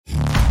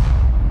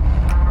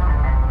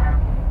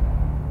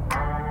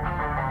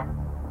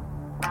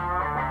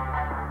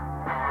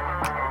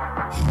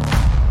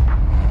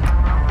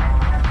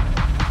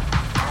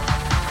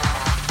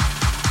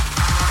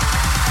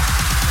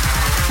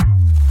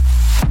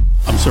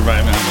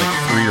surviving on like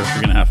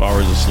 3.5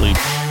 hours of sleep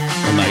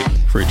a night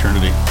for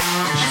eternity. Is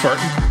she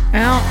farting?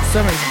 Well,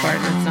 somebody's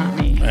farting. It's not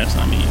me. That's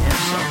not me either.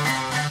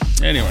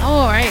 So anyway. Oh,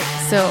 all right.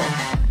 So,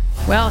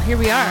 well, here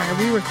we are. Are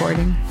we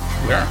recording?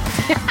 We are.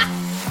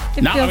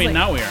 Now we are.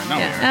 Now we are.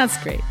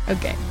 That's great.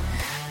 Okay.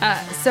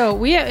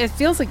 So it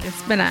feels like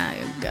it's been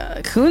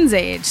a coon's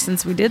age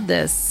since we did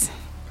this.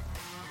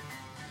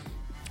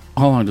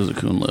 How long does a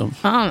coon live?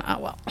 I don't know.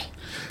 Well,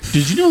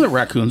 did you know that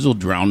raccoons will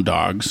drown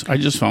dogs? I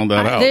just found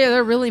that out.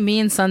 They're really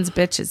mean sons of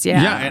bitches.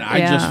 Yeah. Yeah, and I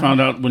just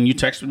found out when you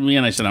texted me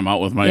and I said I'm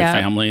out with my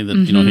family that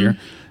here.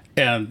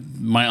 And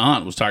my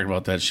aunt was talking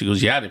about that. She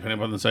goes, yeah, depending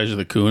upon the size of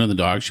the coon and the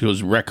dog, she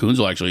goes, raccoons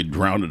will actually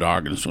drown a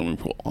dog in a swimming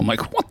pool. I'm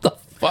like, what the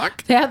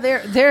fuck? Yeah,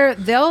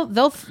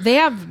 they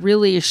have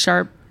really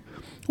sharp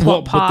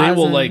paws. But they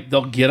will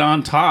they'll get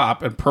on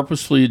top and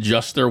purposefully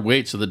adjust their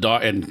weight so the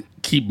dog and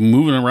keep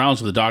moving around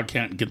so the dog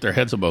can't get their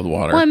heads above the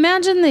water. Well,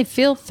 imagine they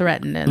feel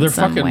threatened in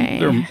some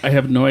way. I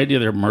have no idea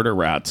they're murder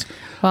rats.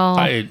 Well,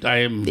 I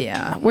am.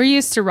 Yeah, we're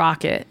used to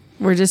Rocket.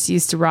 We're just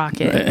used to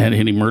Rocket, and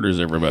he murders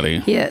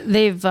everybody. Yeah,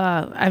 they've.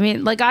 I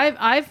mean, like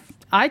I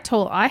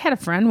had a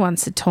friend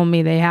once that told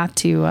me they had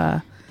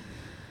to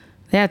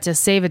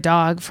save a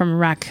dog from a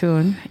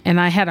raccoon,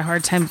 and I had a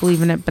hard time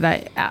believing it.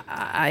 But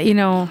I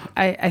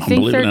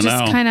think they're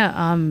just kind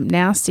of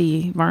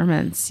nasty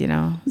varmints,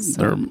 So.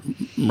 They're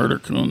murder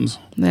coons.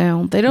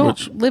 No, they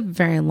don't live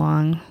very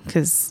long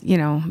because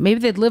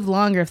maybe they'd live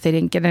longer if they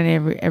didn't get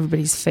in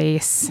everybody's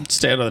face.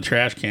 Stay out of the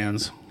trash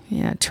cans.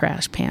 Yeah,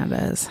 trash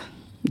pandas.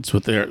 It's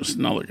what they are.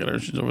 Now look at her.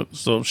 She's over.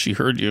 So she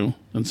heard you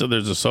and said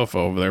there's a sofa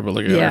over there, but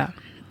look at her.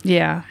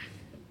 Yeah.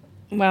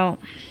 Well,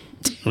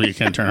 you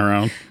can't turn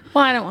around.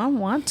 Well, I don't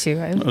want to.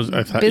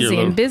 I thought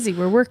busy.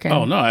 We're working.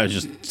 Oh no, I was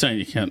just saying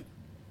you can't.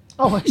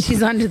 Oh,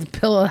 she's under the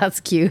pillow. That's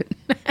cute.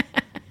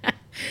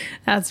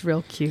 That's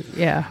real cute.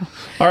 Yeah.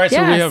 All right,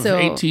 so we have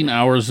 18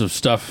 hours of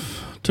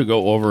stuff to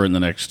go over in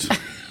the next.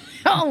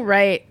 All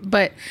right,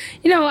 but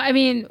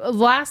the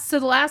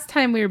last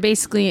time we were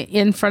basically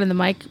in front of the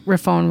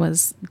microphone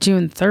was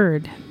June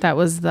 3rd. That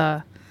was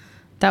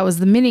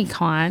the mini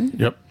con.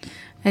 Yep.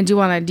 And do you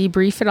want to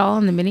debrief it all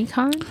on the mini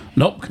con?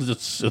 Nope,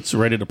 because it's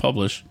ready to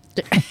publish.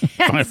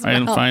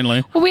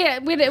 Finally. Well,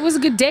 it was a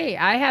good day.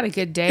 I had a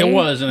good day. It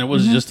was, and it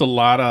was just a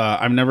lot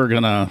of. I'm never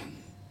gonna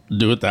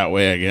do it that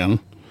way again.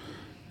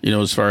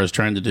 As far as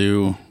trying to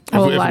do.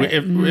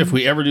 If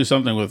we ever do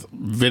something with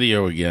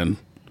video again.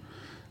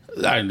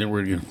 I think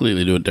we're going to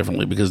completely do it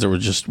differently because there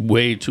was just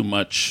way too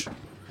much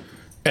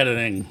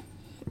editing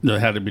that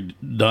had to be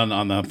done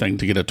on that thing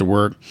to get it to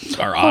work.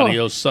 Our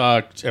audio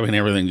sucked. I mean,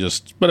 everything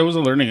but it was a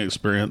learning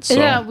experience. So.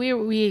 Yeah,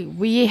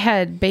 we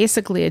had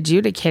basically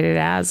adjudicated it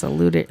as a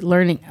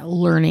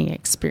learning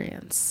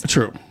experience.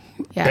 True.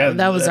 Yeah, and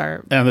that was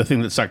And the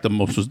thing that sucked the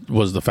most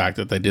was the fact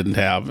that they didn't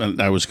have,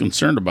 and I was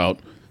concerned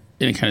about,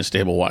 any kind of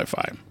stable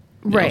Wi-Fi.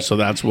 Right. So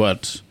that's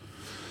what...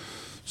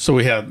 So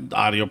we had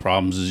audio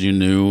problems, as you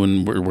knew,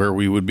 and where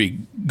we would be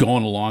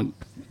going along,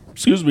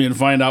 and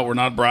find out we're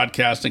not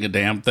broadcasting a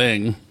damn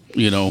thing.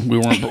 We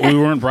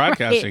weren't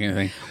broadcasting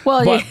anything.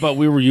 Well, but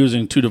we were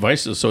using two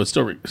devices, so it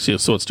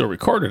still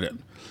recorded it.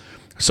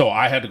 So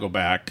I had to go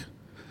back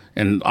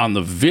and on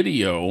the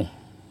video,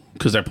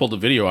 because I pulled the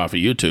video off of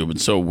YouTube, and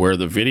so where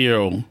the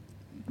video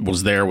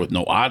was there with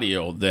no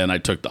audio, then I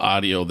took the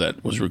audio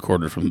that was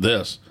recorded from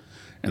this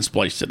and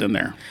spliced it in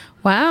there.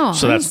 Wow.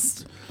 So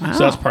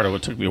that's part of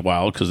what took me a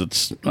while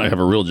because I have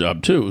a real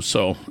job too.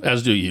 So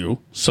as do you.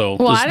 So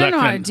I don't know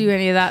how to do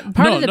any of that.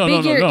 Part of the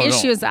bigger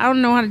issue is I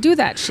don't know how to do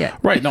that shit.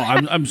 Right. No,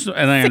 I'm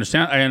and I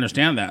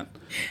understand that.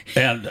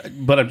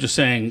 But I'm just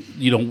saying,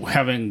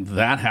 having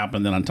that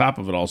happen then on top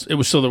of it all, it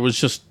was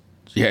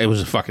it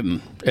was a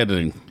fucking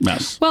editing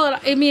mess. Well,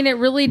 I mean, it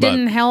really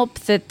didn't help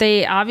that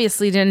they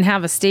obviously didn't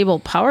have a stable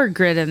power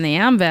grid in the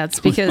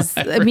AMVETs because,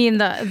 every time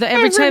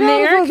the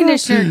air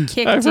conditioner kicked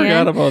in, I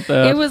forgot about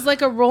that. It was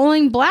like a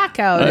rolling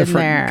blackout in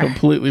there. I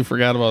completely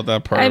forgot about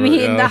that part. I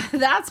mean,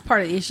 that's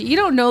part of the issue. You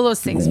don't know those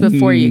things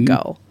before you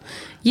go.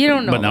 You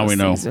don't know those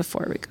things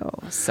before we go.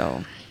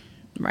 So,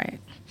 right.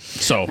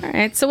 So. All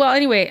right. So, well,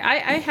 anyway,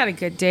 I had a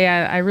good day.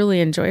 I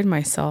really enjoyed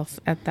myself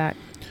at that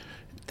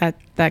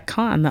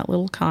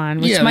little con,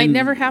 which might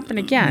never happen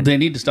again. They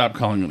need to stop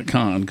calling it a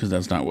con because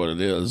that's not what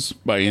it is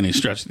by any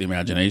stretch of the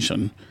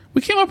imagination.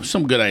 We came up with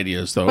some good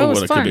ideas, though,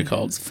 what it could be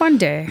called. It was a fun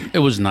day. It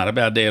was not a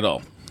bad day at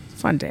all.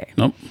 Fun day.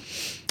 Nope.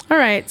 All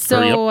right.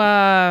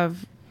 So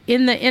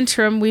in the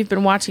interim, we've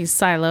been watching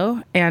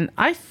Silo, and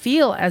I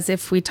feel as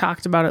if we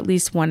talked about at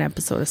least one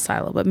episode of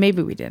Silo, but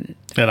maybe we didn't.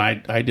 And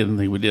I didn't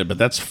think we did, but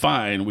that's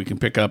fine. We can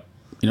pick up.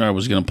 I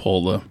was going to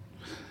pull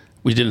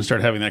we didn't start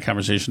having that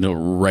conversation until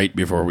right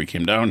before we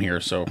came down here.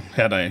 So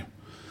had I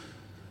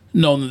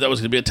known that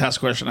was going to be a test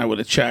question, I would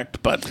have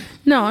checked. But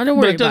no, don't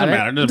worry about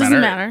it. It doesn't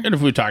matter. And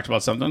if we talked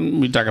about something,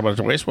 we talk about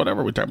it twice.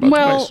 Whatever we talk about it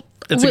twice.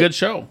 It's a good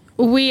show.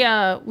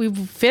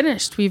 We've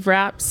finished. We've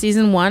wrapped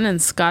season 1,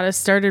 and Scott has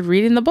started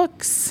reading the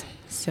books.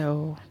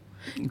 So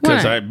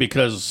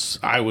because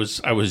I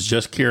was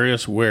just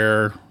curious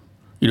where,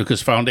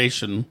 because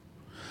Foundation,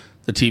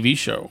 the TV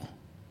show,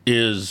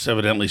 is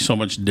evidently so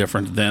much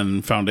different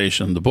than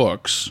Foundation, the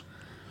books.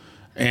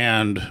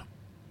 And,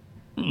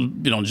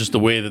 just the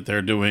way that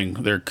they're doing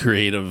their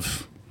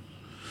creative,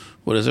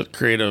 what is it?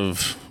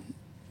 Creative,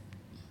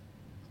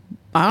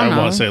 I don't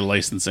know. Want to say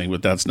licensing,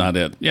 but that's not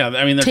it. Yeah,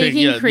 I mean, they're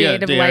taking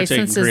creative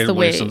license is the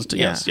way.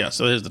 Yes,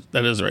 so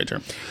that is the right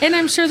term. And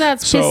I'm sure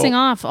that's pissing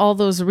off all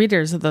those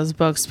readers of those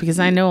books, because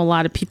I know a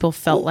lot of people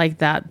felt like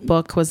that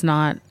book was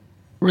not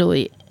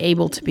really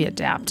able to be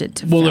adapted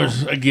to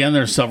film.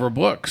 There's several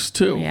books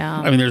too.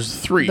 Yeah. I mean, there's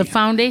 3. The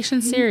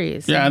Foundation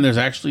series. Yeah, and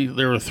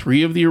there were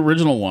 3 of the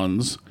original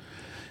ones.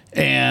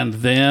 And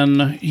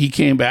then he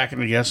came back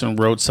and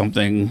wrote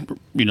something,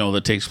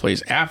 that takes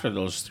place after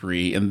those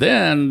 3. And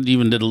then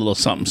even did a little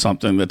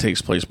something that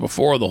takes place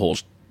before the whole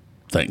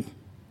thing.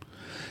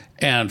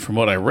 And from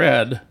what I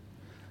read,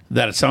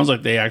 that it sounds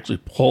like they actually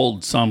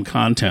pulled some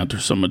content or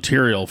some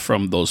material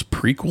from those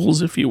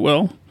prequels, if you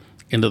will,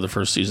 into the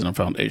first season of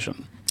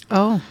Foundation.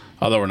 Oh.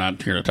 Although we're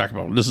not here to talk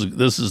about it. This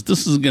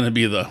is going to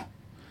be the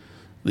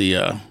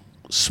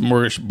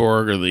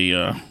smorgasbord, or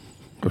the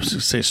I was going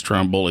to say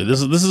Stromboli.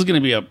 This is going to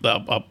be a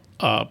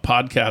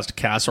podcast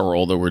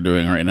casserole that we're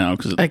doing right now.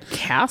 A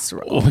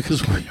casserole? Well,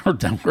 because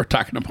we're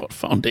talking about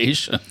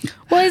Foundation.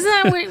 Well,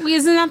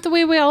 isn't that the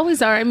way we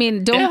always are? I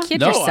mean, don't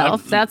kid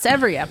yourself. That's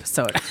every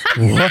episode.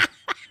 What?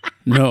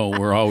 No,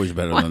 we're always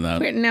better than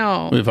that.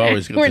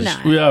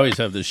 We always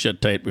have this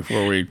shit tight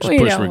before we push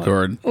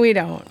record. We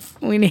don't.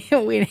 We need.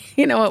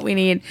 You know what we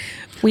need?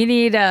 We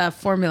need a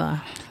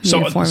formula.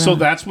 So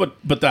that's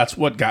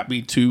what got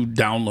me to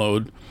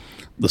download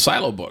the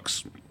Silo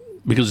books,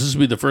 because this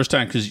will be the first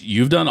time, because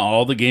you've done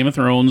all the Game of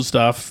Thrones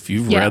stuff,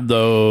 you've read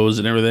those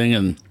and everything,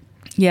 and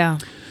we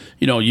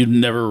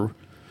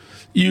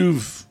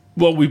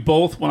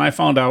both, when I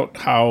found out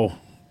how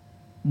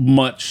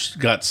much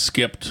got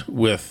skipped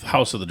with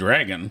House of the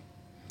Dragon,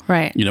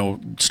 right?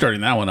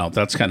 Starting that one out,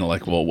 that's kind of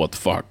like, well, what the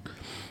fuck?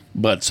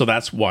 But so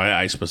that's why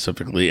I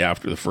specifically,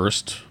 after the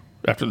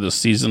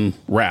season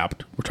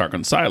wrapped, we're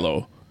talking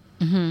Silo,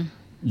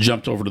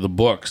 jumped over to the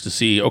books to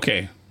see,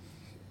 okay,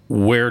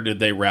 where did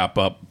they wrap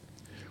up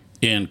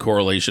in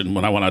correlation?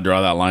 When I want to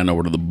draw that line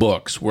over to the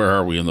books, where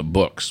are we in the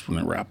books when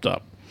they wrapped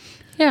up?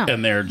 Yeah,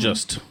 and they're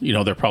just,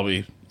 they're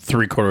probably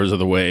 3/4 of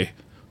the way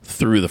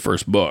through the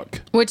first book,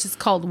 which is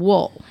called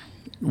Wool.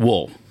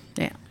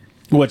 Yeah.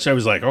 Which I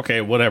was like, okay,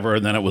 whatever,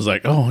 and then it was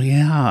like, oh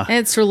yeah,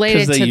 it's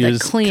related to the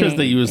cleaning,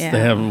 because they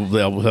have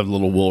a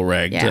little wool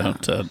rag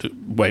to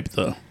wipe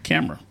the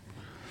camera.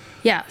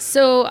 Yeah.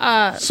 So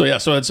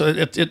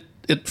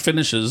it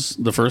finishes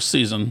the first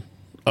season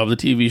of the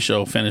TV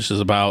show, finishes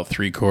about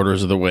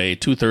 3/4 of the way,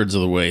 2/3 of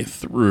the way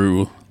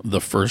through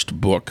the first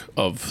book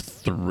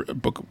of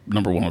book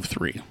number 1 of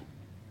 3.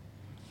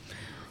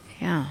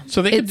 Yeah.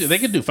 So they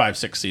could do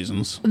 5-6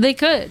 seasons. They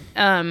could,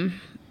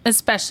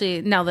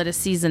 especially now that a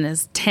season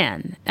is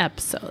 10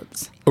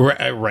 episodes.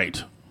 Right.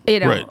 Right.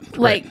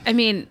 I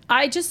mean,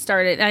 I just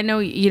started. I know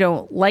you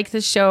don't like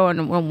the show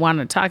and want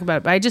to talk about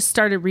it, but I just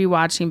started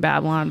rewatching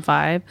Babylon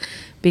 5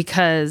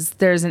 because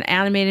there's an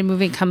animated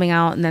movie coming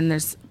out, and then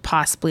there's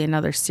possibly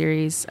another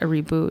series, a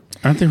reboot.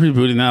 Aren't they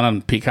rebooting that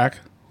on Peacock?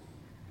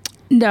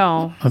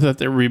 No. I thought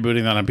they were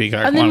rebooting that on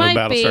Peacock along with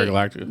Battlestar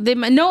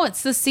Galactica. No,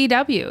 it's the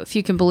CW, if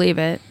you can believe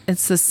it.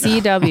 It's the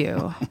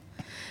CW.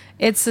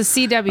 It's the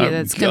CW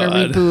that's going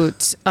to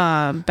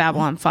reboot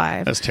Babylon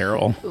 5. That's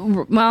terrible.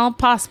 Well,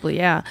 possibly,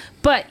 yeah.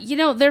 But,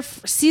 their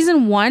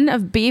season 1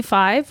 of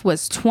B5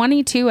 was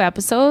 22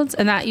 episodes,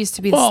 and that used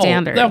to be the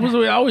standard. That was the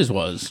way it always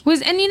was.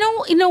 And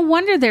no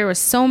wonder there was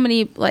so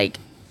many,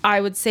 I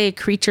would say,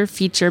 creature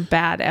feature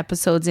bad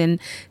episodes in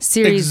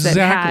series that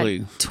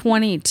had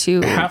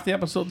 22. Half the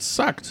episodes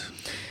sucked.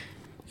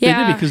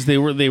 Yeah, they did, because they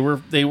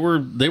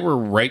were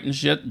writing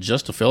shit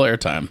just to fill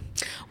airtime.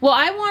 Well,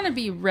 I want to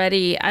be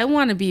ready. I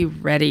want to be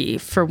ready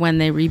for when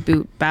they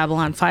reboot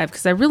Babylon 5,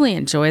 because I really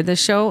enjoy the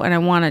show, and I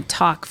want to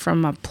talk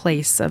from a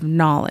place of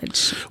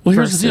knowledge. Well,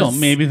 here's the deal.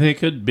 Maybe they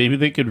could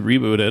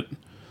reboot it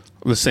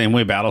the same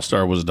way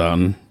Battlestar was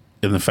done,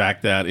 in the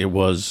fact that it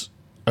was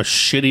a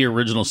shitty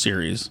original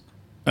series.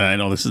 I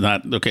know this is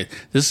not okay.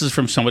 This is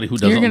from somebody who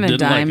doesn't. You're gonna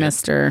die, like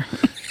Mister.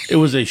 It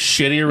was a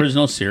shitty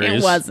original series.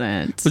 It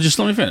wasn't. But just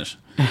let me finish.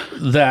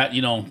 That,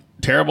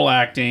 terrible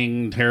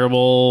acting,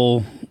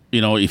 terrible,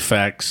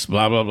 effects,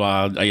 blah blah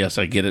blah. Yes,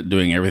 I get it.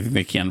 Doing everything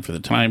they can for the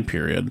time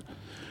period.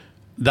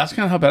 That's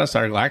kind of how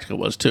Battlestar Galactica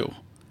was too.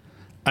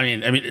 I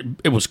mean,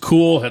 it was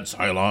cool, had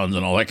Cylons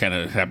and all that kind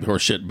of happy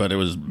horse shit, but it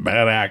was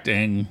bad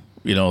acting.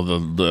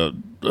 The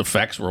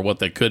effects were what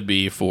they could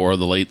be for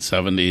the late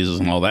 70s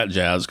and all that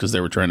jazz, because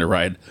they were trying to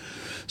ride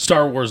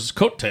Star Wars'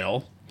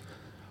 coattail.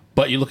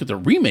 But you look at the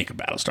remake of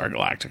Battlestar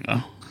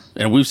Galactica,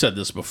 and we've said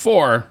this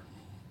before.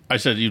 I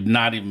said, you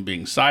not even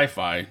being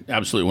sci-fi,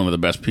 absolutely one of the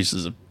best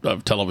pieces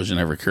of television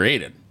ever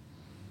created,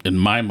 in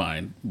my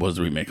mind, was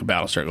the remake of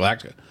Battlestar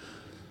Galactica.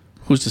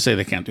 who's to say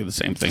they can't do the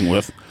same thing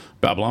with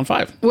Babylon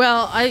 5?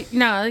 Well,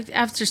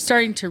 after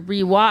starting to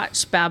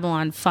rewatch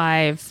Babylon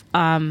 5,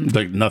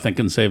 like nothing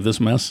can save this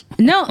mess.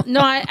 No,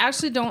 I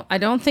actually don't. I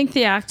don't think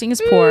the acting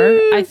is poor.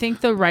 I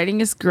think the writing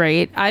is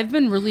great. I've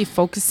been really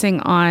focusing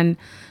on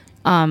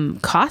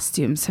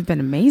costumes. Have been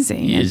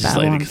amazing. You just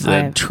like it because they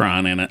had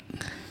Tron in it.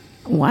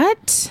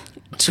 What?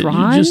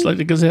 Tron? You just liked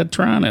it because they had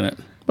Tron in it.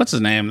 What's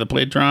his name that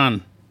played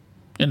Tron?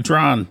 In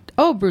Tron.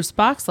 Oh, Bruce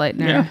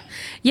Boxleitner. Yeah.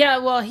 Yeah,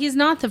 well, he's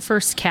not the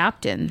first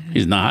captain.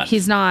 He's not.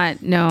 He's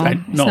not. No.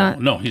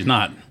 No, he's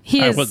not.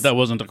 That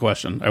wasn't the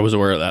question. I was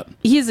aware of that.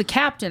 He's a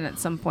captain at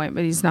some point,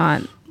 but he's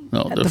not.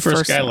 No, the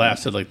first guy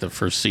lasted like the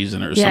first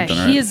season or something.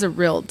 Yeah, he is a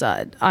real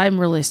dud. I'm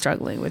really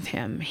struggling with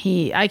him.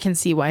 I can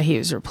see why he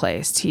was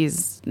replaced.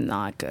 He's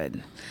not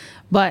good.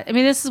 But, I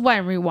mean, this is why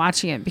I'm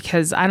rewatching it,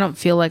 because I don't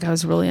feel like I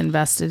was really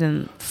invested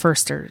in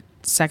first or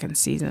second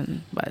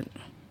season. But,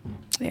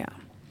 yeah.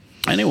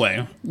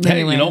 Anyway,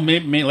 hey,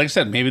 maybe like I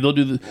said, maybe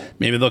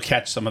they'll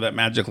catch some of that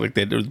magic like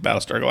they did with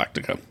Battlestar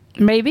Galactica.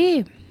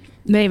 Maybe.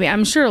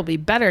 I'm sure it'll be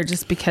better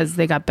just because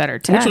they got better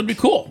tech. Which would be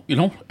cool,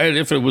 And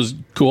if it was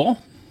cool,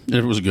 if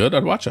it was good,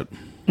 I'd watch it.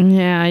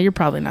 Yeah, you're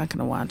probably not going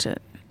to watch it.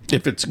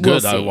 If it's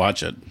good, I'll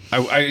watch it.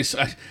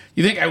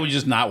 You think I would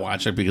just not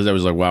watch it because I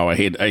was like, wow, I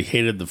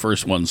hated the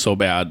first one so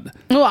bad.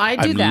 Well, I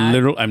do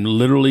that. I'm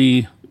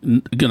literally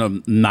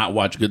gonna not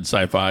watch good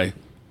sci-fi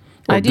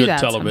or good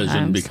television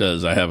sometimes.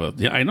 Because I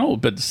have I know,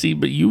 but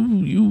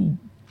you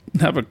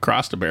have a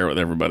cross to bear with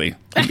everybody.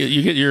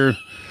 You get your.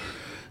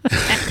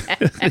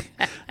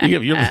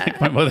 You're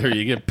like my mother.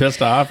 You get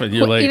pissed off and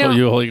you're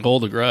you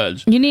hold a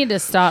grudge. You need to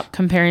stop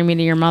comparing me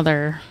to your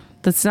mother.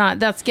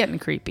 That's getting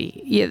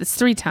creepy. Yeah, it's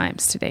 3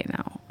 times today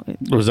now.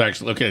 It was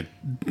actually okay.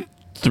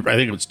 I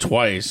think it was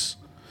twice,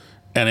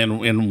 and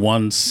in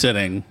one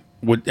sitting.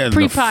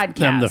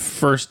 Pre-podcast. And the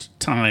first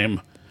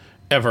time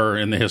ever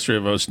in the history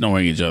of us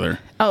knowing each other.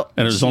 Oh,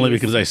 and it was only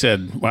because I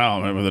said, "Wow,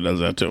 my mother does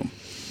that too."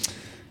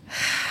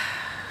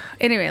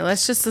 Anyway,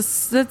 let's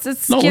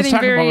getting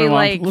very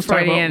like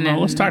Freudian.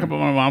 Let's talk about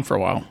my mom for a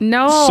while.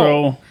 No,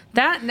 so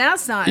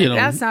that's not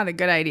a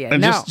good idea.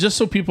 And no, just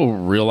so people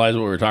realize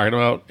what we were talking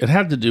about, it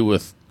had to do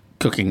with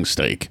cooking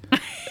steak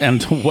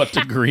and to what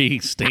degree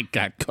steak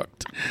got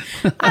cooked.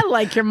 I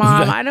like your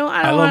mom. I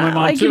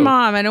like your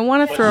mom. I don't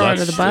want to throw her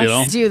under the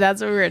bus. Dude,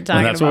 that's what we were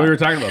talking about. That's what we were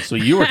talking about. So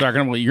you were talking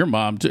about your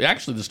mom too.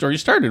 Actually, the story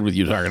started with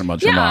you talking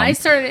about your mom. Yeah, I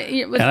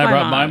started with I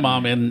brought my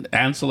mom in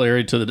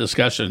ancillary to the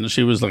discussion.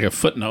 She was like a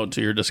footnote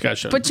to your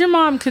discussion. But your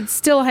mom could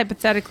still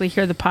hypothetically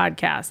hear the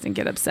podcast and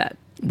get upset.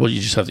 Well, you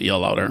just have to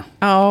yell louder.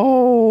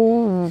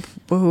 Oh,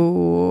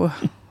 boo.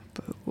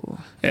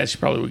 Yeah, she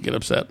probably would get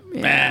upset.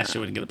 Yeah. She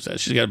wouldn't get upset.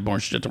 She's got more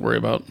shit to worry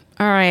about.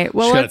 All right.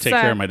 Well, she's got to take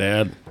care of my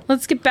dad.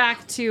 Let's get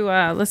back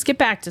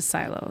to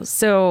silos.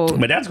 So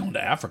my dad's going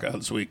to Africa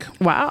this week.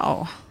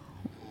 Wow.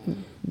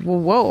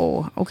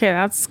 Whoa. Okay,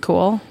 that's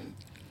cool.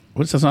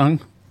 What's the song?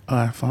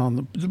 I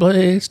found the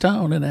place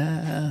down in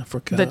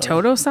Africa. The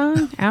Toto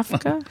song,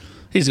 Africa.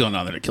 He's going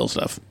down there to kill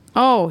stuff.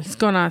 Oh, he's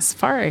going on a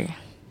safari.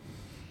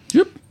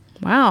 Yep.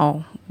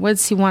 Wow. What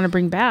does he want to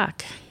bring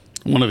back?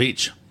 One of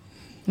each.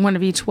 One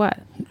of each what?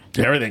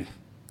 Everything.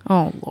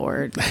 Oh,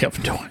 Lord. I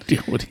have no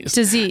idea what he is.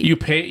 Does he? You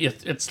pay.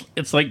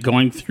 It's like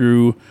going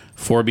through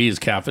 4B's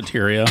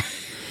cafeteria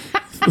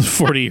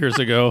 40 years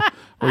ago,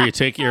 where you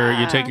take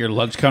your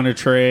lunch counter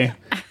tray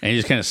and you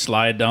just kind of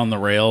slide down the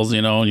rails,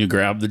 and you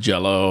grab the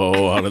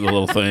Jell-O out of the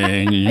little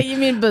thing. You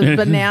mean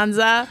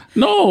Bonanza?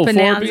 No,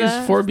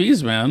 Bonanza?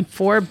 4B's, man.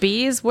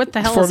 4B's? What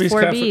the hell is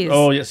 4B's?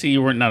 Oh, yeah, see,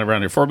 you weren't not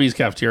around here. 4B's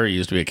cafeteria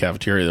used to be a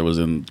cafeteria that was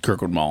in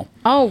Kirkwood Mall.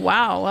 Oh,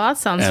 wow. Well, that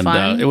sounds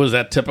fun. It was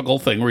that typical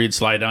thing where you'd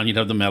slide down, you'd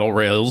have the metal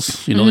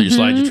rails, that you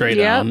slide your tray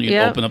down, you'd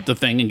open up the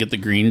thing and get the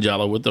green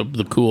Jell-O with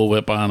the Cool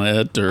Whip on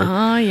it, or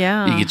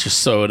you get your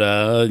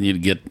soda, and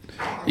you'd get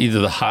either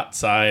the hot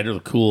side or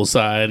the cool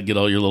side, get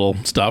all your little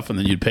stuff, and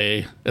then you'd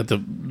pay at the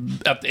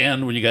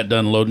end when you got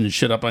done loading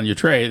shit up on your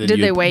tray. Then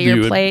Did they weigh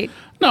your plate?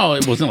 No,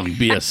 it wasn't like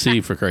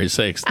BSC for Christ's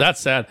sakes.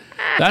 That's sad.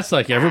 That's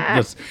like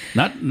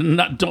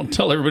not. Don't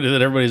tell everybody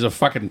that everybody's a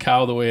fucking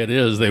cow the way it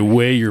is. They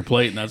weigh your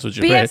plate, and that's what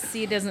you pay.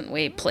 BSC doesn't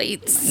weigh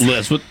plates.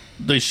 That's what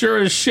they sure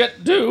as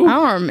shit do.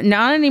 Oh,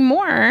 not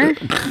anymore.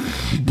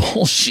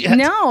 Bullshit.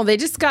 No, they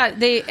just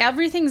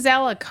everything's a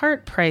la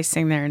carte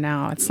pricing there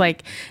now. It's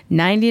like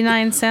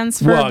 99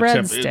 cents for a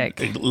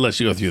breadstick. Unless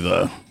you go through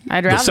the.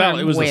 I'd rather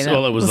it was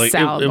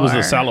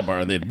the salad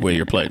bar. They'd weigh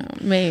your plate.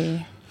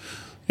 Maybe.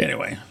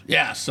 Anyway,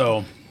 yeah.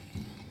 So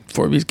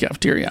 4B's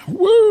cafeteria.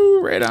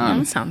 Woo! Right on.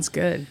 That sounds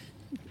good.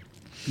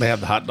 They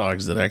have the hot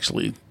dogs that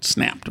actually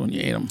snapped when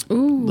you ate them.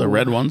 Ooh. The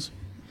red ones.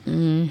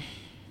 Nah,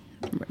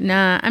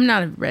 I'm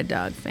not a Red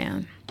Dog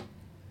fan.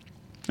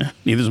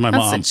 Neither's my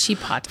mom. That's a cheap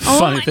hot dog.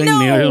 Funny thing,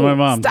 neither is my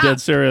mom. Stop. Dead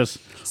serious.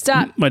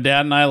 Stop. My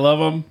dad and I love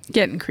them.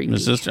 Getting creepy. My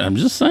sister, I'm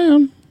just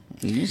saying.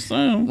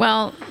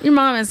 Well, your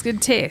mom has good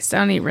taste. I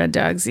don't eat Red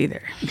Dogs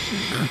either.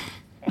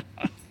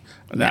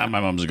 Nah, my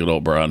mom's a good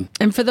old broad.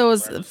 And for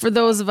those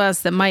of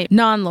us that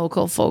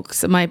non-local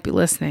folks that might be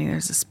listening,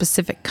 there's a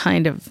specific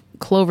kind of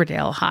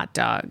Cloverdale hot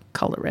dog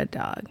called a Red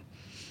Dog.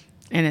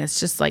 and it's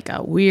just like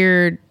a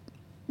weird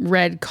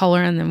red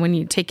color, and then when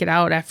you take it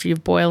out after you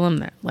boil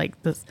them,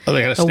 like the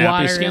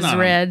water is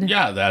red.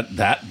 Yeah,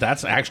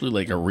 that's actually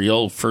like a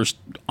real first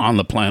on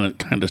the planet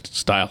kind of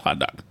style hot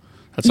dog.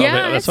 That's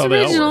it's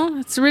original.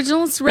 It's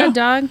original. It's red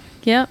dog.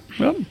 Yep.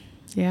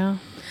 Yeah.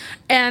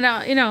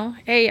 And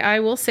hey, I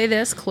will say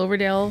this: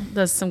 Cloverdale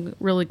does some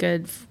really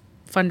good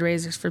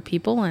fundraisers for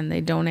people, and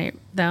they donate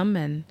them,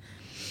 and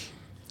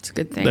it's a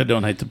good thing. They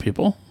donate to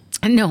people?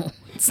 No,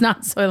 it's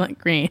not Soylent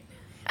Green.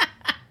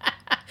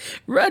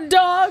 Red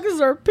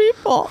dogs are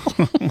people.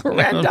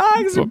 Red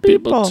dogs are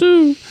people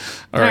too.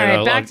 All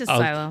right, back to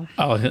Silo.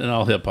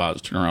 I'll hit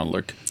pause. Turn around,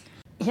 look.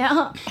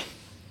 Yeah,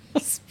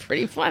 it's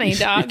pretty funny.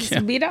 Dogs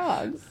be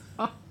dogs.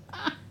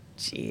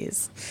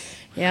 Jeez.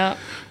 Yeah.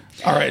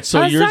 All right,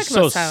 so you're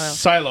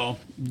Silo,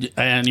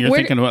 and you're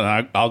thinking,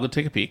 well, I'll go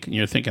take a peek, and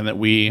you're thinking that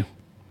we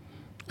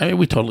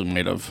totally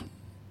might have,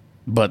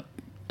 but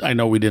I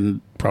know we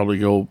didn't probably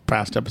go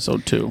past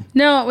episode 2.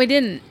 No, we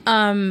didn't.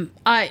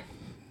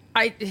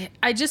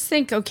 I just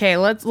think, okay,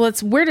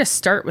 let's where to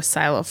start with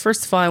Silo.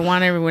 First of all, I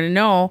want everyone to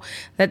know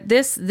that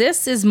this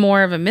is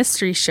more of a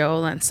mystery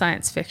show than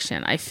science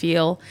fiction. I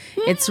feel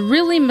it's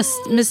really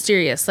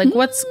mysterious. Like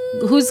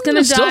who's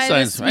gonna die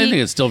this week? I think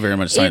it's still very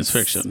much science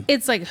fiction.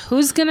 It's like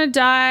who's gonna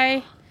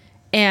die,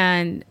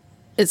 and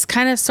it's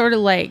kind of sort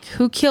of like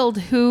who killed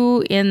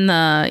who in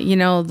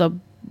the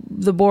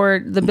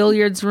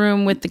billiards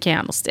room with the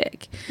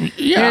candlestick.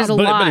 Yeah,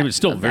 but it was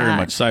still very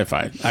much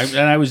sci-fi.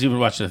 I was even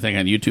watching a thing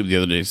on YouTube the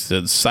other day that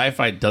said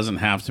sci-fi doesn't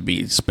have to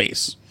be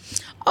space.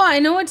 Oh, I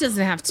know it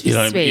doesn't have to be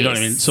space. You know what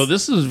I mean? So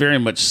this is very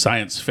much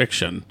science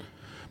fiction,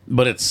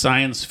 but it's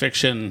science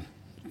fiction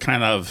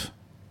kind of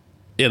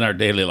in our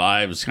daily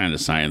lives, kind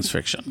of science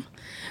fiction.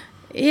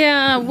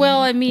 Yeah, well,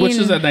 I mean, which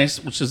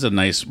is a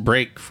nice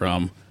break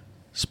from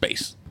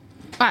space.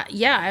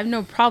 Yeah, I have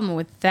no problem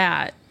with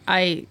that.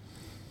 I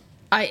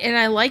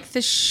like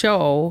the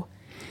show.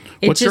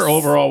 What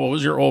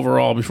was your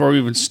overall, before we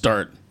even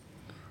start?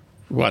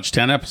 Watch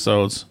 10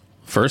 episodes,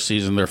 first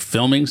season. They're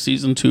filming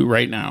season 2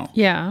 right now.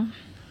 Yeah.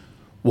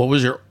 What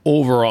was your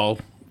overall,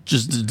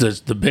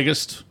 just the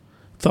biggest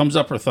thumbs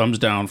up or thumbs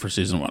down for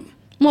season 1?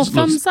 Well,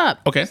 thumbs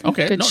up. Okay.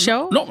 Good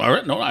show. No, all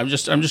right. No, I'm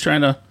just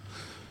trying to,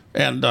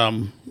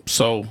 and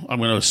so I'm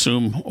going to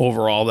assume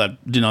overall that,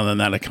 then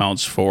that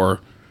accounts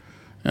for,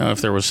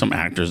 if there was some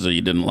actors that you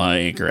didn't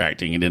like, or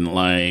acting you didn't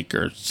like,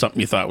 or something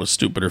you thought was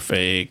stupid or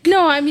fake.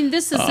 No, I mean,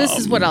 this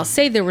is what I'll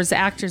say. There was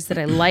actors that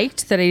I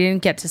liked that I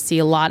didn't get to see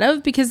a lot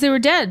of because they were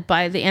dead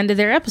by the end of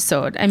their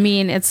episode. I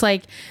mean, it's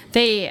like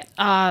they.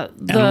 And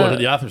what did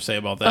the author say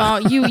about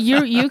that?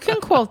 You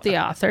can quote the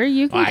author.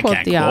 You can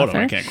quote the author.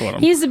 I can't quote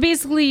him. He's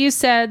basically, you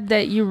said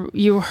that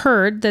you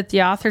heard that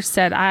the author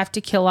said, I have to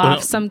kill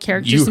off some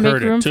characters to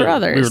make room for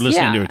others. We were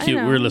listening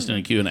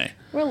to Q&A.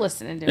 We're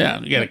listening to it. Yeah,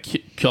 you got to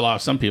kill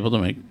off some people to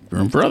make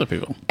room for other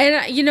people. And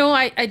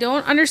I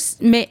don't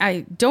understand.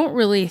 I don't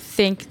really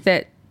think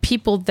that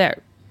people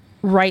that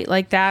write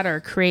like that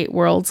or create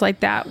worlds like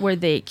that, where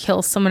they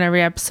kill someone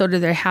every episode or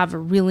they have a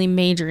really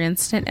major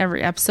incident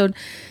every episode,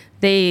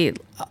 they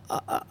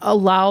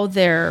allow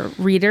their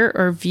reader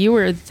or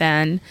viewer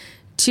then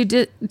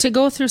to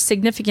go through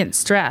significant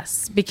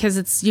stress,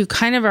 because you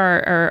kind of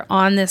are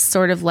on this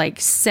sort of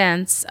like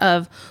sense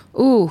of,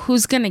 ooh,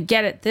 who's going to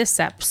get it this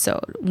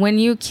episode? When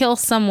you kill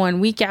someone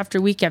week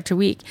after week after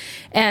week.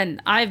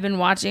 And I've been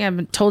watching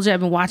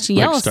like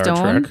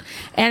Yellowstone,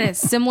 and it's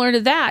similar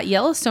to that.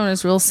 Yellowstone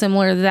is real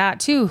similar to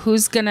that too.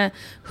 Who's gonna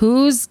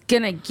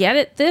get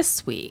it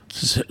this week?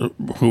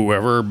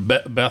 Whoever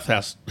Beth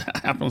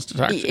happens to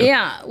talk to.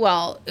 Yeah,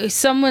 well,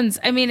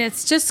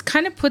 it's just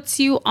kind of puts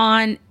you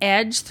on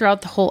edge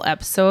throughout the whole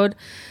episode.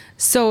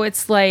 So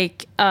it's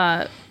like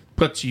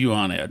puts you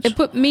on edge. It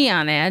put me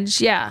on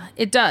edge. Yeah,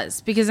 it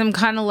does, because I'm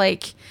kind of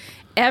like,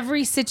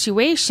 every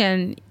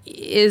situation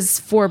is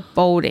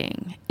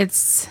foreboding.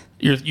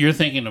 You're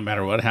thinking no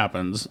matter what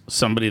happens,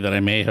 somebody that I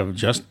may have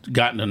just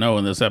gotten to know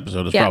in this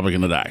episode is probably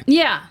going to die.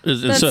 Yeah,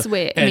 that's the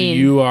way.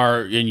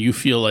 You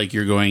feel like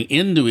you're going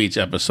into each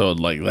episode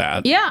like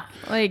that. Yeah,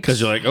 like,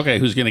 because you're like, okay,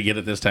 who's going to get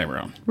it this time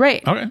around?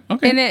 Right.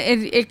 Okay. And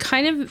it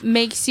kind of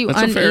makes you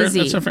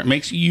uneasy.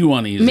 Makes you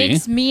uneasy.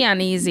 Makes me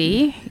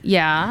uneasy.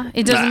 Yeah,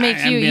 it doesn't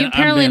make you. You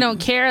apparently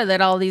don't care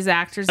that all these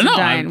actors are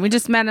dying. We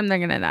just met them; they're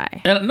going to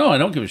die. No, I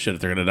don't give a shit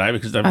if they're going to die,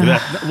 because that's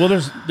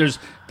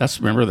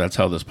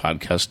how this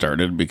podcast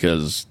started,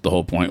 because the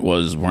whole point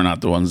was we're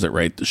not the ones that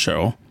write the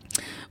show.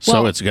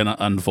 So it's going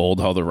to unfold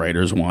how the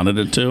writers wanted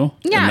it to.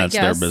 Yeah, and that's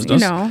their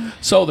business.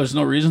 So there's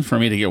no reason for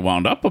me to get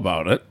wound up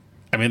about it.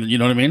 I mean, you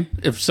know what I mean?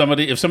 If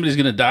somebody's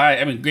going to die,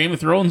 I mean, Game of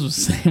Thrones was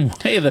the same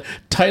way. The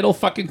title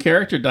fucking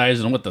character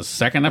dies in the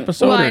second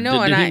episode? Well, I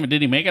know.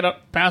 Did he make it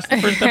up past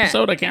the first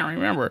episode? I can't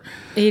remember.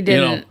 He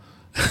didn't.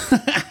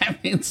 I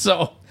mean,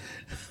 so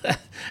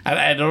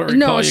I don't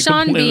recall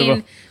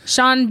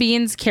Sean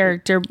Bean's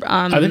character,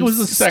 I think it was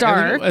the second.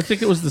 Stark. I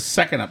think it was the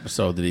second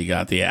episode that he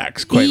got the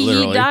axe. Quite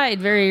literally, he died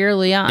very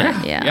early on.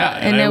 Yeah.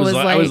 And it was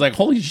like, I was like,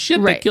 holy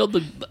shit, they killed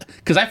the.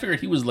 Because I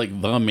figured he was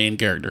like the main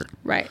character.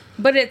 Right,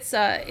 but it's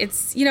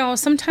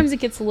sometimes it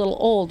gets a little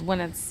old when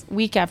it's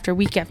week after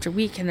week after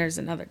week, and there's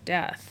another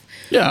death.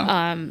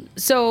 Yeah.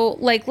 So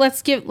like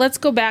let's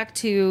go back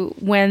to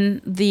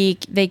when they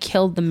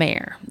killed the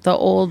mayor. The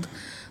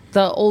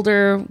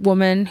older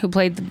woman who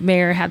played the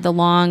mayor had the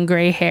long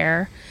gray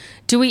hair.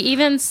 Do we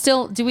even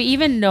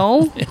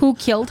know who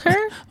killed her?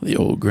 The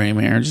old gray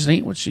mare just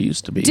ain't what she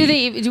used to be.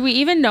 Do we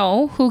even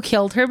know who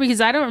killed her? Because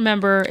I don't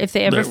remember if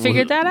they ever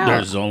figured that out.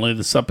 There's only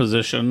the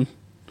supposition.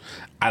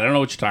 I don't know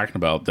what you're talking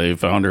about. They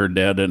found her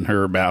dead in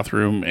her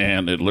bathroom,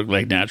 and it looked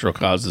like natural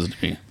causes to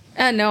me.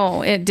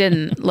 No, it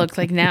didn't look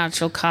like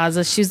natural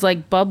causes. She's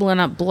like bubbling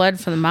up blood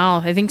from the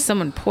mouth. I think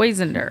someone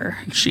poisoned her.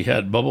 She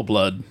had bubble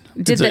blood.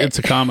 It's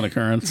a common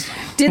occurrence.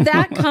 Did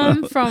that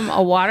come from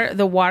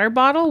the water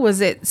bottle? Was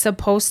it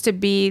supposed to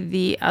be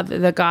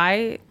the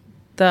guy,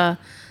 the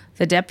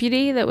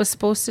deputy that was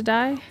supposed to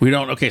die? We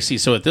don't. Okay, see,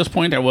 so at this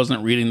point, I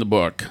wasn't reading the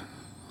book.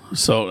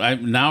 So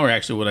now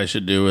actually what I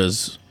should do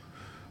is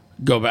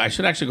go back. I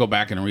should actually go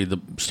back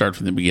and start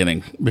from the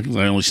beginning, because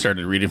I only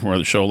started reading from where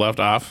the show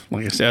left off,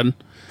 like I said.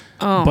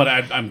 Oh. But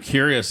I'm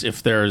curious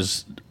if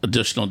there's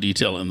additional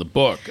detail in the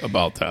book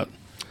about that.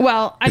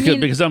 Well,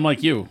 because I'm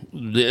like you.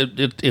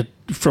 It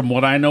from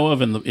what I know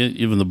of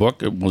even the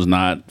book, it was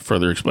not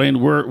further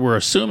explained. We're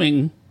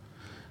assuming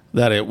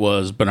that it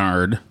was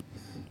Bernard.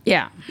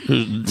 Yeah,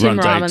 Tim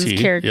Robbins' IT.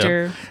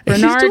 character.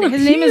 Yep. Bernard.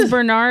 His name is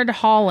Bernard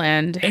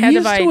Holland, head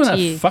of IT. He's doing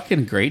a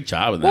fucking great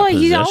job in that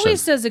position. He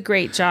always does a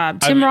great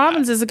job. Tim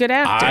Robbins is a good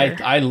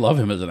actor. I love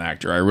him as an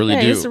actor. I really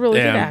do. He's a really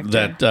good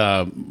actor.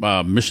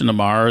 That Mission to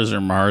Mars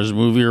or Mars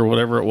movie or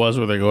whatever it was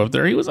where they go up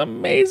there, he was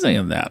amazing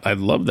in that. I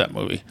love that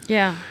movie.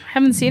 Yeah,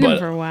 haven't seen him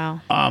for a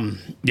while.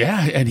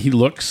 Yeah, and he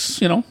looks,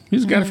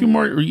 he's got a few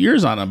more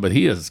years on him, but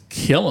he is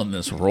killing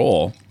this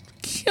role,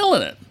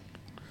 killing it.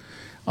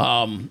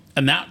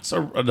 And that's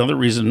another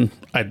reason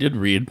I did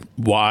read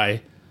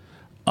why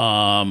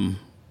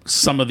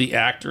some of the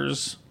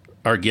actors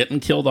are getting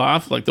killed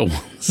off, like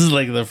this is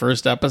like the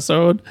first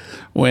episode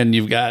when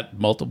you've got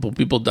multiple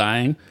people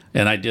dying.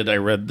 And I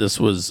read this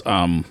was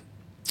the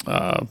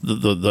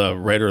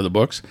writer of the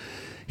books.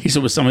 He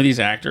said with some of these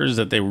actors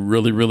that they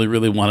really, really,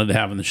 really wanted to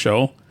have in the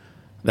show,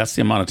 that's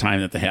the amount of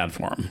time that they had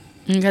for them.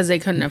 Because they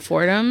couldn't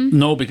afford them?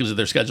 No, because of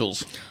their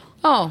schedules.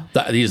 Oh,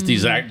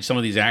 some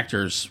of these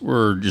actors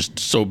were just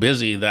so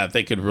busy that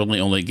they could really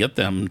only get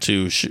them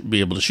to be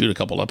able to shoot a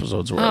couple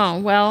episodes worth.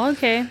 Oh, well,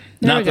 okay.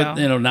 Not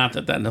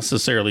that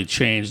necessarily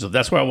changed.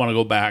 That's why I want to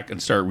go back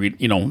and start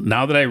reading.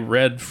 Now that I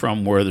read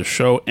from where the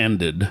show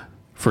ended,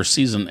 first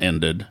season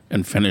ended,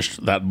 and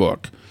finished that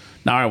book,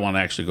 now I want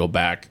to actually go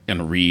back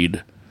and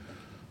read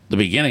the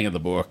beginning of the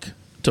book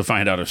to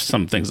find out if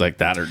some things like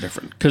that are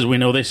different. Because we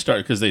know they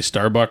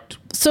starbucked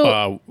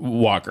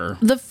Walker.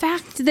 The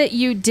fact that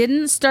you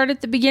didn't start at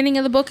the beginning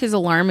of the book is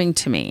alarming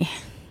to me.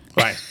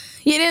 Right.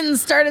 You didn't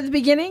start at the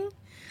beginning?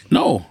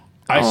 No.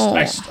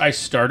 I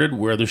started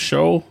where the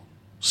show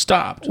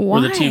stopped.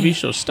 Why? Where the TV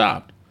show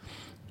stopped.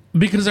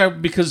 Because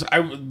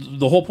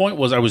the whole point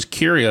was I was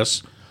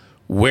curious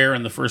where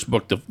in the first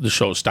book the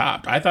show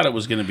stopped. I thought it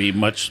was going to be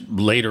much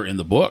later in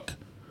the book.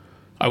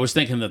 I was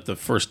thinking that the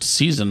first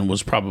season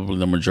was probably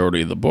the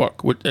majority of the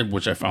book,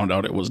 which I found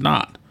out it was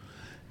not.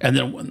 And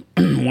then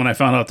when I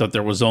found out that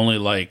there was only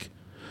like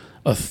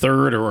a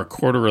third or a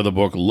quarter of the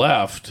book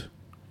left,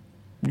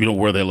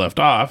 where they left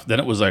off, then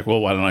it was like, well,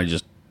 why don't I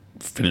just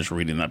finish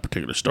reading that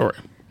particular story?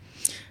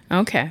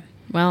 Okay.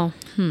 Well,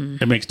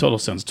 It makes total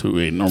sense to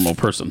a normal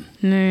person.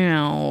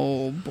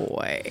 Oh,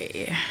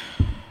 boy.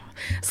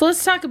 So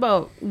let's talk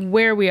about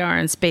where we are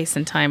in space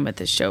and time with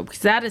this show, because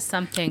that is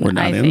something we're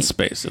not in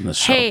space in this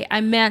show. Hey,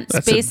 I meant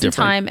that's space and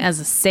time as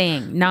a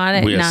saying,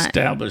 not we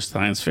established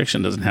science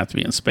fiction doesn't have to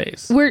be in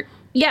space.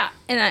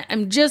 And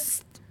I'm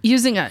just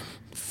using a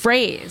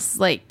phrase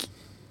like,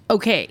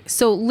 okay,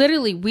 so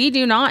literally we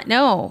do not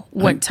know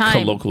what time.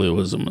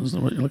 Colloquialism is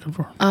what you're looking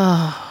for.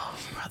 Oh,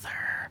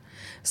 brother.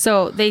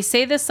 So they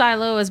say the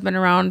silo has been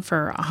around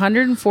for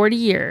 140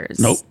 years.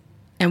 Nope.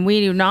 And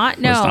we do not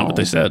know. That's not what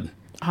they said.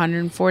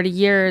 140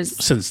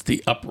 years. Since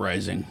the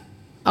uprising.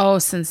 Oh,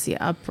 since the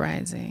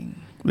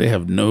uprising. They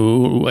have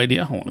no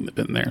idea how long they've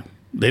been there.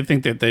 They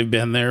think that they've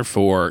been there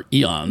for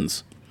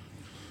eons.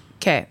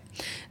 Okay.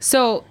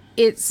 So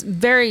it's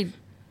very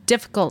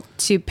difficult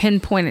to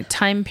pinpoint a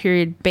time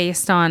period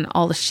based on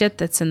all the shit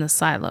that's in the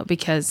silo,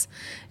 because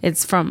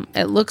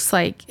it looks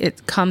like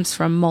it comes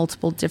from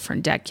multiple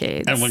different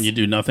decades. And when you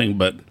do nothing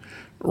but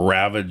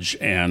ravage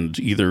and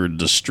either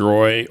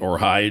destroy or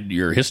hide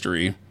your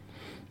history,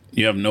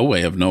 you have no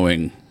way of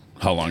knowing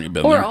how long you've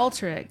been there. Or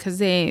alter it, because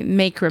they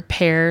make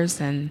repairs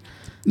and...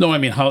 No, I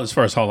mean, as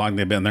far as how long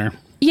they've been there.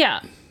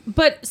 Yeah.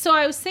 But, so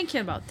I was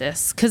thinking about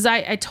this, because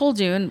I told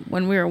you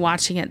when we were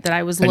watching it that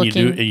I was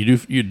looking...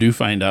 You do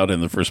find out in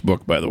the first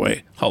book, by the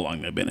way, how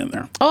long they've been in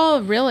there.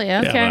 Oh, really?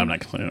 Okay. Yeah, but I'm not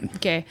clear.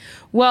 Okay.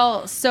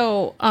 Well,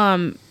 so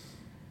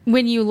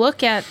when you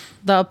look at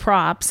the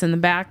props in the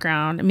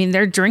background, I mean,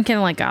 they're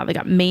drinking they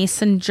got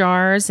mason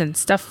jars and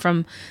stuff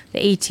from the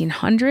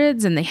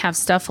 1800s, and they have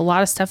a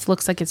lot of stuff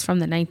looks like it's from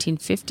the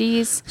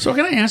 1950s. So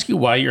can I ask you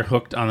why you're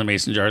hooked on the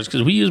mason jars?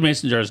 Because we use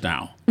mason jars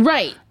now.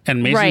 Right.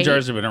 And mason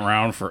jars have been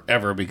around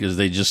forever because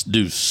they just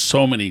do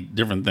so many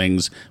different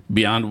things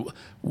beyond,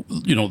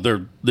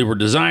 they were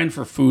designed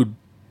for food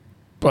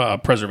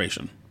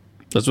preservation.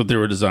 That's what they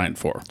were designed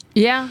for.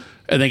 Yeah.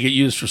 And they get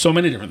used for so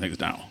many different things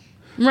now.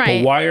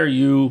 Right. But why are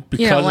you,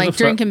 because like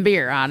drinking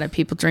beer out of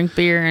people drink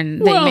beer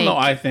and they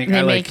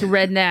make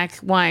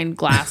redneck wine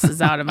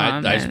glasses out of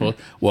them. I suppose.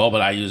 Well,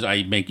 but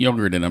I make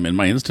yogurt in them in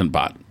my Instant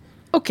Pot.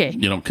 Okay.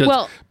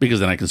 Because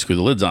then I can screw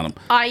the lids on them.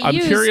 I'm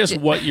curious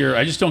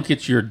I just don't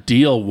get your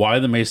deal why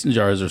the mason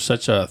jars are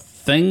such a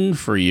thing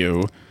for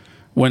you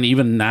when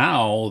even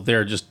now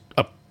they're just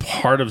a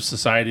part of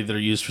society that are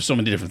used for so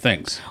many different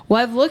things.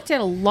 Well, I've looked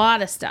at a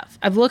lot of stuff.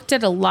 I've looked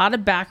at a lot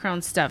of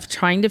background stuff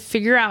trying to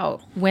figure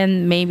out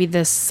when maybe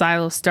this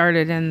silo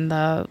started and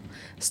the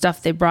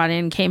stuff they brought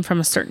in came from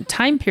a certain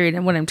time period.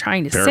 And what I'm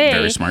trying to say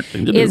very smart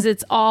thing to do. Is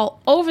it's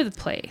all over the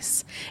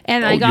place.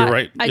 And I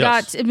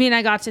got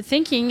to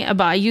thinking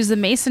about, I use the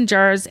mason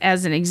jars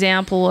as an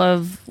example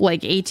of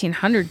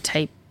 1800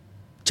 type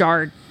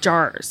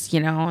jars,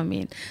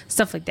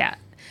 stuff like that.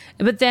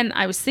 But then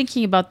I was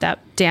thinking about that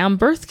damn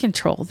birth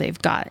control they've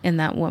got in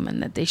that woman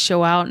that they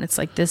show out, and it's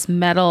like this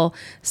metal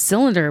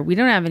cylinder. We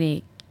don't have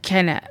any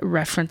kind of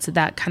reference to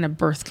that kind of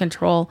birth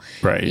control,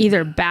 right?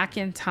 Either back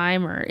in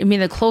time or,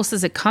 the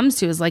closest it comes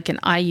to is like an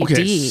IUD.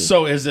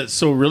 Okay,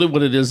 so really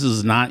what it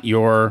is not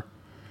your.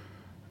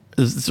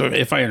 So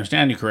if I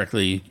understand you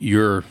correctly,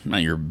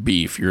 not your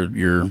beef,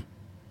 your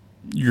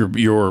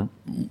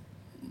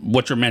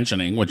what you're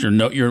mentioning,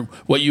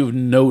 what you've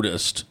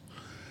noticed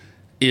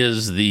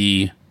is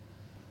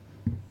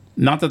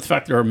not that the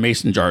fact there are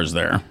mason jars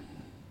there,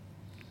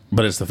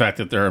 but it's the fact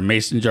that there are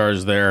mason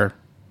jars there,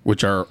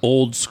 which are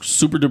old,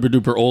 super duper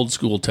duper old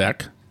school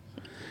tech,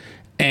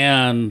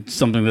 and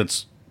something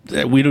that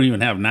we don't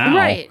even have now.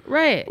 Right.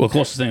 Well, the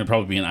closest thing would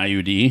probably be an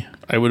IUD,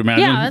 I would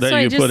imagine. Yeah, that's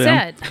what you just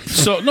said.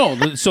 So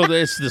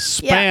it's the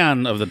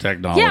span of the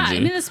technology.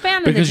 Yeah, the span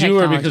of the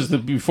technology. Because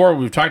before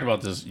we've talked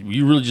about this,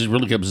 you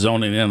really kept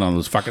zoning in on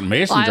those fucking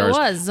mason jars.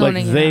 I was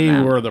zoning in they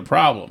on that. were the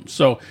problem.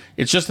 So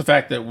it's just the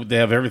fact that they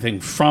have everything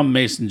from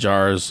mason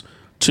jars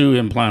to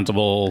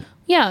implantable.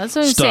 Yeah, that's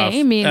what I'm stuff.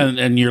 saying.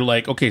 And you're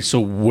like, okay, so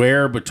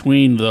where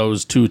between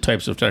those two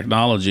types of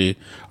technology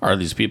are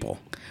these people?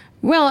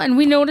 Well, and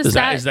we noticed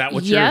is that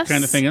what your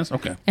kind of thing is?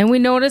 Okay. And we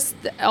noticed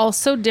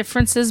also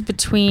differences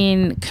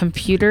between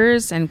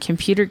computers and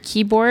computer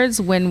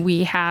keyboards when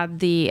we had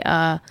the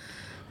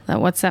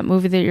what's that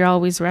movie that you're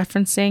always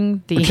referencing?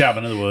 The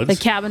Cabin in the Woods. The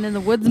Cabin in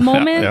the Woods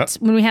moment. Yeah.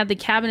 When we had the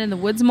Cabin in the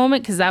Woods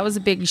moment, because that was a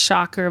big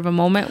shocker of a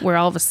moment where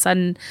all of a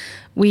sudden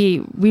we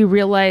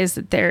realized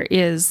that there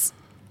is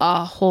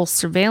a whole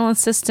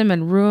surveillance system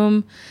and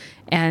room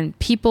and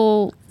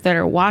people that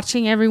are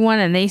watching everyone,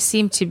 and they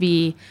seem to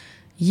be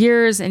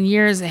years and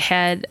years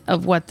ahead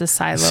of what the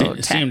silo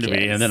tech seemed to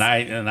be. is. And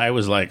then I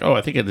was like, oh,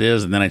 I think it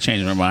is. And then I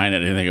changed my mind. I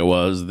didn't think it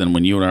was. Then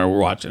when you and I were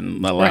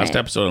watching the last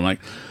episode, I'm like,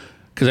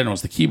 because I know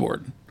it's the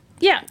keyboard.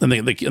 Yeah. And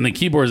the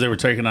keyboards they were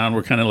taking on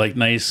were kind of like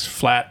nice,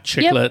 flat,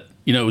 chiclet.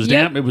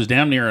 Yep. It was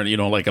damn near,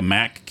 like a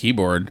Mac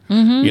keyboard,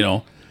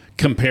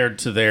 compared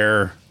to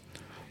their,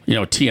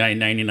 TI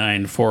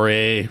 99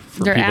 4A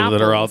for They're people Apples.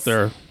 that are out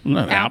there.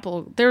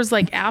 Apple. There's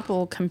like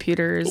Apple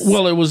computers.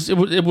 Well, it was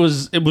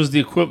the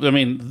equivalent. I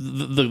mean,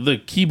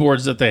 the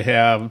keyboards that they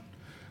have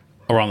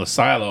around the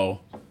silo,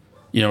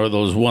 are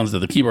those ones that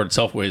the keyboard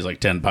itself weighs like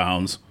 10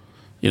 pounds.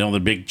 The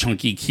big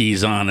chunky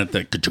keys on it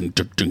that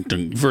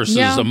versus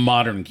a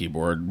modern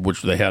keyboard,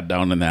 which they had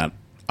down in that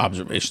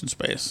observation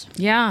space.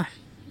 Yeah.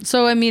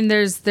 So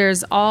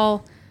there's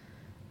all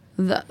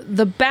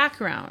the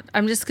background.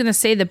 I'm just going to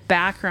say the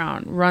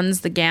background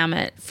runs the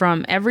gamut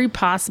from every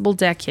possible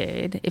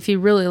decade if you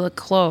really look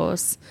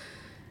close.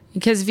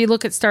 Because if you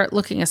start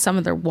looking at some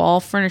of their wall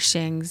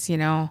furnishings,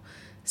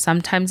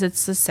 sometimes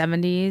it's the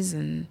 70s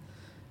and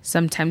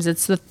sometimes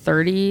it's the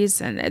 30s,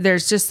 and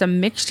there's just a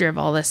mixture of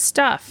all this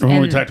stuff. When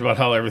we talked about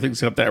how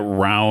everything's got that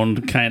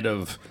round kind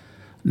of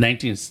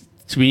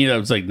to me, that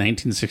was like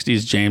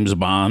 1960s James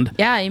Bond.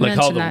 Yeah, you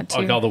mentioned that too.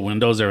 Like all the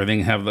windows, everything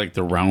have like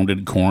the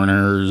rounded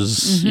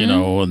corners,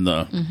 and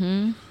the...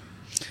 Mm-hmm.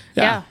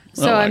 Yeah.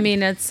 So,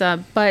 it's...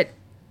 but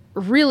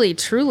really,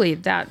 truly,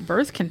 that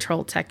birth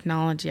control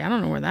technology, I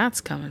don't know where that's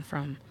coming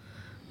from.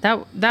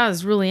 That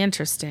was really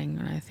interesting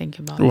when I think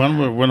about that.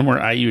 When were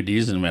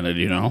IUDs invented,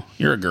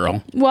 You're a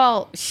girl.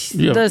 Well,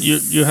 you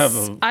have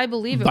a... I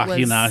believe it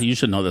vagina. was... You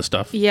should know this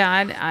stuff.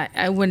 Yeah,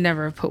 I would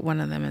never have put one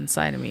of them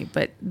inside of me,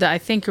 but I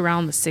think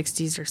around the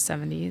 60s or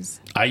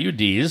 70s.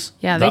 IUDs?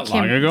 Yeah,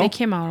 long ago? They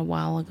came out a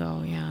while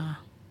ago, yeah.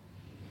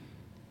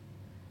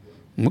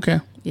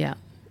 Okay. Yeah.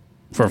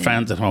 For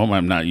fans at home,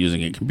 I'm not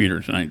using a computer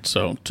tonight,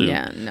 so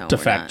to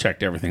fact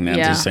check everything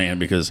Nancy's saying,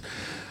 because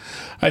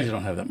I just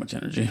don't have that much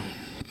energy.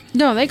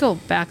 No, they go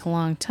back a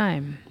long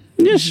time.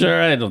 Yeah, sure.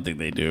 I don't think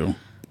they do.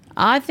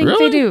 I think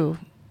they do.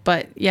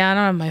 But yeah, I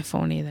don't have my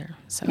phone either.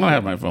 So I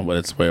have my phone, but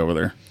it's way over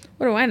there.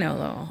 What do I know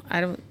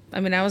though? I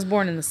mean, I was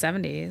born in the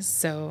 70s,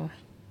 so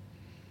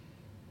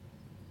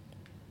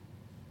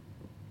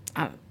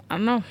I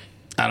don't know.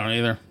 I don't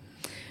either.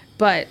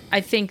 But I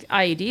think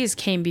IUDs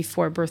came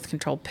before birth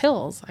control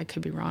pills. I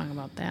could be wrong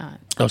about that.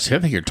 Oh, see, I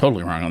think you're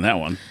totally wrong on that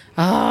one.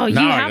 Oh, you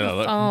have.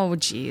 Oh,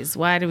 geez.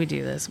 Why do we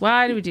do this?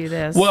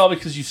 Well,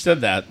 because you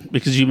said that.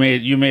 Because you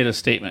made a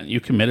statement. You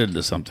committed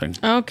to something.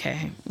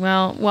 Okay.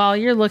 Well, while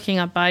you're looking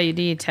up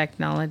IUD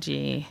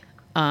technology,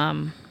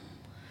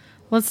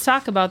 let's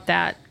talk about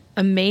that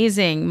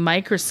amazing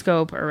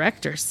microscope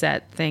erector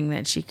set thing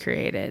that she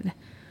created.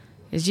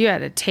 Because you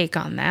had a take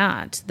on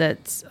that.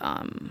 That's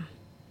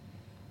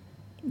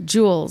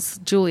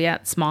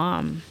Juliet's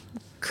mom,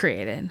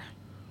 created.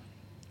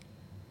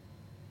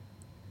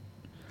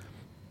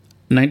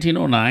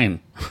 1909.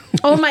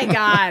 Oh my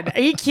God. Are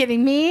you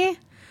kidding me?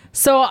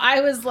 So I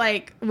was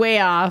like way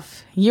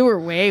off. You were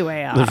way,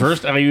 way off. The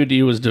first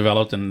IUD was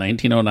developed in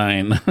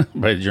 1909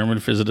 by German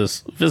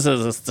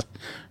physicist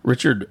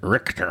Richard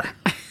Richter.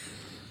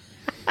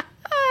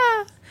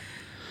 Oh,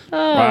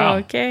 wow.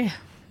 Okay.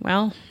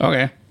 Well.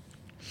 Okay.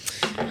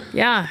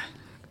 Yeah.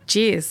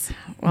 Jeez.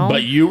 Well,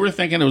 but you were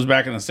thinking it was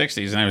back in the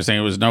 60s, and I was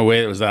saying it was no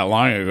way it was that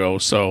long ago.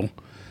 So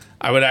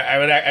I would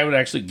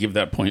actually give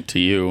that point to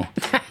you.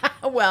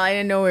 Well, I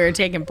didn't know we were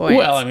taking points.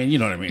 Well, I mean, you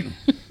know what I mean.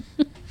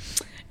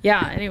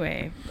 Yeah.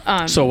 Anyway.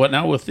 So what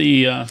now with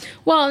the?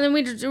 Well, and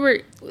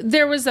then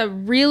there was a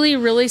really,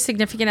 really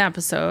significant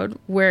episode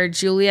where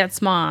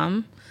Juliet's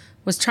mom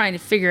was trying to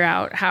figure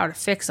out how to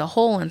fix a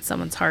hole in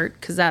someone's heart,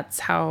 because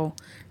that's how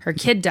her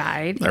kid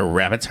died. A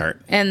rabbit's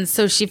heart. And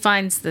so she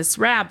finds this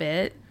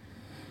rabbit.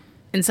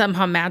 And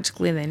somehow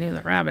magically they knew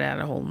the rabbit had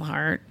a hole in the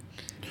heart.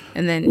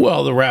 And then...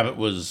 Well, the rabbit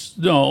was...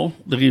 No,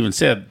 they even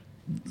said...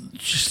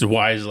 She said,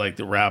 why is like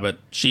the rabbit,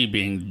 she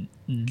being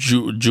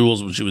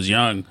Jules when she was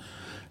young,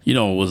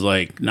 was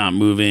like not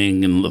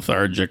moving and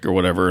lethargic or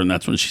whatever. And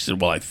that's when she said,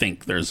 well, I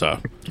think there's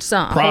a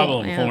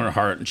problem in her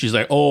heart. And she's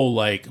like, oh,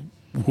 like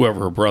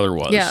whoever her brother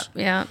was. Yeah,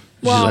 yeah.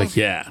 She's like,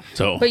 yeah.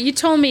 So, but you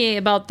told me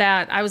about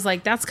that. I was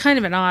like, that's kind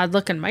of an odd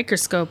looking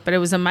microscope, but it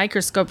was a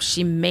microscope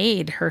she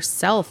made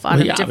herself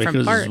out of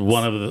different parts.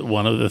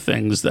 One of the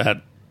things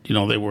that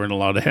they weren't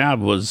allowed to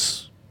have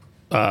was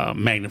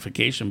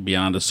magnification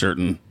beyond a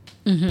certain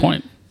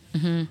point.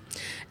 Mm-hmm.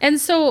 And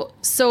so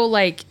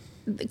like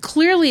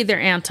clearly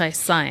they're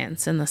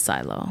anti-science in the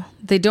silo.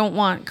 They don't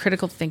want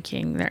critical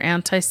thinking. They're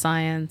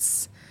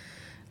anti-science.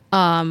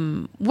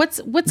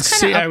 What's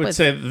kind of I would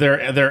say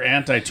they're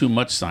anti too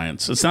much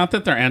science. It's not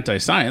that they're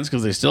anti-science,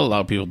 because they still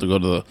allow people to go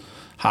to the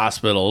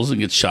hospitals and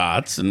get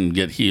shots and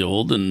get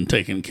healed and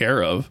taken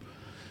care of.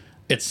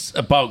 It's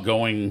about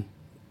going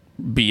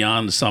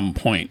beyond some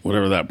point,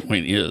 whatever that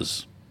point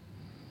is.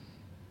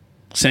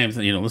 Same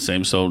thing, the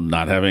same. So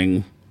not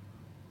having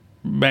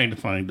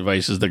magnifying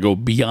devices that go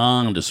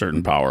beyond a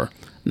certain power,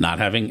 not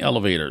having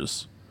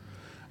elevators.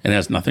 It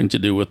has nothing to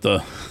do with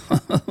the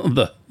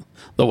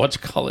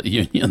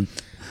union.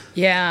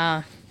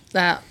 Yeah.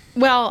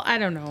 Well, I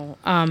don't know.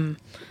 I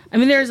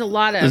mean, there's a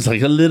lot of... It's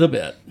like a little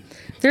bit.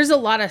 There's a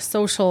lot of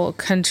social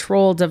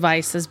control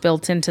devices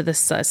built into the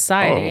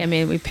society. Oh, I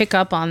mean, we pick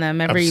up on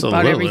them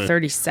about every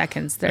 30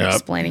 seconds. They're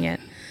explaining it.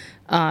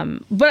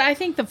 But I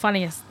think the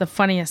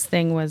funniest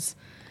thing was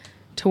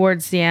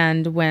towards the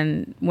end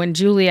when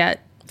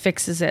Juliet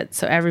fixes it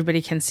so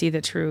everybody can see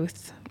the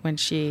truth we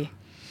should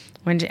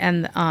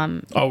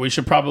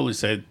probably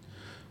say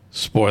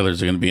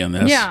spoilers are going to be in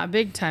this. Yeah,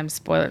 big time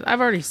spoilers.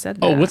 I've already said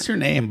that. Oh, what's your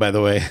name, by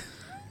the way?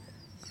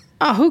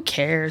 Oh, who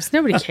cares?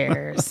 Nobody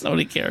cares.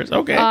 Nobody cares.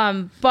 Okay.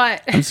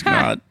 But I'm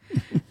Scott.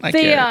 I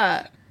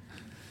care.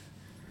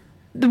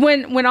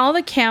 When all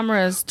the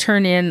cameras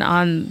turn in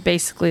on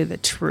basically the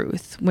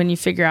truth, when you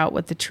figure out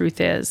what the truth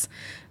is,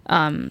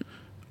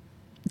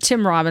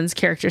 Tim Robbins'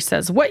 character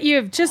says, "What you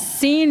have just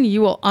seen,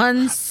 you will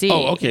unsee."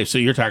 Oh, okay. So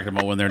you're talking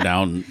about when they're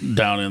down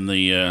in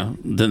the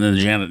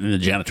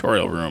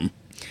janitorial room.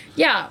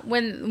 Yeah,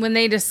 when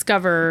they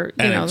discover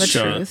the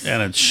truth,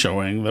 and it's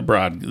showing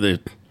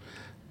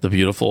the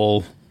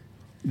beautiful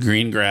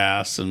green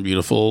grass and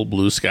beautiful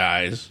blue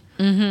skies,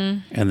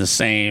 and the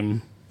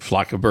same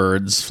flock of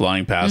birds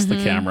flying past the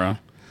camera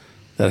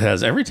that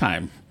has every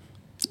time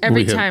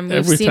we've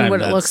seen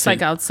what it looks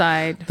like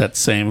outside. That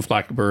same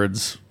flock of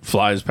birds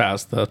flies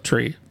past the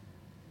tree.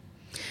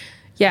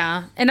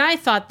 Yeah, and I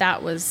thought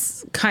that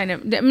was kind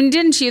of... I mean,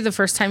 didn't you, the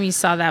first time you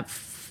saw that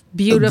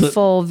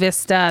beautiful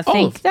vista,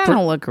 think that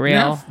don't look real?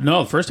 Yeah,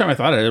 no, the first time I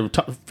thought it,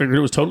 I figured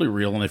it was totally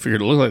real, and I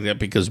figured it looked like that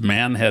because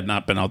man had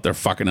not been out there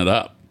fucking it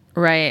up.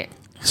 Right.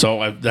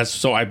 So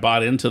I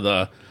bought into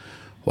the,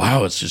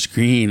 wow, it's just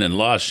green and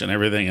lush and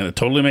everything, and it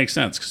totally makes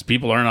sense because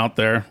people aren't out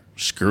there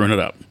screwing it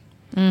up.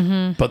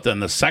 Mm-hmm. But then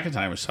the second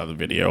time I saw the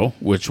video,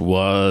 which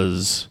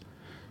was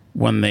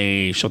when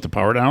they shut the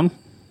power down.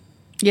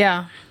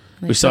 Yeah.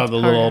 We saw the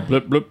little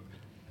blip, blip,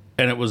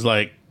 and it was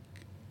like,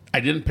 I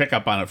didn't pick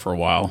up on it for a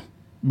while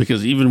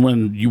because even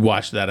when you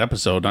watched that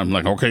episode, I'm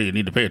like, okay, you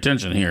need to pay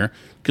attention here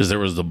because there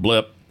was the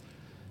blip,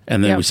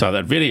 and then we saw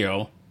that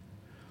video,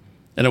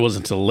 And it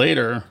wasn't until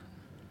later,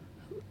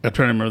 I'm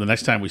trying to remember the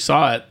next time we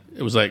saw it,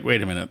 it was like,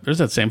 wait a minute, there's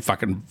that same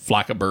fucking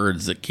flock of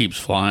birds that keeps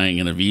flying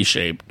in a V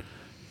shape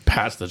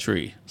past the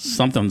tree.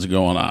 Something's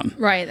going on.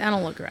 Right, that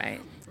don't look right.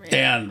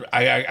 And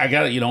I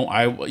got it,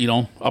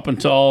 up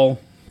until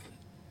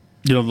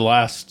the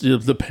last,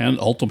 the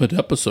penultimate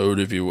episode,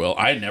 if you will,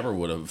 I never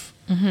would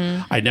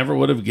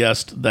have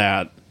guessed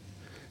that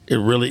it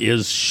really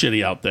is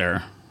shitty out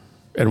there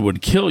and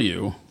would kill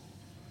you.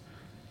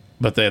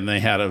 But then they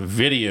had a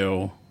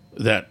video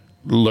that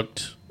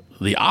looked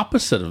the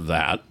opposite of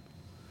that,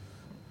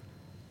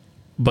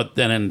 but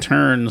then in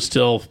turn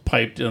still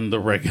piped in the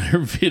regular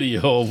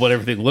video of what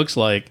everything looks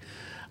like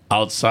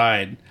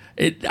outside.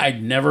 I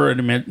never in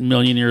a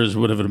million years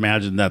would have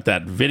imagined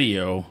that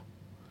video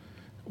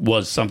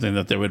was something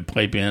that they would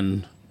pipe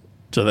in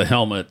to the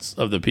helmets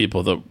of the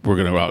people that were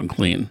going to go out and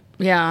clean.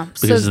 Yeah.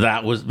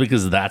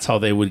 Because that's how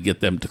they would get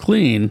them to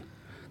clean.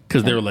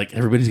 Because they were like,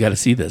 everybody's got to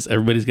see this.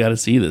 Everybody's got to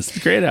see this.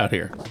 It's great out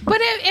here.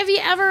 But have you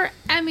ever,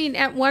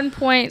 at one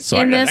point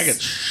I get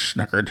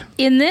schnockered.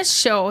 In this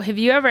show, have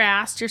you ever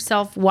asked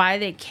yourself why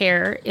they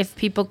care if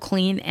people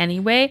clean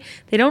anyway?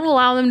 They don't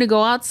allow them to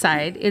go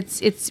outside.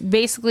 It's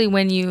basically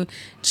when you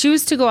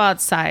choose to go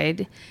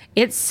outside,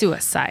 it's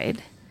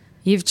suicide.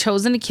 You've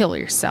chosen to kill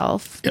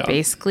yourself,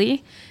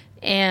 basically.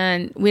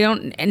 And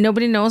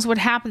nobody knows what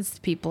happens to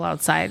people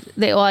outside.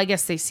 I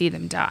guess they see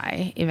them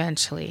die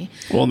eventually.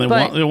 Well,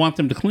 and they want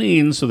them to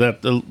clean so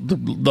that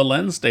the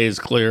lens stays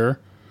clear,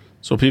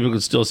 so people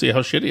can still see how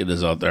shitty it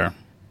is out there.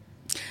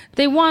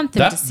 They want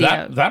them to see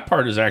it. That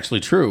part is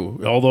actually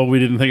true, although we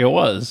didn't think it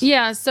was.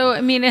 Yeah, so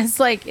it's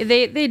like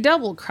they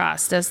double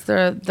crossed us.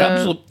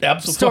 The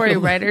story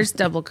writers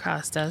double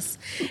crossed us,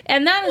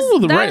 and that is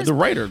the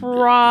writer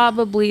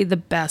probably the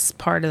best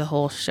part of the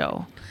whole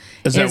show.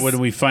 Is that when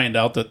we find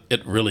out that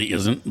it really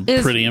isn't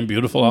pretty and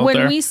beautiful out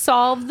there? When we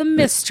solve the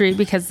mystery,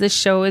 because this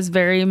show is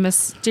very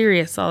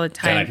mysterious all the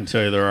time. And I can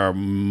tell you there are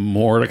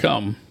more to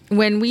come.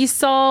 When we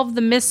solve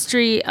the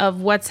mystery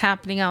of what's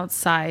happening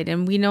outside,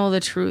 and we know the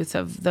truth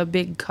of the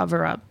big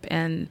cover-up,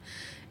 and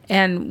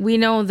we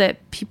know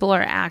that people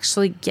are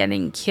actually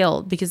getting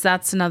killed, because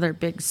that's another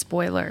big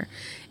spoiler,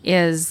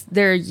 is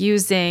they're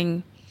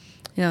using,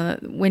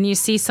 when you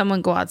see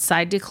someone go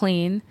outside to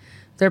clean,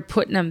 they're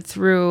putting them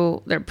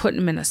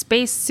in a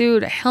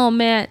spacesuit, a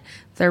helmet,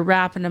 they're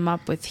wrapping them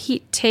up with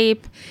heat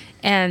tape,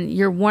 and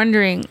you're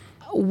wondering,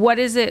 what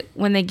is it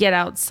when they get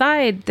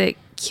outside that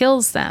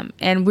kills them?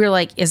 And we're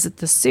like, is it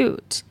the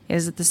suit?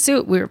 Is it the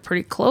suit? We were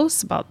pretty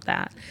close about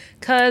that.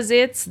 Because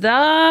it's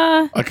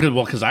the...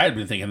 Because I had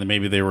been thinking that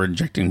maybe they were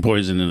injecting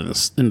poison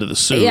into the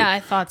suit. Yeah, I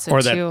thought so,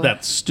 too. Or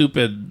that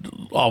stupid,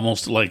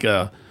 almost like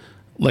a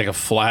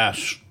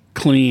flash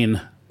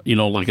clean,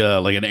 like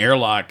an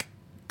airlock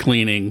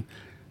cleaning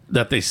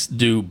that they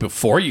do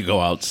before you go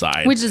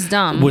outside, which is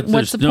dumb.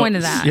 What's the point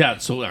of that? Yeah,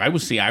 so I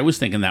was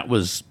thinking that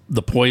was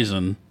the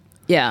poison.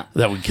 Yeah,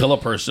 that would kill a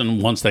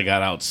person once they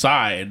got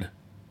outside,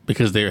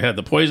 because they had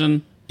the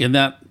poison in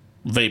that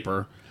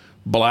vapor,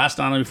 blast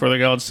on them before they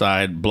go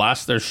outside,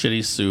 blast their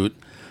shitty suit,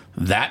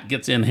 that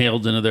gets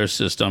inhaled into their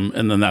system,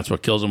 and then that's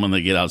what kills them when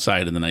they get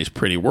outside in the nice,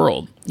 pretty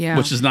world. Yeah,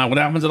 which is not what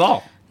happens at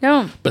all.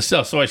 No, but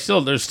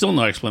there's still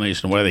no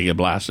explanation why they get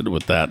blasted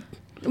with that.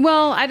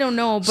 Well, I don't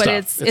know, but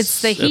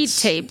it's the heat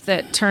tape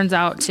that turns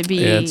out to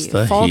be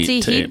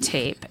faulty heat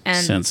tape.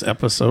 And since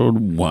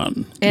episode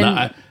 1.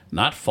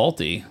 Not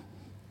faulty.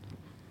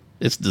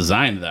 It's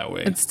designed that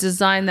way.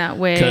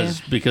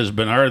 Because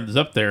Bernard's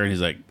up there and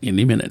he's like,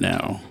 any minute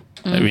now.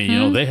 Mm-hmm. I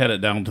mean, they had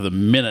it down to the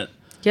minute.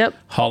 Yep.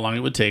 How long it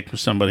would take for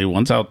somebody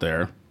once out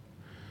there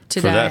for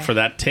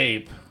that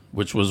tape,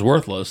 which was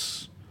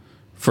worthless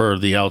for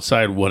the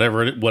outside,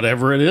 whatever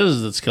it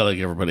is that's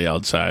killing everybody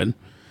outside,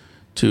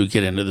 to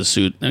get into the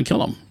suit and kill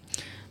them.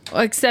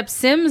 Except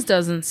Sims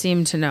doesn't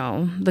seem to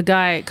know. The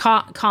guy,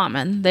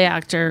 Common, the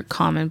actor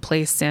Common,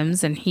 plays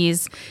Sims, and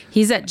he's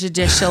at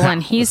Judicial,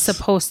 and he's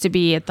supposed to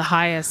be at the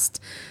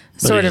highest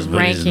sort of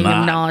ranking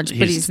of knowledge,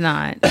 but he's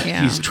not.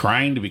 Yeah. He's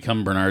trying to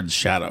become Bernard's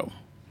shadow,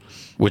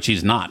 which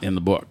he's not in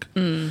the book.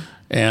 Mm.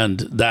 And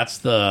that's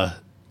that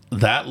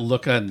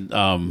look at,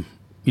 again,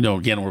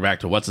 we're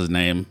back to what's his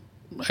name,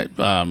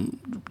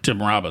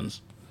 Tim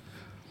Robbins.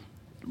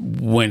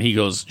 When he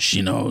goes,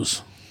 she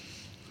knows.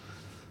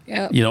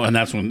 Yeah. And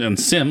that's when, and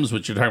Sims,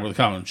 which you're talking about the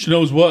comment, she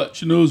knows what?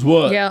 She knows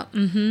what? Yeah.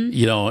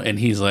 Mm-hmm. And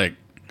he's like,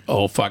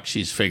 oh, fuck,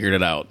 she's figured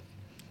it out.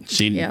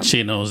 She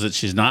knows that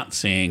she's not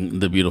seeing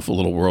the beautiful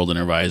little world in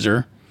her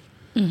visor.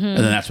 Mm-hmm. And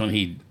then that's when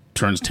he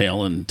turns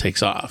tail and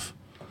takes off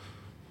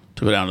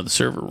to go down to the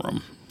server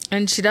room.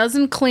 And she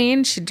doesn't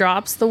clean. She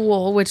drops the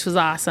wool, which was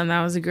awesome.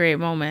 That was a great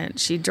moment.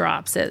 She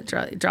drops it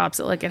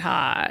like it's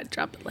hot.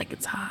 Drop it like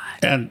it's hot.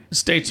 And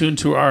stay tuned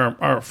to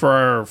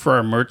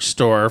our merch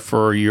store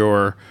for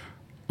your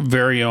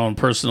very own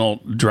personal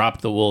Drop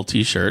the Wool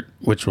t-shirt,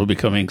 which will be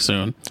coming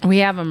soon. We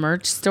have a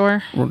merch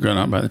store. We're going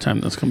on by the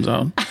time this comes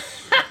out.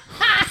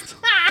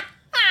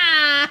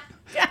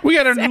 We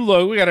got our new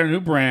logo. We got our new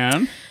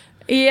brand.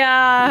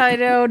 Yeah, I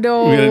don't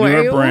know. We got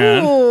a new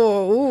brand.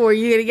 Ooh, are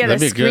you going to get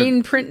a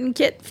screen printing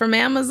kit from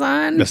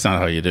Amazon? That's not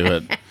how you do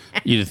it.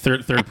 You do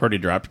third party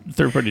drop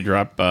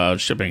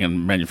shipping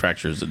and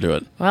manufacturers that do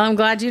it. Well, I'm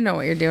glad you know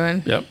what you're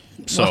doing. Yep.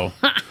 So,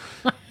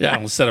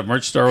 we'll set a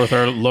merch store with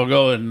our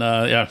logo and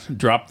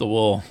drop the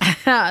wool.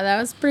 That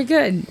was pretty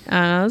good.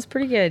 Want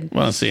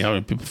to see how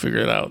many people figure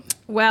it out?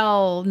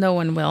 Well, no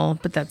one will,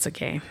 but that's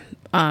okay.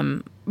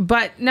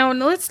 But no,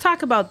 let's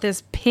talk about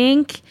this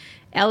pink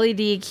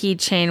LED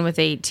keychain with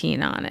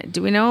 18 on it.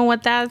 Do we know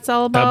what that's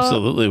all about?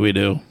 Absolutely, we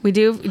do. We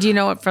do? Do you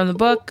know it from the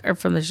book or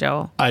from the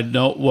show? I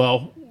know,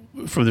 well,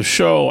 from the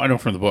show, I know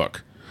from the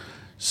book.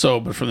 So,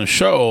 but from the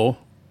show,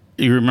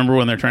 you remember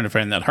when they're trying to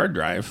find that hard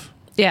drive?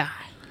 Yeah.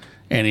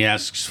 And he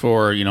asks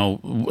for, he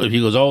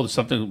goes,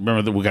 something,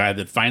 remember the guy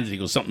that finds it, he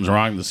goes, something's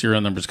wrong, the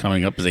serial number's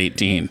coming up as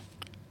 18.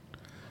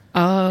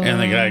 Oh. And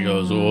the guy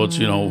goes, well, it's,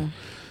 he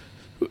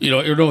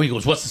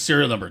goes, what's the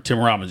serial number? Tim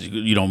Robbins,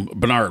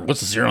 Bernard,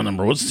 what's the serial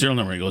number? What's the serial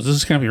number? He goes,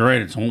 this can't be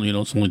right. It's only,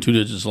 it's only 2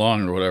 digits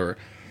long or whatever.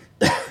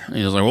 And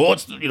he was like, well,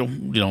 what's,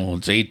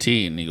 it's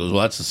 18. He goes,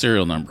 well, that's the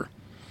serial number.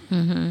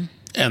 Mm-hmm.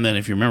 And then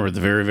if you remember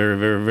the very, very,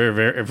 very, very,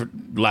 very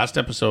last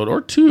episode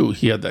or 2,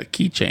 he had that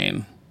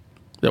keychain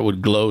that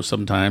would glow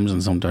sometimes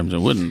and sometimes it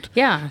wouldn't.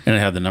 Yeah. And it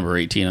had the number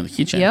 18 on the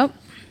keychain. Yep.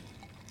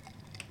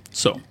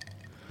 So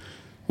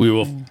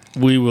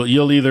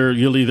you'll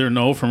either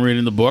know from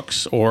reading the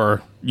books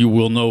or you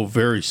will know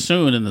very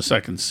soon in the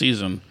second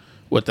season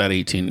what that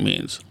 18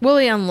 means. Well,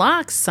 he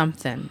unlocks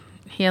something.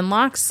 With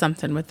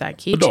that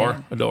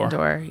keychain. A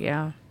door.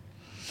 Yeah.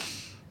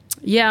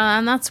 Yeah,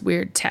 and that's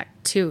weird tech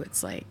too.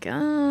 It's like,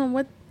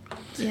 what?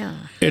 Yeah.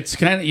 It's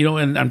kind of,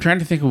 and I'm trying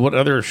to think of what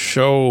other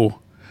show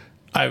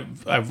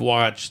I've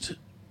watched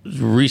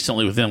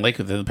recently within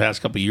the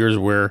past couple of years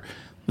where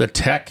the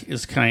tech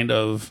is kind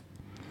of,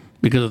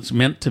 because it's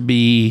meant to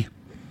be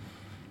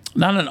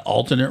not an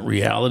alternate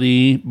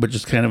reality, but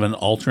just kind of an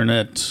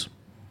alternate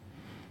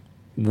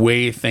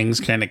way things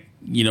kind of,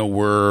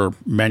 were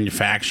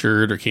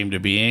manufactured or came to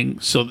being.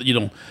 So,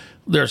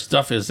 their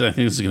stuff is, I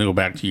think this is going to go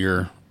back to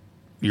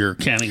your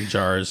canning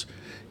jars,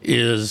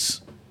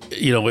 is,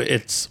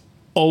 it's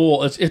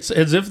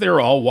as if they were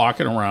all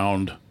walking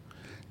around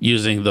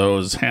using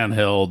those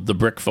the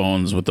brick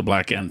phones with the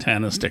black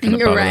antenna sticking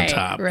up out of the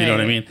top. Right. You know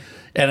what I mean?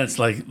 And it's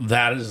like,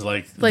 that is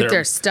like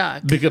they're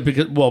stuck.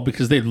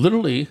 Because they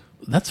literally,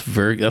 that's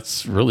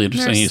really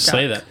interesting you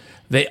say that.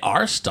 They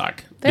are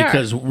stuck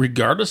because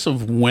regardless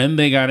of when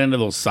they got into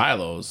those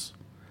silos,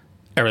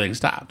 everything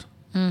stopped.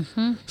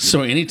 Mm-hmm.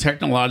 So any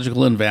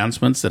technological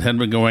advancements that had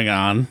been going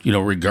on,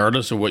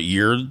 regardless of what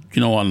year,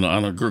 on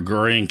a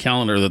Gregorian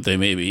calendar that they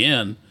may be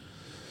in,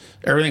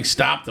 everything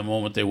stopped the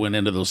moment they went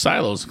into those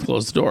silos and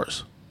closed the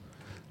doors.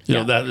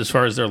 That as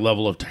far as their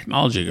level of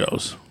technology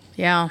goes.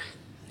 Yeah.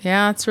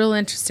 Yeah, it's real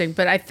interesting.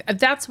 But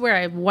that's where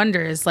I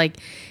wonder is like,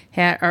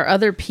 are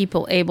other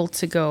people able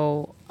to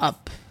go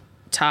up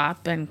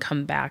top and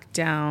come back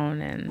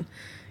down and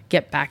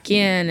get back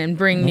in and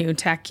bring new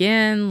tech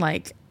in?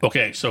 Like,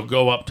 okay, so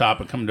go up top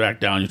and come back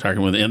down. You're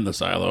talking within the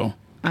silo.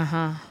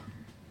 Uh-huh.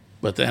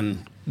 But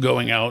then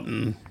going out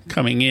and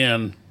coming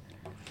in,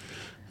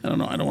 I don't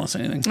know. I don't want to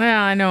say anything.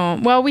 Yeah, I know.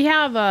 Well, we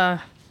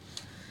have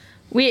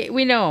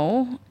we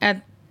know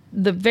at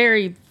the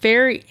very,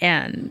 very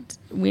end,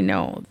 we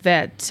know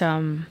that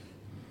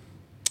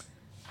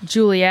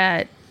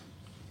Juliet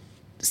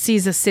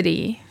sees a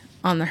city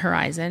on the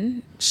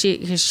horizon.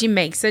 She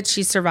makes it.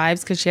 She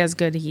survives because she has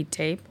good heat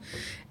tape.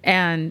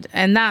 And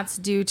that's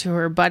due to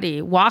her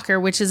buddy, Walker,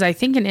 which is, I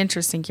think, an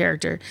interesting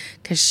character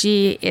because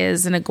she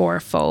is an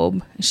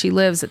agoraphobe. She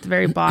lives at the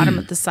very bottom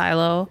of the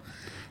silo.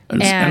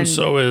 And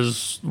so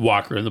is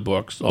Walker in the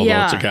books,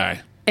 although it's a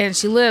guy. And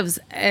she lives,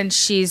 and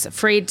she's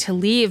afraid to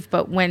leave,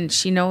 but when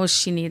she knows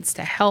she needs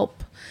to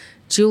help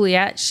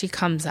Juliet, she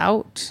comes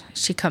out.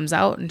 She comes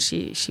out, and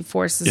she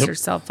forces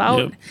herself out.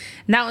 Yep.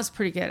 And that was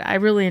pretty good. I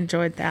really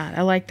enjoyed that.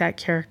 I like that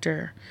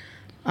character.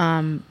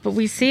 But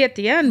we see at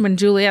the end, when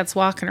Juliet's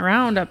walking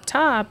around up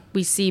top,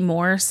 we see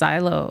more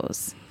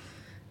silos.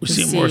 We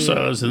see more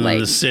silos in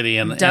the city,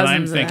 and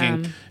I'm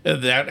thinking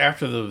that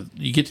after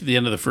you get to the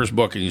end of the first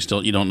book, and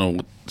you don't know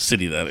what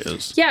city that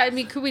is. Yeah, I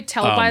mean, could we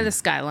tell by the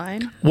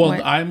skyline?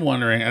 Well, I'm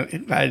wondering.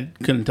 I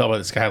couldn't tell by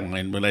the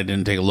skyline, but I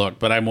didn't take a look.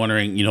 But I'm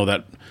wondering,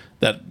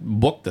 that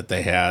book that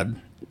they had,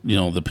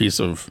 the piece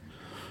of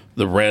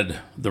the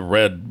red.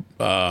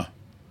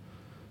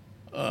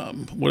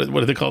 What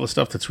do they call the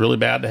stuff that's really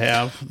bad to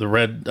have? The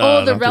red.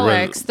 The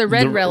relics. The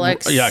red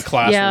relics. Yeah,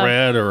 class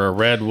red or a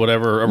red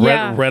whatever.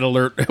 Red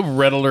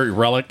alert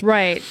relic.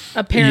 Right.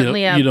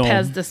 Apparently a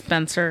Pez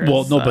dispenser.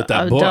 Well, no, but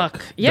that book.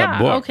 Duck. Yeah.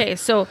 That book. Okay.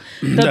 So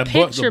the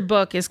picture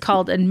book is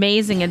called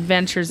 "Amazing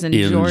Adventures in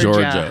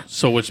Georgia."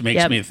 So which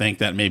makes me think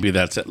that maybe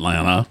that's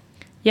Atlanta.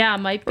 Yeah, it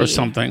might be or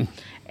something.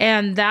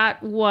 And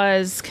that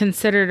was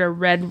considered a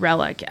red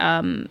relic.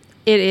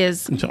 It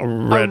is a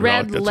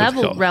red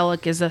level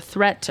relic is a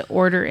threat to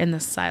order in the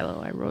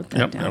silo. I wrote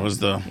that down. That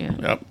was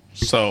Yep.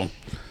 So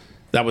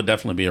that would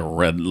definitely be a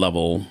red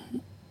level.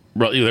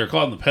 They're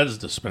calling the Pez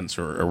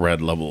dispenser a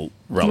red level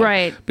relic,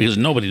 right? Because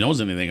nobody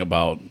knows anything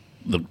about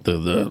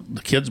the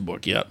kids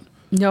book yet.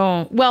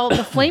 No. Well,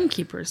 the Flame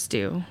Keepers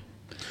do.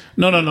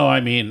 No. I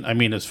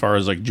mean, as far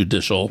as like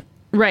judicial,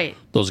 right?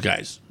 Those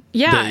guys.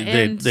 Yeah,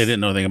 they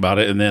didn't know anything about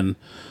it, and then,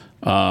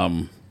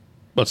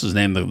 what's his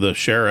name? The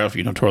sheriff,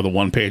 tore the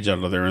one page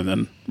out of there and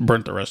then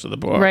burnt the rest of the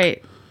book.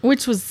 Right,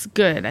 which was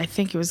good. I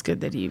think it was good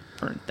that he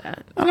burnt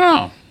that. I don't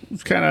know.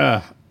 It's kind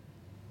of,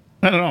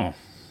 I don't know.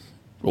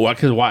 Why?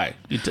 Because why?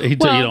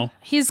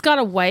 He's got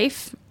a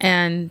wife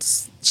and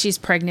she's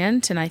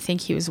pregnant, and I think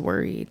he was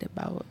worried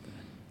about.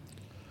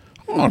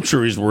 Well, I'm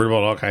sure he's worried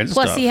about all kinds of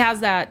stuff. Plus, he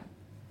has that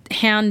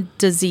hand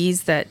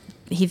disease that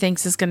he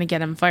thinks is going to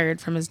get him fired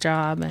from his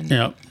job. And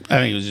yeah, I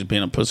think he was just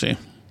being a pussy.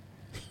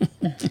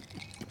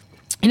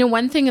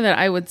 One thing that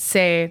I would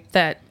say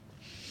that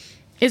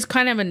is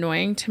kind of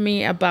annoying to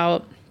me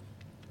about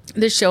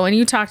the show, and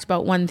you talked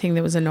about one thing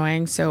that was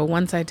annoying, so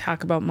once I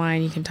talk about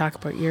mine, you can talk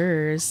about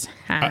yours.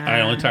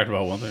 I only talked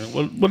about one thing.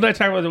 What did I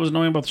talk about that was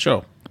annoying about the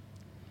show?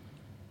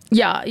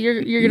 Yeah,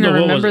 you're going to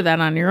remember that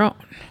on your own.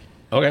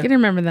 Okay. You can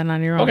remember that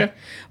on your own. Okay.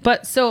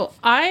 But so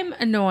I'm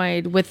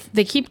annoyed with,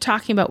 they keep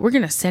talking about, we're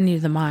going to send you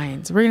to the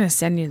mines. We're going to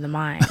send you to the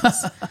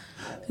mines.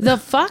 The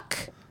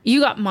fuck?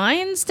 You got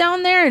mines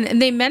down there?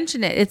 And they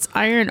mention it. It's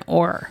iron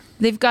ore.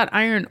 They've got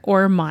iron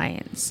ore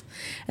mines.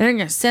 And they're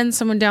going to send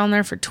someone down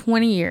there for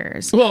 20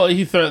 years. Well,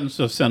 he threatens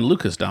to send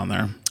Lucas down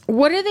there.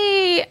 What are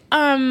they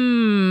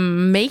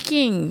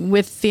making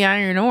with the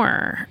iron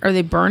ore? Are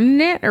they burning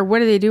it, or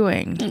what are they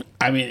doing?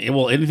 I mean,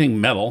 anything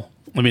metal.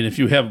 I mean, if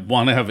you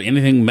want to have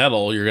anything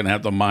metal, you're going to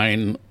have to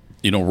mine,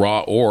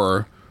 raw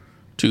ore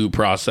to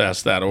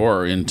process that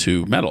ore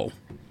into metal.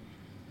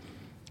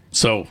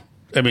 So,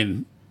 I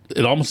mean,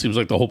 it almost seems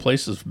like the whole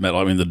place is metal.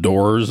 I mean, the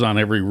doors on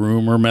every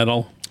room are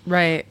metal.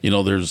 Right.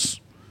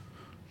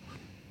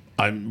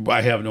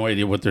 I have no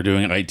idea what they're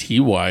doing IT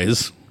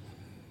wise.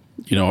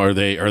 Are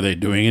they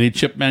doing any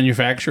chip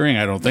manufacturing?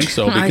 I don't think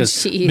so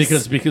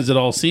because it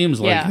all seems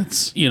like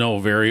it's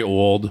very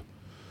old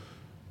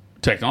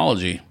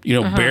technology.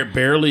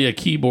 Barely a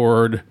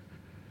keyboard,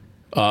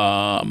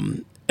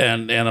 and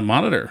a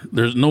monitor.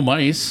 There's no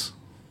mice.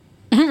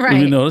 Right.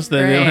 Have you noticed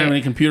that they don't have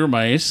any computer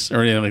mice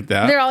or anything like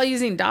that? They're all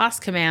using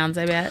DOS commands,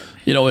 I bet.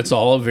 It's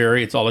all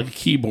like a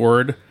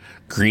keyboard,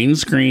 green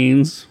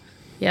screens.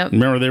 Yep.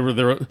 Remember they were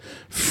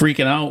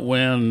freaking out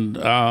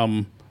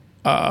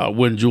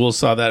when Jules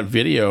saw that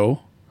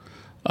video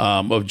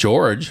of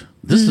George.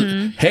 This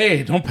is,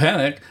 hey, don't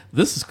panic.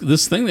 This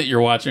thing that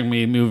you're watching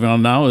me move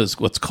on now is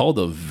what's called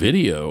a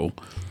video.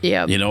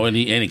 Yeah. And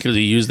because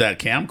he used that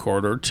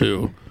camcorder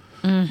to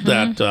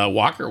that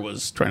Walker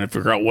was trying to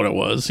figure out what it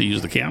was. He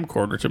used the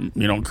camcorder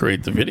to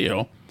create the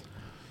video.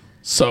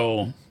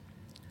 So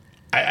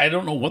I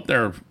don't know what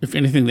if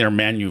anything they're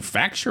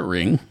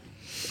manufacturing.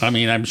 I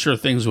mean, I'm sure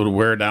things would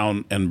wear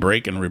down and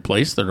break and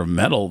replace that are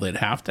metal. They'd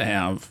have to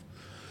have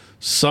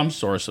some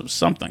source of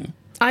something.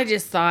 I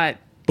just thought.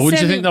 But would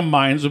you think the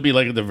mines would be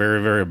like at the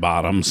very, very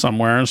bottom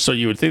somewhere? So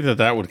you would think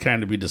that would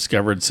kind of be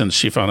discovered since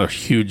she found a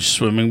huge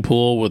swimming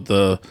pool with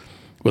the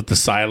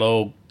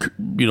silo,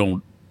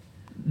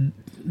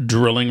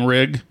 drilling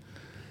rig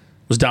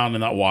was down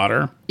in that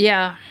water.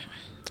 Yeah.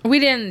 We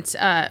didn't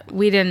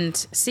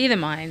see the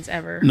mines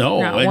ever.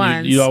 No, not and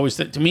once. you always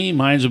think, to me,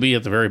 mines would be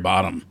at the very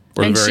bottom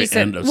or the very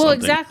end of something. Well,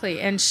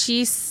 exactly. And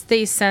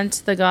they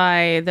sent the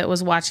guy that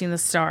was watching the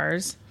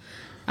stars.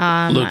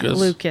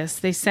 Lucas.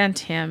 They sent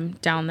him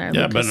down there.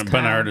 Yeah,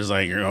 Bernard is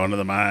like, you're going to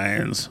the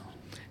mines.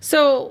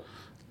 So,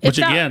 which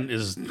again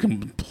is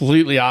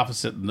completely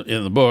opposite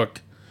in the book.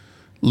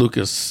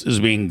 Lucas is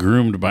being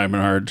groomed by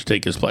Bernard to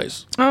take his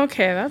place.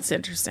 Okay, that's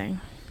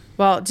interesting.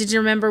 Well, did you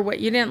remember what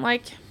you didn't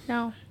like?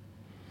 No.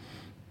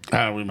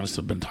 We must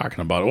have been talking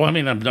about it. Well, I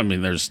mean,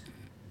 there's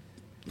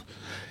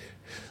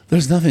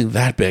nothing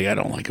that big I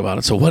don't like about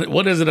it. So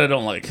what is it I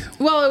don't like?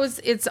 Well,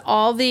 it's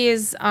all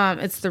these.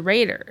 It's the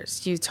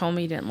Raiders. You told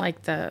me you didn't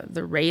like the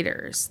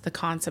Raiders, the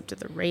concept of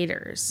the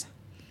Raiders.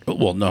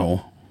 Well,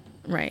 no.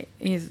 Right.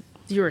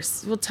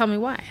 Well, tell me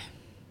why.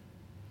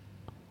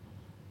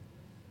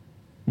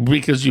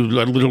 Because you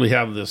literally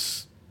have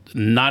this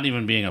not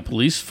even being a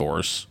police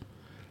force.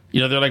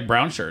 They're like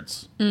brown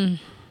shirts.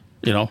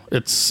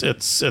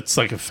 It's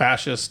like a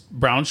fascist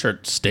brown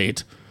shirt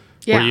state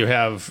where you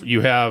have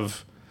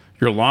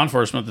your law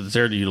enforcement that's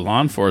there to do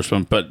law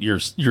enforcement, but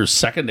you're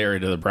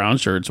secondary to the brown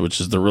shirts, which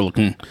is the real,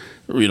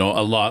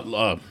 not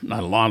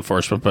a law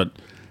enforcement, but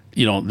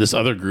this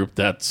other group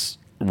that's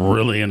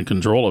really in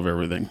control of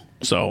everything.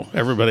 So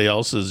everybody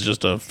else is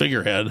just a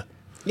figurehead.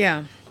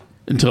 Yeah.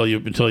 Until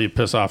you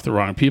piss off the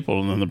wrong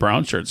people, and then the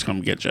brown shirts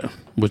come get you,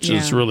 which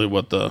is really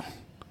what the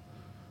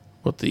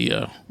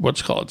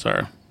what's called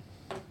are.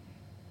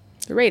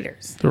 The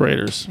Raiders. The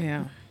Raiders.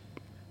 Yeah.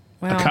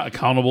 Well,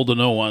 accountable to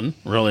no one,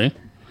 really.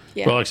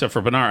 Yeah. Well, except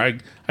for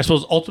Bernard. I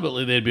suppose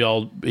ultimately they'd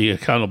be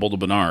accountable to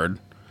Bernard,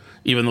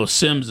 even though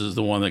Sims is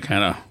the one that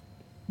kind of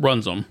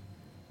runs them.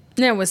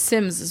 No, it was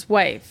Sims'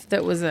 wife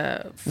that was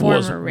a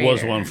former Raider.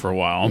 Was one for a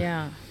while.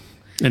 Yeah.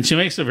 And she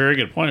makes a very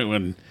good point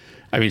when,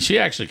 she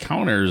actually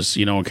counters,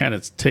 and kind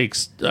of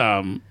takes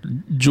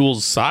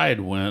Jules'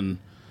 side when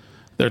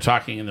they're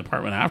talking in the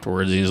apartment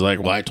afterwards. And he's like,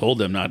 well, I told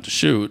them not to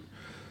shoot.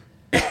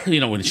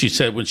 When she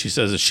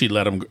says that she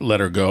let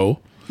her go.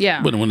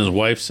 Yeah. When his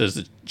wife says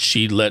that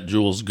she let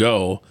Jules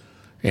go,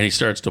 and he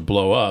starts to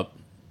blow up,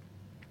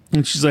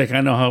 and she's like,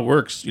 I know how it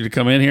works. You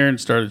come in here and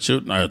started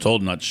shooting. I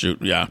told him not to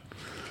shoot. Yeah.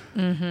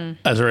 Mm-hmm.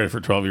 I was ready for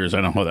 12 years.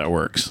 I know how that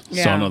works.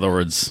 Yeah. So in other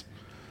words,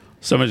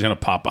 somebody's going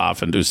to pop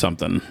off and do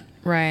something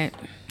right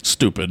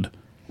stupid,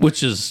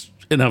 which is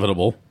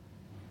inevitable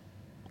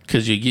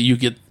because you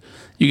get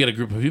a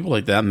group of people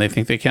like that and they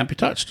think they can't be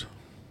touched.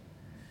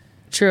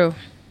 True.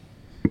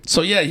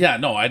 So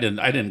no, I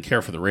didn't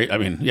care for the rate. I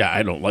mean,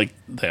 I don't like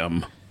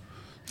them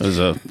as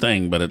a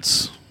thing,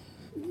 but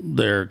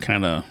they're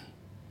kind of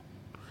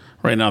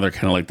right now. They're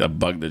kind of like that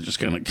bug that just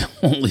kind of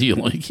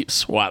only keep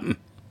swatting.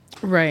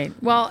 Right.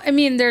 Well, I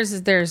mean,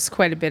 there's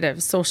quite a bit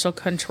of social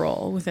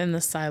control within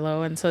the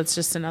silo, and so it's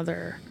just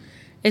another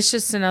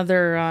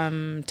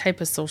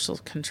type of social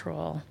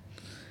control.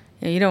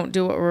 You don't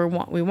do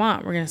what we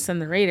want. We're going to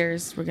send the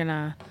raiders. We're going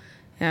to,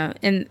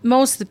 and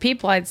most of the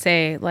people, I'd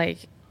say,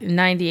 like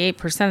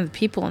 98% of the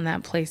people in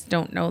that place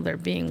don't know they're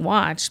being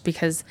watched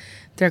because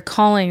they're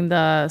calling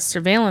the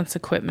surveillance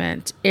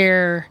equipment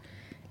air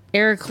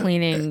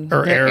cleaning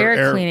or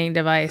air cleaning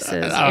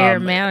devices, air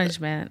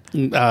management,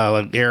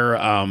 like air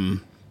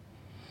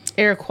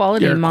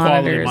quality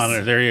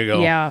monitors. There you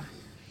go. Yeah.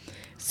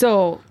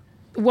 So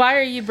why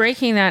are you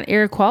breaking that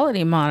air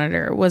quality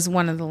monitor? Was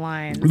one of the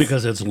lines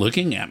because it's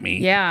looking at me.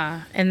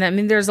 Yeah, and I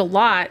mean, there's a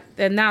lot,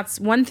 and that's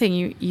one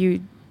thing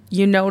you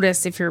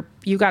notice if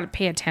you got to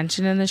pay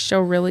attention in this show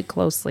really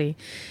closely.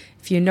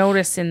 If you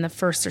notice in the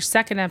first or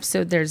second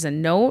episode, there's a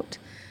note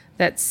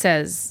that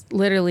says,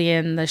 literally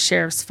in the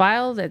sheriff's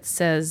file, that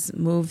says,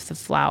 move the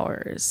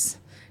flowers.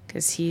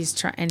 Because he's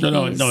trying.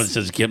 No, it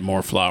says get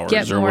more flowers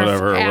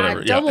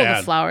whatever. Double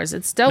the flowers.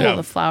 It's double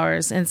the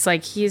flowers. And it's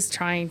like he's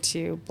trying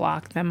to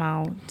block them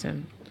out.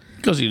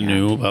 Because he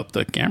knew about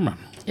the camera.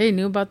 Yeah, he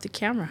knew about the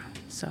camera.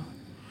 So.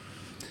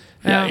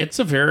 Yeah, it's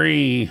a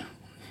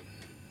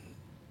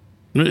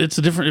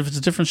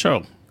different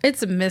show.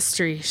 It's a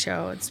mystery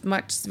show. It's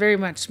very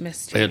much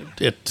mystery. I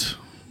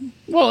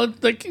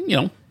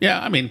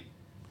mean,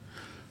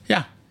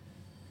 yeah.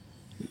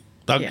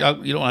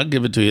 I'll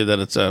give it to you that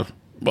it's it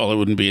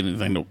wouldn't be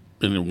anything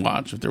to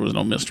watch if there was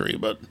no mystery,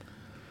 but.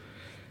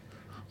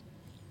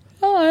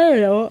 Oh, I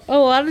don't know. A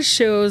lot of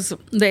shows,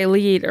 they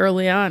lead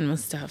early on with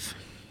stuff.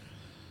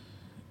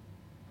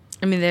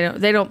 I mean,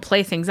 they don't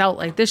play things out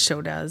like this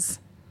show does.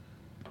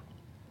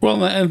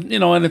 Well, and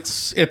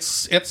it's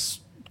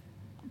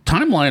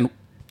timeline.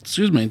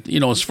 Excuse me.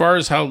 As far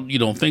as how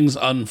things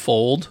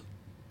unfold,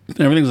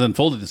 everything's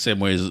unfolded the same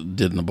way as it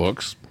did in the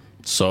books.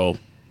 So,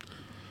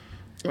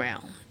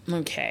 well,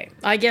 okay.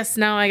 I guess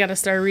now I got to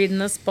start reading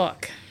this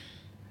book.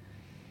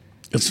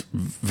 It's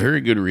very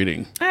good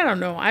reading. I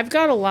don't know. I've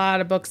got a lot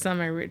of books on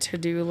my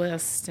to-do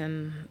list,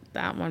 and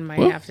that one might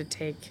have to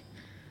take.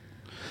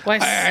 I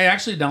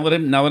actually now that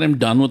I'm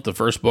done with the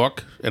first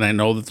book, and I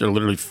know that they're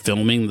literally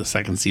filming the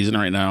second season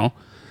right now,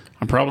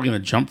 I'm probably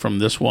going to jump from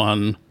this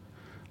one.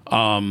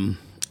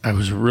 I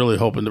was really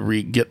hoping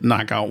to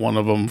knock out one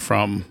of them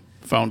from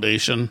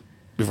Foundation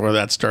before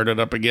that started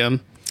up again.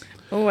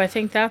 Oh, I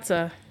think that's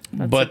a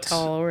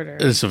tall order.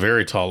 It's a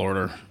very tall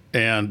order,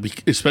 and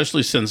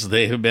especially since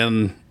they have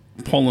been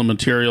pulling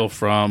material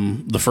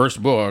from the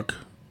first book.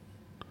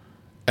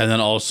 And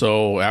then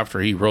also, after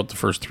he wrote the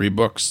first 3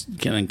 books,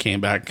 and came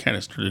back, kind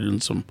of started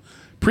doing some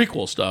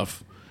prequel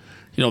stuff.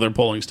 They're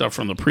pulling stuff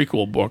from the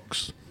prequel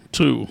books,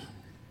 too.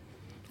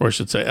 Or I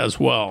should say, as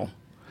well.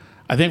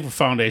 I think for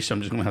Foundation,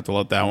 I'm just going to have to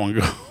let that one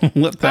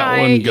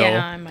go.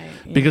 Yeah, I might.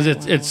 Because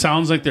it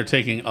sounds like they're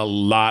taking a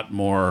lot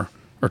more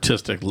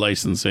artistic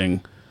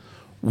licensing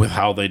with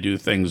how they do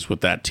things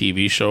with that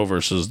TV show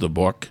versus the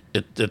book.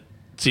 It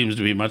seems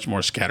to be much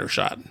more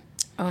scattershot.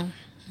 Oh.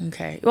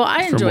 Okay. Well,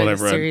 I enjoy the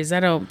series. I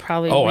don't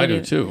probably. Oh, I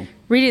do too.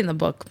 Reading the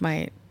book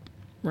might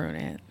ruin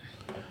it.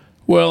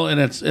 Well,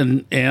 and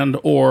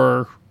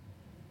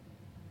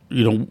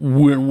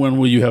when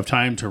will you have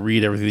time to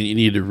read everything that you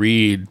need to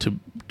read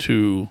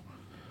to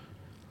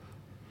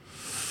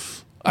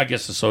I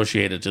guess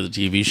associate it to the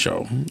TV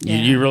show?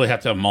 Yeah. You really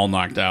have to have them all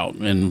knocked out.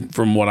 And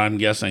from what I'm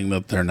guessing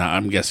they're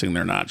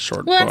not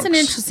short. Well, books. That's an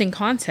interesting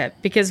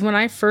concept because when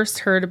I first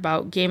heard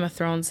about Game of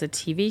Thrones, the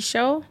TV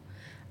show,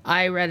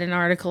 I read an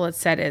article that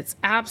said it's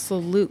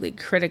absolutely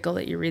critical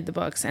that you read the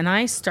books. And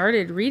I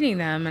started reading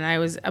them, and I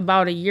was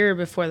about a year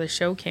before the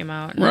show came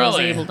out. And I was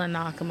able to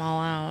knock them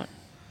all out.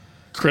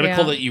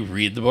 Critical that you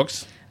read the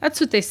books? That's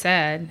what they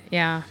said,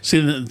 yeah. See,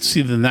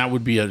 then that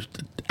would be an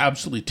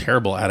absolutely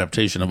terrible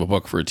adaptation of a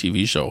book for a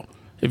TV show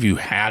if you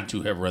had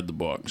to have read the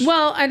books.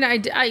 Well, and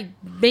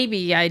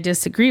I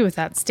disagree with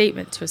that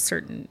statement to a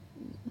certain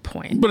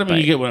point. But I mean,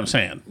 you get what I'm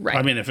saying. Right.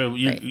 I mean, if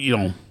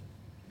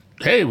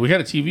hey, we got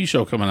a TV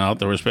show coming out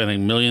that we're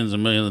spending millions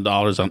and millions of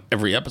dollars on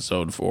every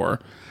episode for,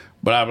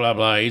 blah, blah,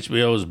 blah.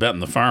 HBO is betting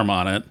the farm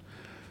on it,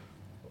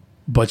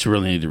 but you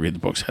really need to read the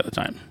books ahead of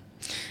time.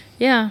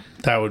 Yeah.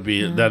 That'd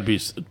be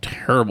a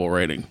terrible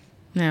rating.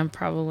 Yeah,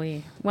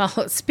 probably. Well,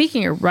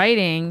 speaking of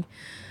writing,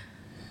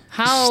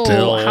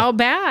 How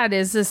bad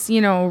is this,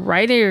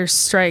 writer's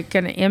strike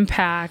going to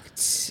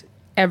impact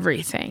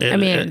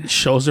everything?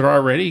 Shows are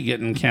already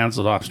getting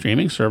canceled off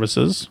streaming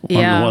services. The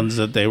ones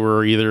that they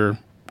were either,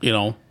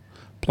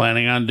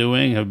 planning on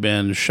doing have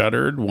been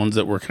shuttered. Ones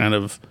that were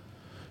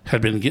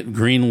had been getting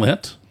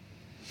greenlit.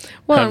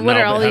 Well,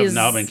 have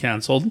now been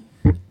canceled.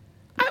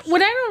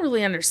 What I don't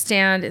really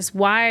understand is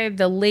why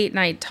the late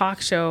night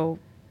talk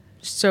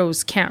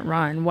shows can't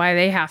run. Why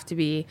they have to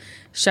be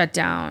shut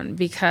down?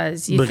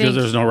 Because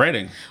there's no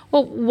writing.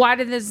 Well, why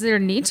does there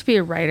need to be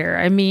a writer?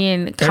 I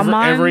mean, come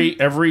on.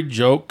 Every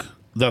joke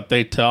that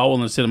they tell when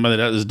they're sitting by the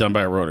desk is done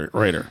by a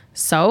writer.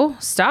 So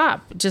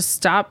stop. Just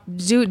stop.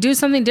 Do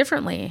something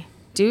differently.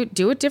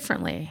 Do it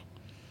differently.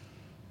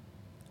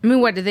 I mean,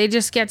 what, do they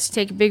just get to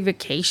take a big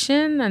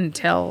vacation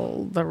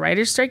until the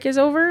writer's strike is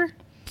over?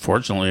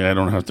 Fortunately, I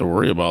don't have to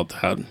worry about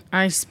that.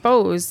 I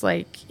suppose,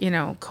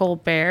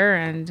 Colbert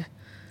and...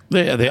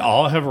 They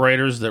all have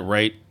writers that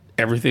write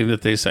everything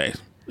that they say.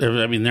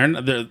 I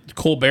mean,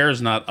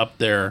 Colbert's not up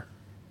there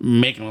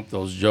making up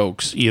those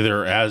jokes,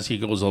 either as he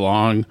goes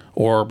along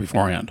or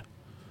beforehand.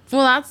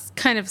 Well, that's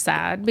kind of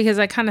sad, because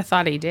I kind of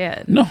thought he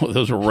did. No,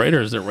 those are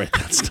writers that write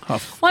that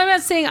stuff. Well, I'm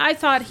not saying I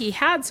thought he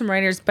had some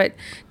writers, but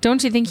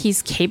don't you think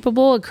he's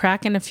capable of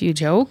cracking a few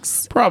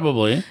jokes?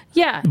 Probably.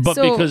 Yeah. But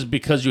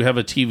because you have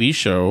a TV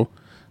show,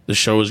 the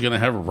show is going to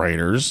have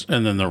writers,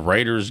 and then the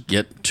writers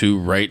get to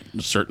write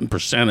a certain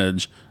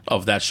percentage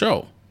of that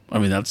show. I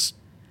mean, that's,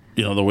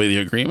 the way the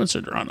agreements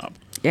are drawn up.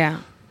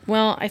 Yeah.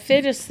 Well, I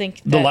just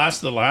think that...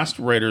 The last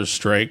writers'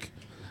 strike,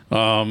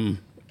 Jon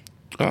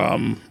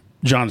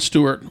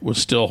Stewart was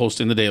still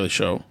hosting The Daily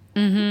Show.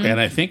 Mm-hmm. And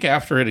I think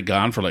after it had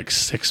gone for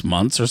 6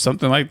 months or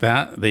something like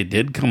that, they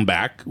did come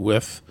back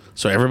with...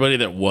 So everybody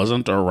that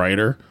wasn't a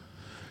writer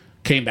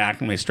came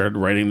back and they started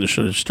writing the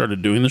show,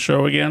 started doing the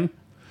show again.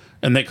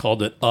 And they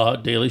called it A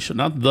Daily Show.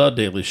 Not The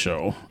Daily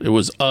Show. It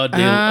was A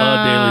Daily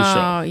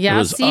Show. Yeah, it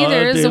was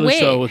there's a way.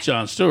 Show with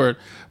Jon Stewart.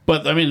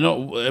 But,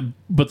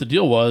 but the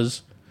deal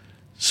was...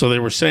 So they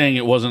were saying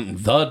it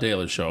wasn't The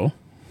Daily Show,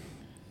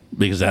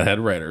 because that had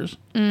writers.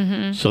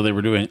 Mm-hmm. So they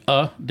were doing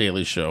A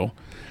Daily Show,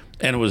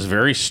 and it was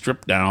very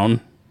stripped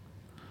down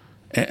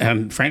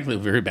and frankly,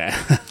 very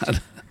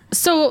bad.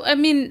 So, I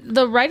mean,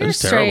 the writer's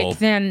strike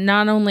then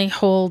not only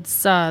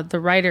holds the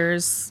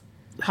writers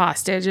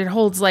hostage, it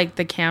holds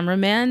the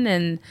cameramen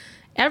and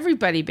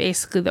everybody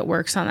basically that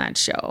works on that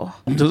show.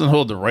 It doesn't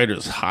hold the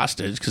writers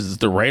hostage because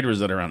it's the writers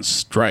that are on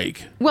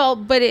strike. Well,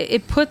 but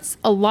it puts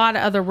a lot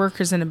of other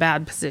workers in a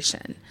bad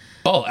position.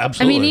 Oh,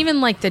 absolutely. I mean, even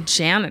the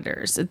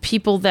janitors, the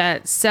people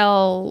that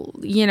sell,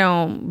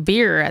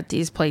 beer at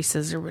these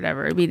places or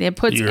whatever. I mean, it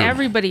puts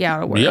everybody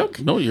out of work. Yep.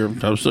 No, you're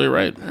absolutely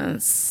right.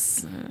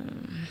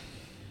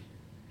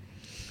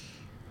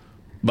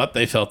 But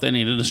they felt they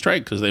needed a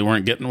strike because they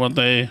weren't getting what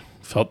they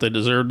felt they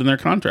deserved in their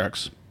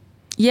contracts.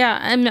 Yeah,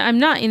 I'm not.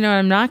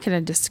 I'm not going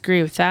to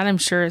disagree with that. I'm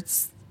sure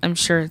it's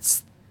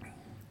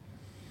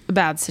a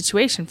bad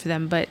situation for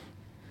them. But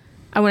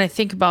when I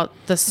think about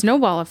the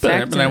snowball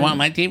effect, but I want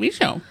my TV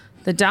show.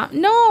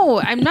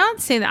 No, I'm not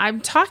saying that.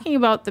 I'm talking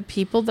about the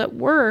people that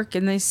work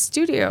in these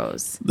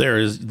studios.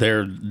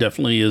 There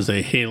definitely is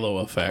a halo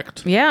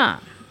effect. Yeah,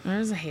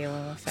 there's a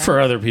halo effect for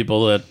other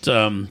people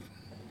that.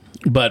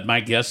 But my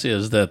guess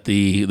is that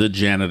the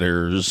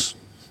janitors,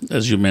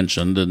 as you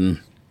mentioned, and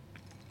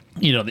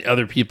the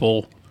other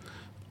people,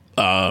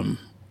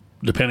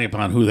 depending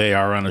upon who they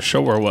are on a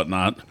show or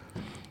whatnot,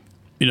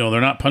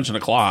 they're not punching a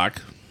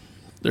clock.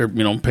 They're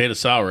paid a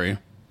salary.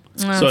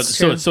 So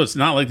it's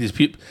not like these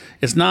people.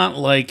 It's not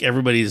like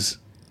everybody's.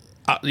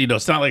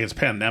 It's not like it's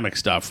pandemic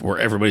stuff where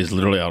everybody's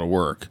literally out of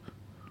work.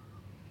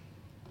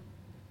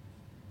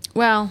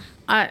 Well,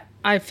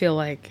 I feel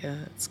like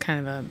it's kind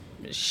of a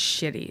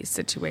shitty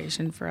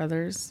situation for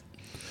others.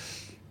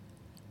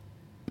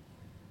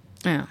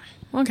 Yeah.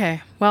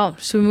 Okay. Well,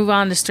 should we move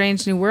on to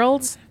Strange New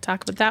Worlds?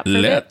 Talk about that for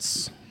a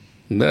bit?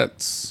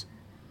 Let's.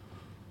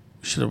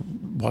 We should have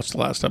watched the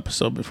last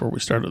episode before we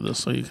started this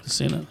so you could have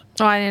seen it.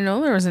 Oh, I didn't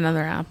know there was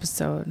another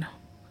episode.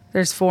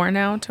 There's 4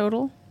 now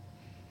total?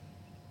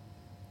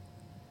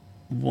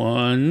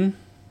 1.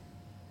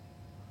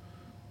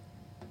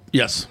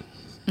 Yes.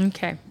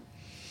 Okay.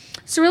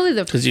 So really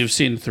because you've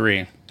seen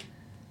 3.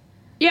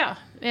 Yeah.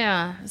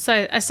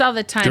 So I saw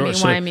the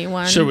timey-wimey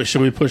one.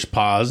 Should we push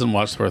pause and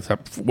watch the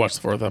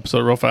 4th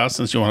episode real fast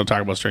since you want to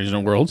talk about Strange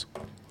New Worlds?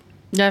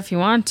 Yeah, if you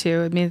want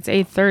to. I mean, it's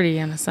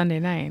 8:30 on a Sunday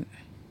night.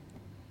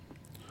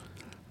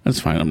 That's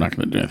fine. I'm not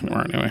going to do anything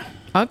more anyway.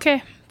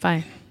 Okay,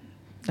 fine.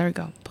 There we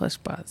go. Push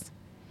pause.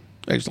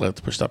 Actually, I have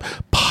to push stop.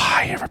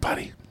 Bye,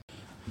 everybody.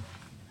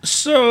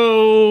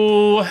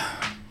 So,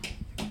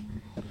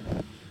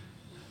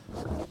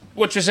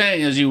 what you're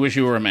saying is you wish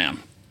you were a man.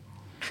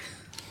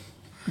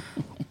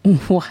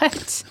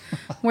 What?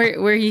 Where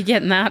are you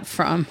getting that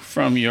from?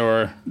 From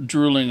your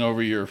drooling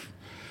over your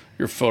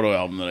photo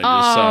album that I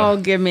just saw. Oh,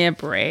 give me a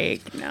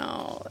break.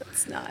 No,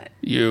 it's not.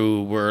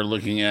 You were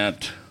looking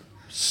at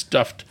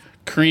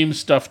cream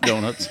stuffed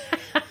donuts.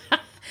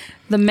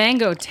 The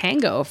Mango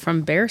Tango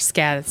from Bear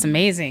Scat. It's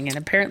amazing, and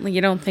apparently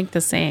you don't think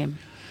the same.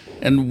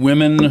 And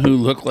women who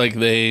look like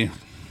they're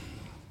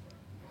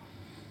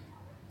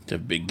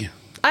big.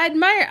 I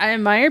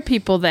admire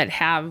people that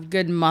have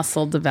good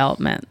muscle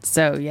development.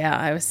 So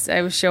yeah,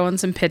 I was showing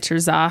some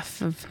pictures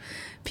off of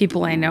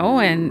people I know,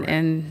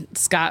 and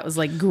Scott was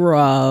like,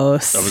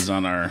 gross. That was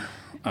on our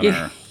what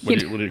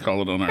do you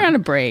call it, on we're on a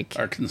break.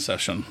 Our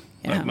concession.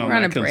 Yeah, we're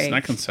on a break.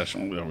 Not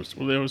concession. They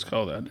always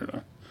call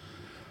that.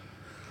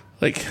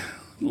 Like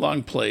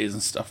long plays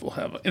and stuff. We'll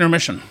have an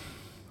intermission.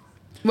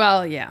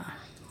 Well, yeah,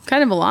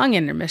 kind of a long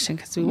intermission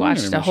because we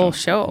watched a whole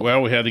show.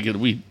 Well, we had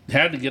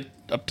to get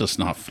up to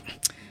snuff.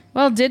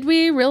 Well, did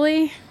we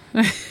really?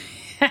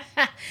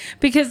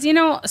 Because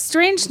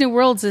Strange New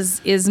Worlds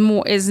is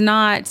more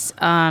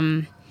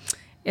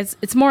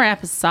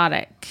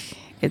episodic.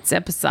 It's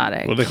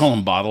episodic. What do they call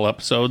them? Bottle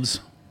episodes?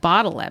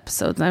 Bottle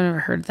episodes. I've never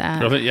heard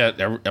that. Yeah,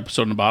 every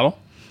episode in a bottle.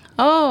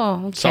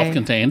 Oh, okay.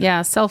 Self-contained.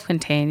 Yeah,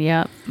 self-contained.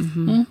 Yep.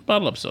 Mm-hmm.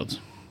 Bottle episodes.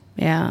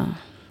 Yeah.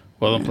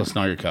 Well, then plus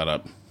now you're caught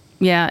up.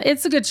 Yeah,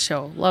 it's a good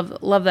show.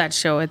 Love that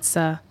show. It's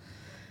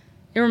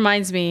it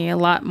reminds me a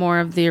lot more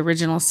of the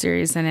original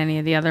series than any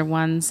of the other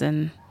ones,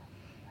 and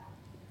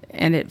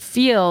it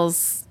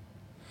feels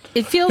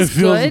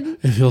good.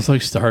 It feels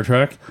like Star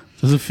Trek.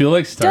 Does it feel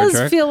like Star Trek? It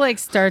does feel like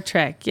Star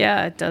Trek.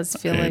 Yeah, it does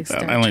feel like Star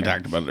Trek. I only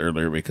talked about it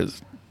earlier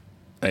because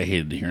I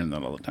hated hearing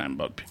that all the time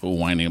about people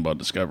whining about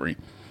Discovery.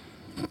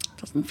 It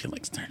doesn't feel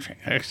like Star Trek.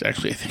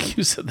 Actually, I think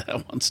you said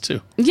that once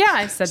too. Yeah,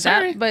 I said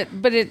that,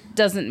 but it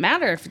doesn't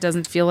matter if it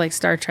doesn't feel like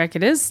Star Trek.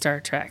 It is Star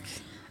Trek.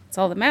 That's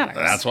all that matters.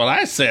 That's what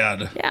I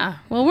said. Yeah.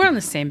 Well, we're on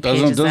the same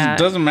page.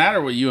 Doesn't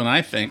matter what you and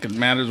I think. It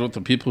matters what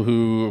the people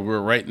who were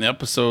writing the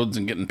episodes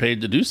and getting paid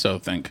to do so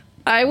think.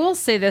 I will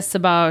say this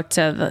about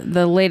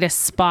the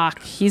latest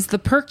Spock. He's the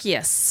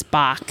perkiest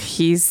Spock.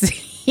 He's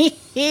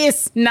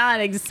not.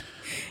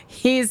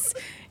 He's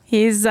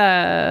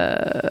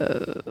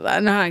I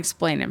don't know how to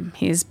explain him.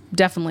 He's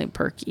definitely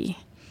perky.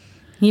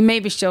 He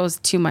maybe shows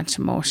too much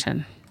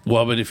emotion.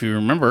 Well, but if you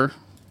remember,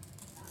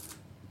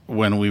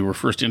 when we were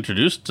first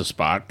introduced to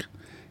Spock,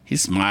 he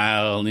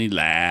smiled and he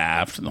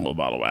laughed and the whole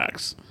bottle of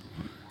wax.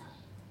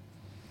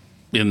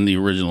 In the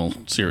original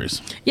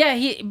series.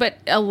 Yeah, but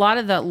a lot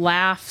of the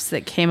laughs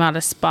that came out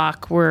of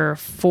Spock were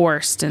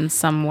forced in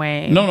some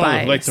way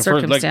by like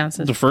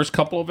circumstances. The first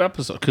couple of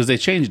episodes, because they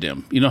changed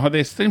him. You know how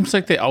seems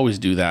like they always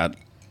do that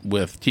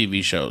with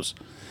TV shows.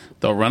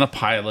 They'll run a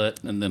pilot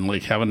and then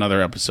like have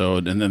another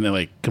episode, and then they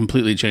like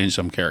completely change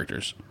some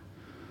characters.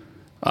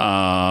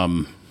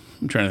 I'm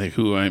trying to think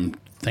who I'm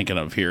thinking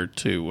of here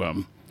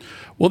too.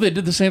 Well, they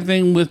did the same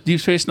thing with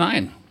Deep Space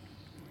Nine.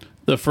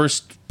 The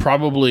first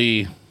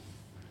probably,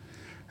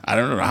 I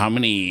don't know how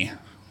many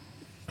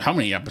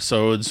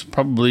episodes,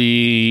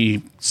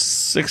 probably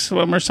 6 of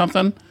them or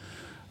something.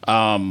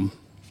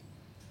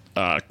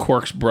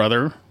 Quark's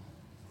brother.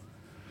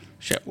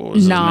 Shit, what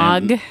was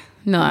Nog? his name?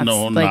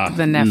 No, that's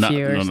the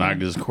nephew.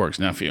 Nog is Quark's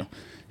nephew.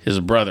 His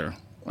brother.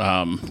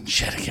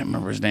 Shit, I can't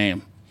remember his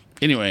name.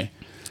 Anyway,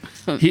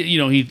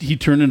 he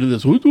turned into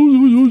this,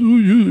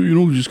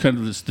 just kind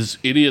of this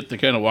idiot that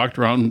kind of walked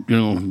around,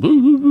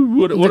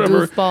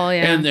 whatever. Goofball,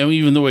 yeah. And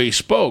even the way he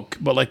spoke,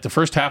 but like the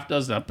first half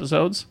dozen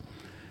episodes,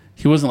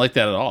 he wasn't like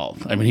that at all.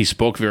 I mean, he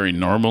spoke very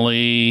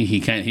normally.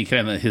 He kind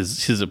of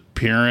his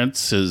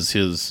appearance, he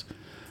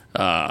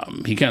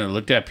kind of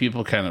looked at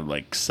people kind of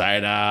like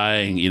side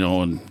eyeing,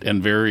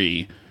 and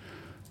very,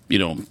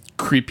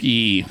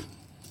 creepy,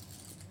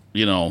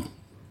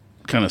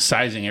 kind of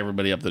sizing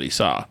everybody up that he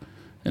saw,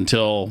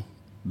 until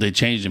they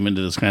changed him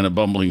into this kind of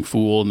bumbling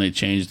fool, and they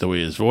changed the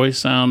way his voice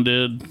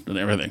sounded and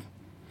everything.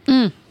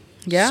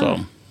 Yeah.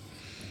 So,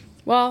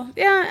 well,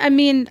 yeah. I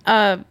mean,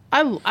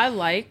 I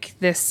like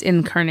this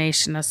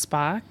incarnation of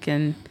Spock,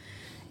 and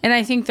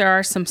I think there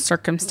are some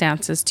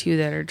circumstances too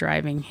that are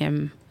driving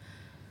him.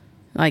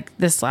 Like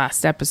this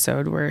last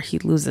episode where he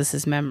loses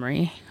his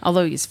memory,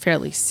 although he's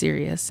fairly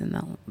serious in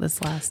this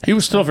last episode. He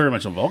was still very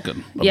much a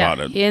Vulcan about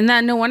it. Yeah,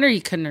 and no wonder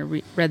he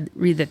couldn't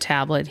read the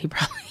tablet. He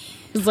probably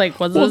was like,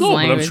 what's this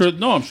language?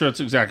 But I'm sure that's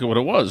exactly what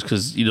it was,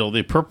 because,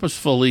 they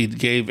purposefully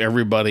gave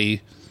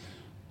everybody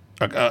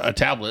a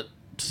tablet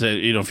to say,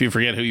 if you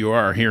forget who you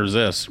are, here's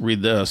this,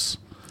 read this.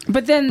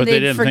 But then they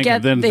didn't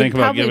forget. Think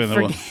about giving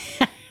the one.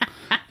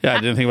 Yeah, I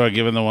didn't think about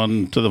giving the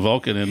one to the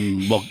Vulcan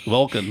in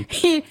Vulcan.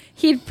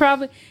 He'd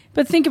probably...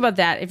 But think about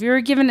that. If you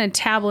were given a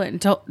tablet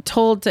and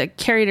told to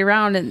carry it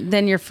around, and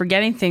then you're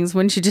forgetting things,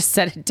 wouldn't you just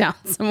set it down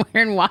somewhere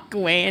and walk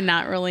away and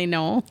not really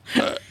know?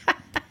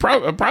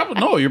 Probably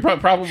no. You're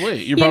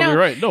probably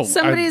right. No,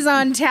 somebody's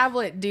on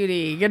tablet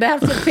duty. You're gonna have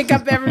to pick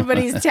up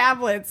everybody's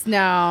tablets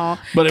now.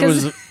 But it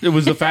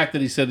was the fact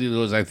that he said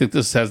I think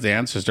this has the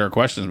answers to our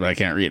questions, but I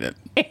can't read it.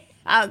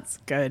 That's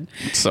good.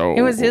 So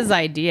it was his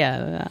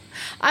idea.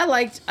 I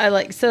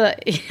like so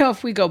that,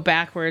 if we go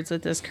backwards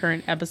with this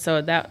current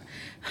episode, that.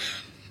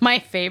 My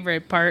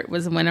favorite part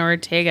was when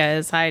Ortega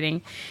is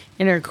hiding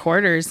in her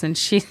quarters, and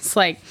she's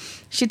like,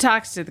 she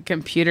talks to the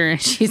computer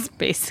and she's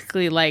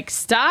basically like,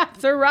 "Stop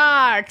the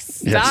rocks!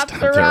 Stop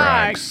the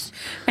rocks!"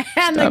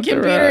 And the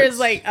computer is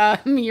like,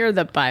 "You're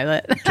the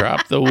pilot."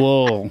 Drop the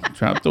wool.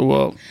 Drop the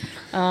wool.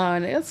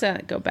 And let's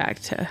not go back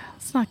to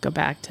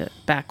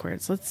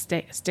backwards. Let's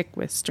stick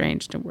with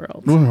Strange New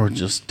Worlds. We're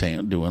just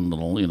doing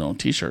little,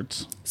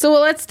 T-shirts. So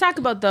let's talk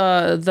about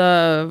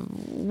the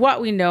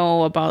what we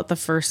know about the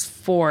first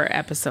 4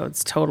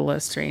 episodes total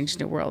of Strange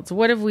New Worlds.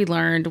 What have we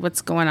learned?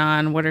 What's going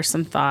on? What are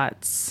some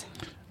thoughts?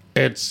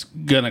 It's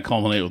gonna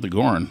culminate with the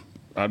Gorn,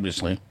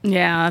 obviously.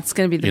 Yeah, that's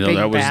gonna be the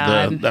big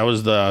bad. That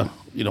was the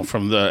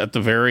at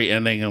the very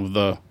ending of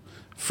the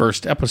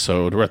first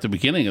episode, or at the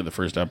beginning of the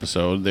first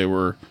episode, they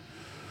were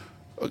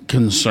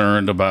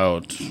concerned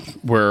about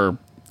where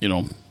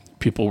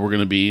people were going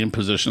to be in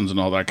positions and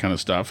all that kind of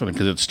stuff, and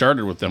because it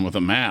started with them with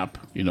a map,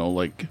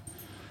 like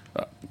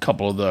a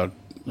couple of the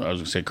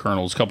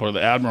colonels, a couple of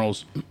the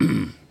admirals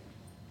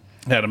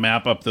had a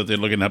map up that they're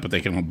looking at, but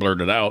they can blurt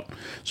it out.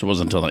 So it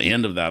wasn't until the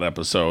end of that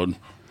episode,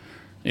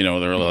 they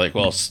were like,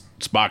 well,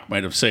 Spock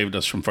might have saved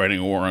us from fighting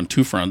a war on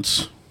 2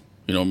 fronts,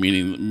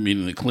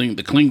 meaning the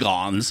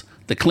Klingons,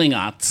 the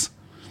Klingons,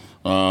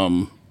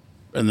 and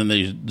then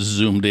they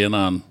zoomed in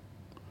on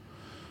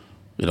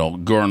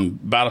Gorn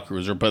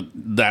battlecruiser. But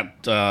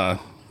that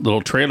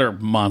little trailer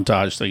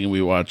montage thing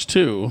we watched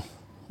too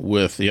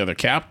with the other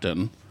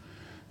captain,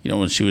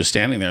 when she was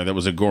standing there, there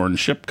was a Gorn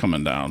ship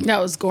coming down. That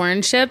was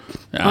Gorn ship?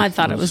 Yeah, I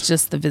thought it was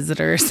just the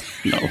visitors.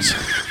 No.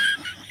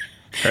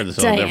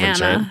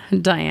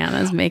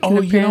 Diana's making an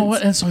appearance. You know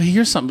what? And so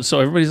here's something. So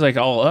everybody's like,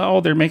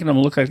 they're making them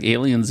look like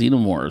alien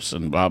xenomorphs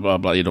and blah, blah,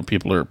 blah.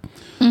 People are,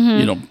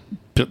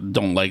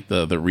 don't like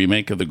the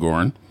remake of the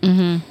Gorn.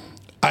 Mm-hmm.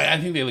 I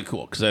think they look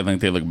cool because I think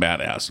they look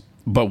badass.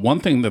 But one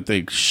thing that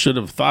they should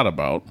have thought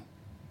about,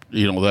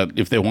 that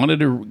if they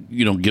wanted to,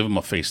 give them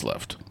a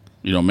facelift,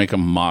 make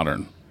them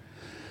modern,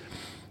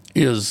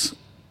 is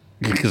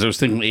because I was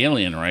thinking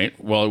Alien, right?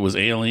 Well, it was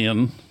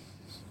Alien,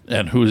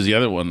 and who's the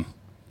other one?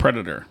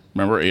 Predator.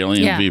 Remember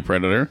Alien v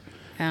Predator?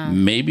 Yeah.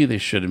 Maybe they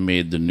should have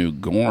made the new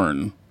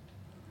Gorn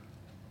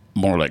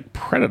more like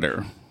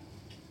Predator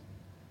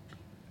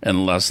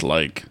and less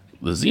like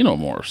the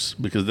Xenomorphs,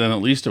 because then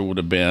at least it would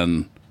have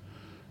been,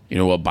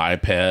 a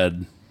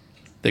biped.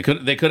 They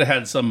could have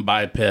had some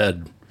biped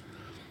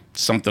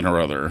something or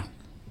other.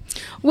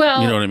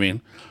 Well, you know what I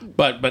mean?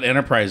 But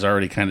Enterprise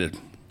already kind of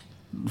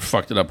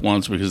fucked it up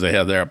once because they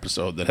had their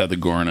episode that had the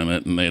Gorn in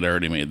it, and they'd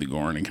already made the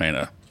Gorn and kind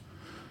of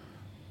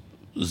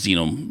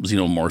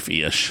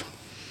xenomorphy-ish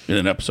in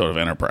an episode of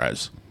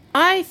Enterprise.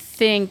 I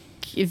think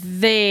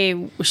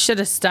they should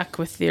have stuck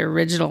with the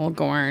original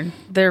Gorn,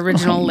 the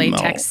original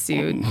latex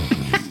suit.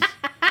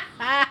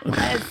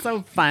 It's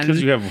so fun.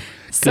 Because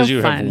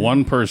you have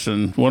one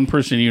person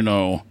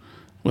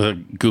with a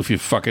goofy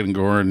fucking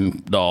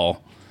Gorn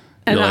doll.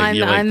 And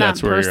I'm that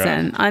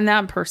person. I'm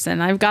that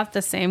person. I've got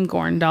the same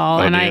Gorn doll,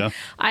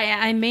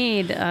 I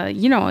made.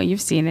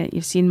 You've seen it.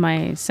 You've seen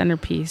my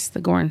centerpiece, the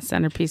Gorn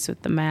centerpiece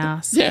with the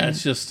mask. Yeah,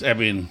 it's just. But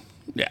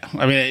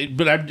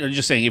I'm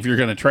just saying, if you're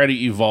going to try to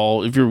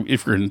evolve,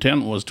 if your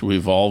intent was to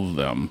evolve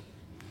them,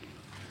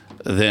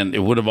 then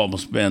it would have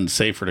almost been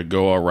safer to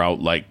go a route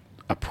like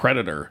a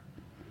Predator,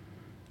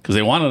 because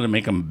they wanted to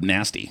make them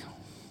nasty.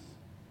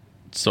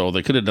 So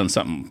they could have done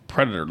something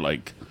Predator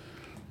like,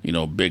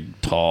 big,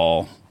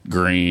 tall,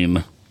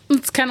 green.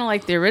 It's kind of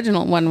like the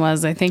original one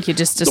was. I think you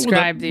just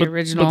described the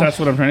original. But that's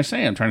what I'm trying to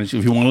say.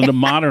 If you wanted to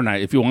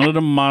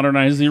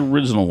modernize the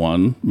original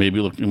one, maybe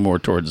looking more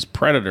towards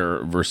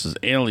Predator versus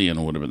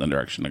Alien would have been the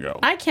direction to go.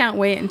 I can't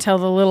wait until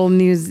the little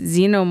new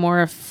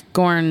xenomorph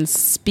Gorns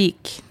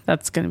speak.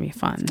 That's going to be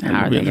fun.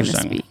 How are they going to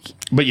speak?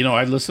 But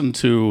I listened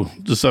to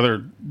this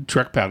other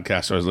Trek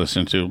podcast I was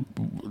listening to.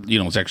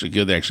 It's actually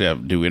good. They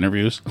actually do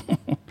interviews.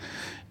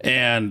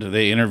 And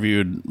they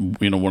interviewed,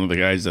 one of the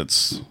guys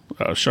that's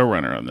a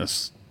showrunner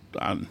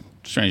on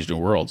Strange New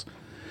Worlds.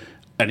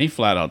 And he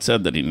flat out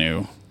said that he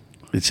knew.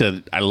 He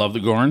said, I love the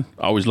Gorn.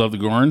 Always loved the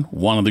Gorn.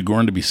 Wanted the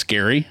Gorn to be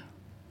scary.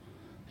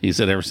 He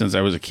said, ever since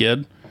I was a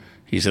kid.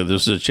 He said,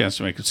 this is a chance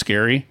to make it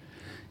scary.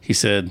 He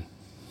said,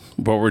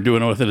 what we're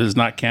doing with it is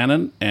not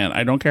canon, and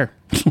I don't care.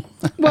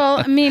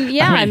 Well,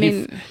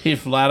 he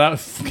flat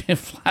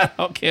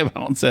out came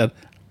out and said,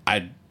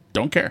 I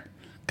don't care.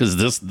 Because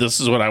this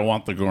is what I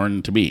want the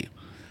Gorn to be.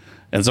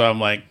 And so I'm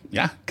like,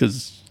 yeah,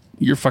 because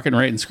you're fucking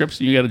writing scripts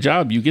and you got a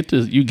job. You get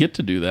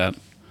to do that.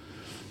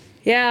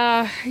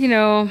 Yeah,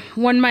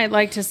 one might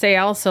like to say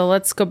also,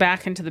 let's go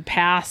back into the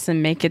past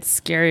and make it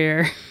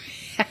scarier.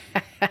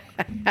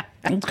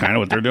 That's kind of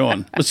what they're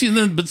doing. But see,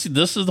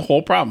 this is the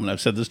whole problem. And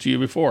I've said this to you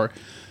before,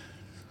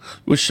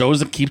 with shows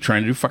that keep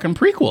trying to do fucking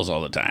prequels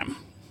all the time.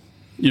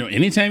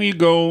 Anytime you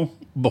go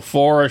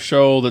before a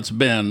show that's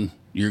been,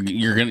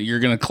 you're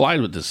gonna collide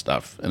with this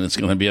stuff, and it's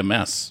gonna be a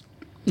mess.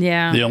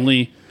 Yeah. The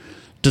only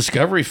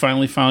Discovery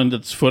finally found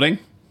its footing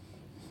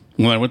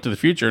when I went to the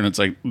future, and it's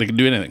like they can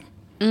do anything.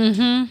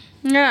 Mm-hmm.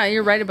 Yeah,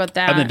 you're right about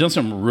that. And they've done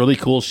some really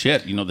cool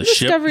shit. You know, the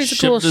ship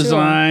cool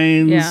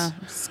designs. Show. Yeah,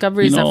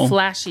 Discovery's a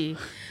flashy.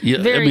 Yeah,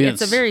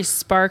 it's a very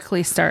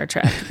sparkly Star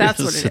Trek.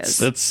 That's what it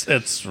is.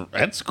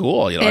 It's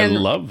cool. You know, I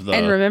love the.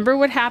 And remember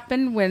what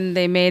happened when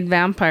they made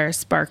vampires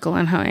sparkle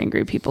and how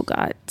angry people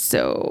got.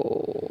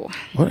 So.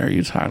 What are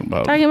you talking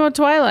about? Talking about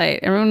Twilight.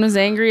 Everyone was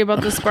angry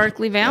about the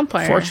sparkly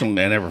vampire.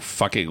 Fortunately, I never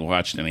fucking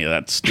watched any of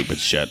that stupid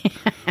shit.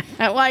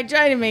 Well, I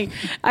try to make.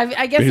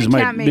 I guess I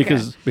can't make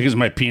because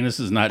my penis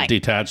is not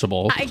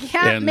detachable. I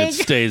can't and make it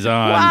stays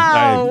on.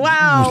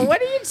 Wow! What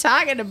are you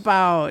talking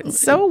about?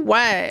 So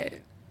what?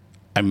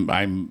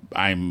 I'm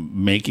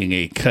making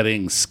a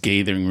cutting,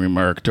 scathing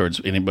remark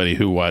towards anybody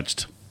who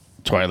watched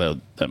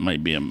Twilight that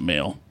might be a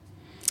male,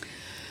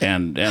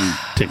 and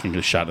taking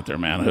a shot at their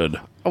manhood.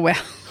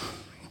 Well,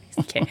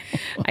 okay.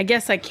 I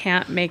guess I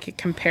can't make a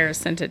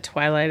comparison to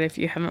Twilight if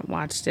you haven't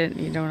watched it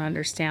and you don't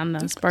understand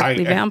the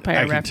sparkly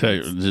vampire reference. I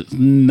can tell you, there's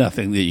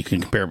nothing that you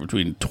can compare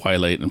between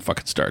Twilight and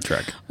fucking Star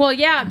Trek. Well,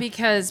 yeah,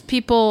 because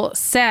people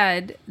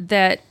said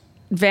that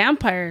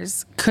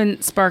vampires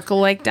couldn't sparkle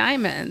like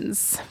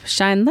diamonds,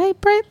 shine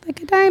light bright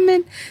like a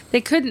diamond.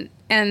 They couldn't.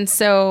 And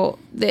so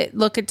they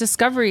look at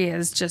Discovery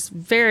as just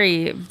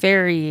very,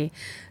 very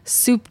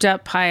souped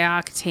up, high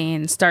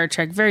octane Star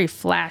Trek, very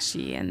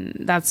flashy. And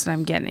that's what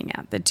I'm getting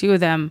at. The two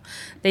of them,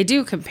 they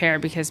do compare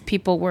because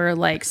people were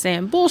like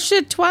saying,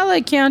 bullshit,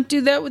 Twilight can't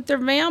do that with their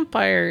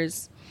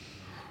vampires.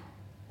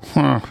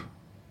 Huh.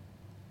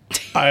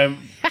 I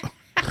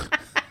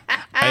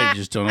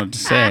just don't know what to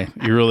say.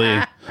 You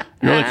really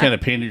kind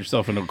of painted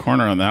yourself into a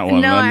corner on that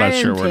one. No, I'm not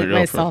I sure didn't where to go.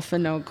 Myself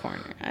in no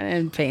corner. I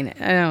didn't paint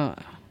it. I don't.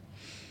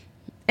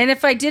 And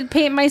if I did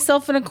paint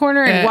myself in a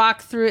corner and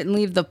walk through it and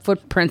leave the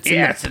footprints in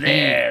the paint.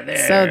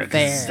 there. So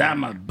there.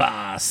 I'm a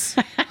boss.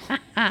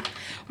 Well,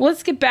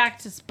 let's get back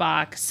to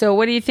Spock. So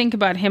what do you think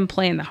about him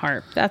playing the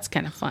harp? That's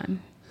kind of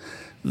fun.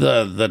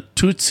 The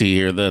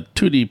Tootsie or the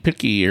Tootie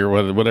Picky or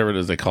whatever it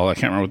is they call it. I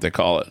can't remember what they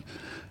call it.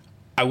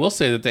 I will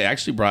say that they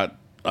actually brought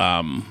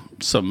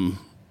some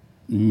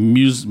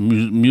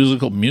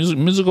musical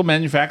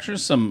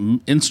manufacturers,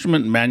 some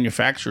instrument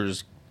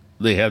manufacturers.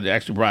 They had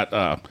actually brought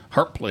a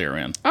harp player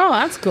in. Oh,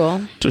 that's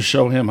cool. To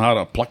show him how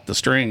to pluck the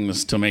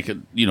strings to make it,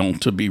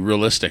 to be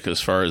realistic as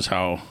far as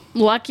how.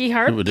 Lucky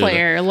harp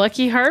player,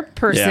 lucky harp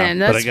person.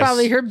 Yeah, that's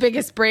probably her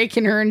biggest break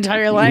in her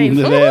entire life.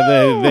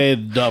 They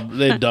dub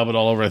it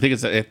all over. I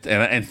think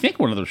and I think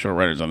one of the show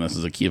writers on this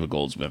is Akiva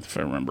Goldsmith, if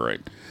I remember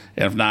right.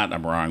 And if not,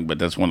 I'm wrong, but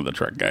that's one of the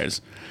Trek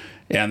guys.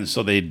 And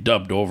so they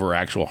dubbed over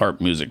actual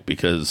harp music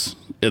because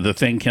the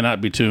thing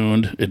cannot be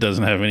tuned. It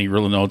doesn't have any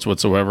real notes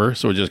whatsoever.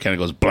 So it just kind of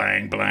goes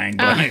blang, blang,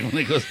 blang. When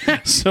it goes,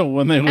 so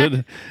when they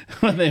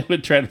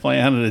would try to play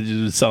on it,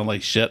 it would sound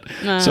like shit.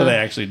 So they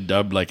actually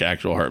dubbed like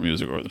actual harp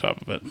music over the top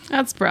of it.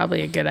 That's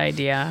probably a good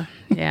idea.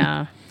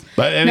 Yeah.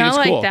 But I think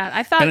it's cool. That.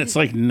 I thought, and it's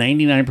like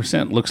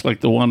 99% looks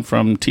like the one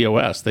from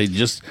TOS. They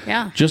just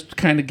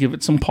kind of give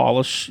it some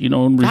polish, and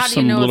some little refinements.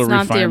 How do you know it's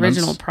not the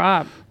original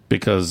prop?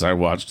 Because I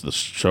watched the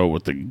show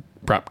with the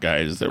prop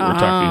guys that were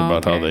talking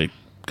about how they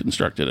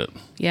constructed it.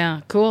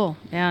 Yeah, cool.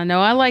 Yeah, no,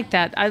 I like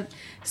that.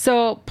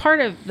 So part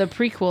of the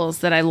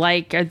prequels that I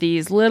like are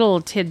these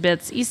little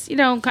tidbits,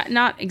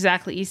 not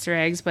exactly Easter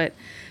eggs, but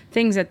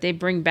things that they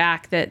bring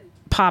back that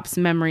pops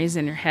memories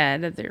in your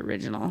head of the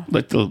original.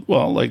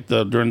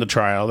 During the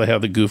trial, they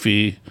have the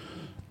goofy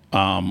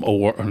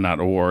not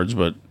awards,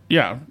 but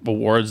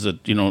awards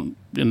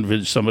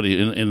that somebody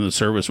in the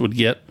service would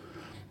get.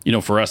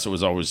 For us, it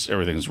was always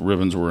everything's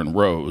ribbons were in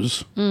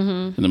rows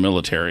in the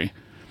military.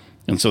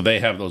 And so they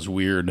have those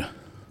weird,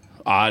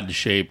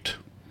 odd-shaped,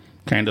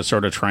 kind of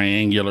sort of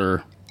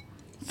triangular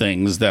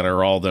things that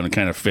are all then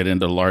kind of fit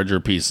into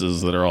larger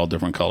pieces that are all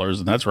different colors.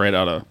 And that's right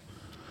out of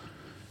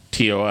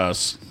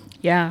TOS.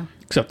 Yeah.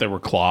 Except they were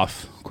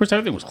cloth. Of course,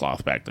 everything was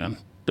cloth back then.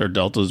 Their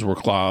deltas were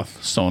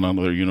cloth, sewn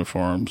onto their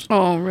uniforms.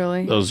 Oh,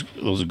 really? Those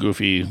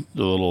goofy,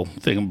 the little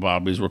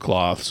thingamabobbies were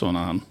cloth, sewn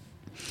on.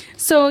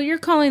 So you're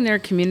calling their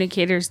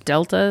communicators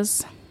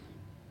deltas?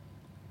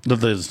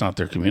 It's not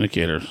their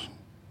communicators.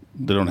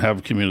 They don't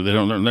have They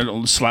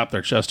don't slap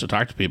their chest to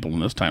talk to people in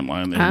this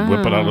timeline. They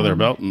whip it out of their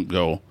belt and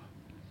go,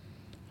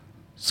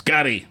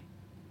 Scotty,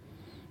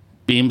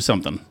 beam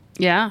something.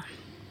 Yeah.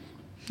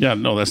 Yeah,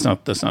 no, that's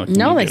not a communicator.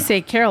 No, they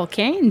say Carol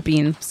Kane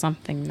beam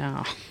something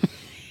now.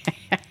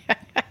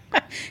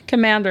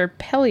 Commander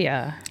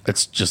Pelia.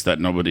 It's just that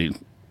nobody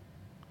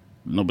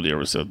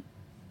ever said,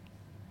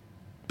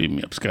 beam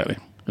me up, Scotty.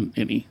 In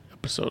any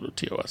episode of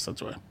TOS,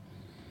 that's why.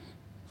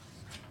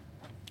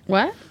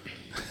 What?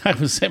 I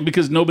was saying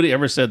because nobody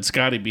ever said,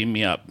 Scotty, beam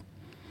me up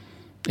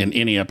in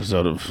any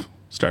episode of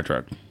Star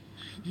Trek.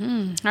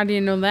 How do you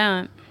know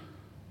that?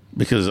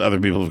 Because other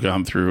people have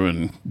gone through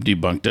and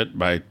debunked it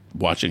by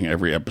watching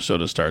every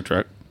episode of Star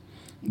Trek.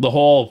 The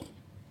whole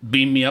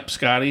beam me up,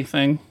 Scotty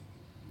thing,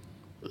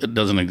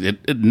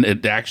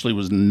 it actually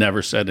was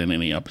never said in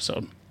any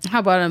episode. How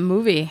about a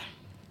movie?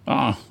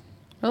 Oh.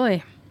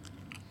 Really?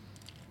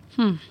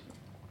 There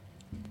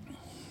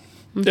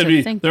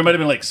might have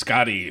been like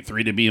Scotty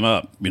 3 to beam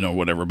up,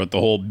 whatever. But the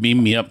whole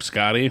beam me up,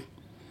 Scotty,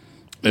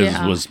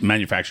 was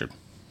manufactured.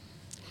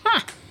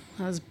 Huh.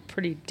 That was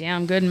pretty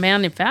damn good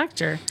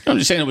manufacture. I'm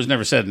just saying it was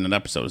never said in an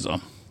episode,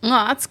 though.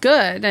 Well, that's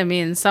good. I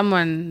mean,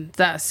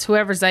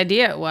 whoever's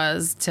idea it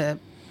was to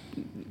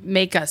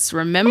make us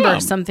remember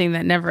something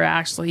that never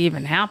actually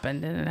even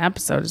happened in an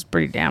episode is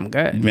pretty damn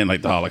good. You mean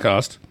like the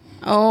Holocaust?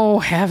 Oh,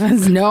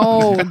 heavens,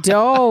 no,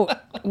 don't.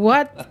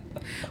 What?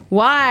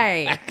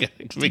 Why?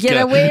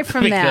 Get away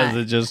from that.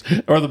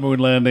 Or the moon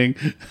landing.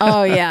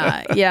 Oh,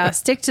 yeah. Yeah,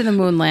 stick to the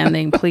moon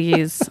landing,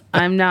 please.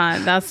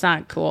 That's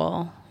not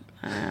cool.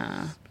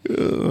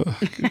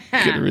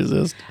 Couldn't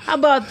resist. How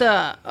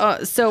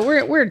about so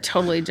we're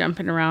totally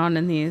jumping around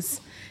in these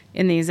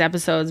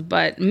episodes,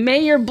 but may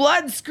your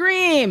blood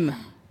scream.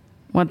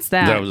 What's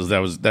that?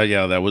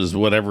 That was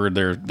whatever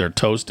their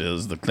toast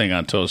is, the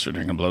Klingon toast for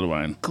drinking blood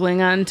wine.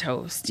 Klingon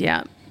toast,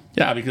 yeah.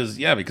 Yeah,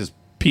 because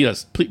Pia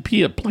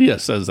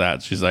says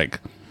that. She's like,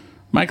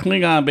 my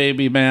Klingon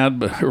baby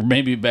mad, or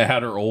maybe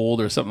bad or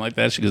old or something like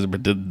that. She goes,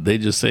 but did they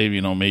just say,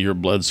 may your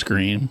blood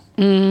scream?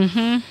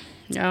 Mm-hmm.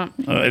 Yeah.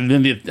 And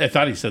then I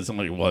thought he said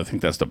something like, well, I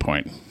think that's the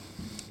point.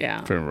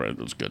 Yeah. It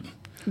was good.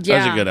 Yeah.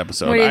 That was a good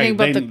episode. What do you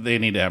think about they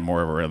need to have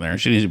more of her in there.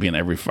 She needs to be in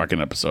every fucking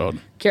episode.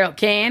 Carol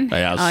Kane?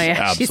 Yes, oh,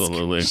 yeah.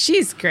 absolutely.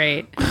 She's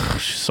great.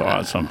 She's so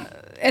awesome.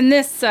 And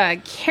this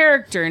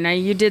character, now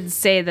you did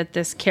say that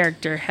this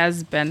character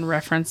has been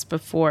referenced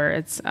before.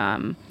 It's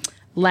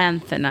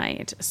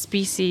lanthanite, a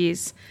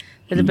species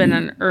that have been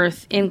on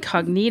Earth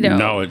incognito.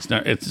 No, it's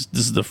not. This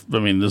is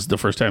the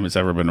first time it's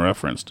ever been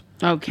referenced.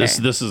 Okay.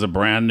 This is a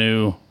brand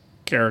new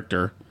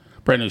character,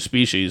 brand new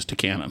species to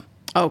canon.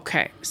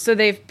 Okay. So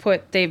they've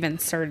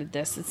inserted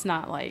this. It's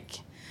not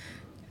like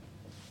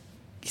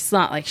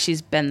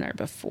she's been there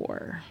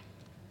before.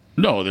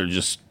 No, they're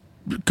just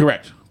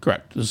correct.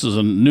 This is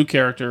a new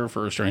character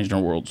for Strange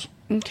New Worlds.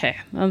 Okay,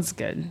 that's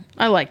good.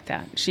 I like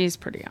that. She's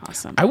pretty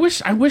awesome. I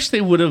wish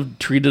they would have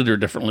treated her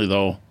differently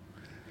though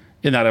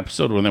in that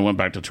episode when they went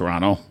back to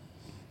Toronto.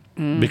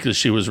 Because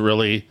she was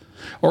really,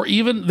 or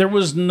even there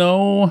was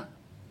no,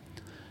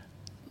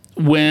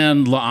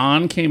 when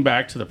La'an came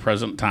back to the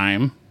present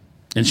time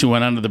and she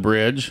went under the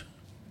bridge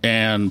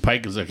and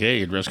Pike was like, hey,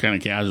 you dress kind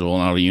of casual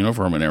and out of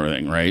uniform and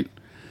everything, right?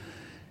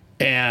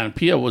 And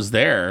Pia was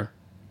there.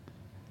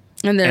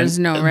 And there's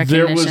no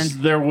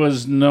recognition. There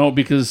was no,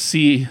 because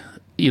see,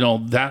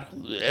 that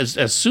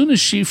as soon as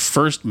she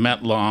first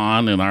met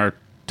La'an in our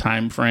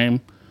time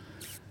frame,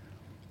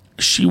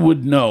 she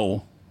would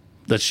know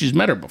that she's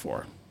met her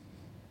before.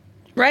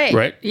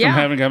 Right? Yeah.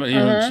 From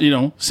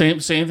having,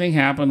 same thing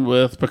happened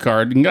with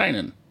Picard and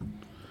Guinan.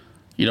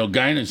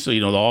 Guinan, so,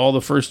 all the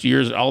first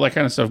years, all that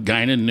kind of stuff,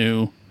 Guinan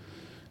knew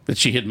that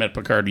she had met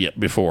Picard yet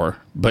before,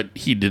 but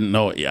he didn't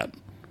know it yet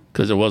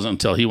because it wasn't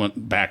until he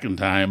went back in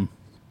time,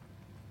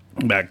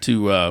 back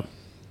to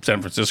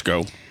San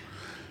Francisco,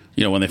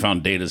 when they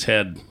found Data's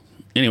head.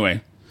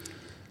 Anyway,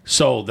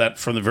 so that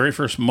from the very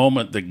first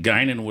moment that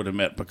Guinan would have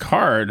met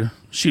Picard,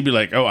 she'd be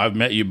like, oh, I've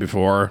met you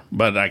before,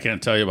 but I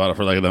can't tell you about it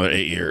for like another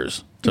 8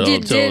 years till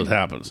it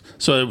happens.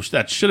 So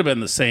that should have been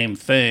the same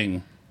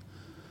thing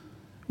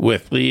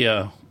with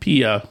Pia.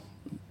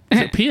 Is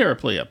it Pia or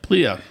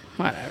Plia?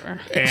 Whatever.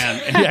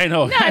 And I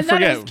know. No, I forget.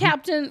 That was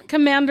Captain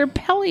Commander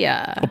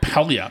Pelia. Oh,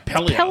 Pelia.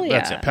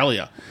 That's it,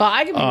 Pelia. Well,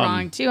 I could be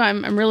wrong too.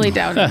 I'm really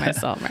doubting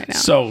myself right now.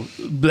 So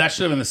that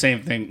should have been the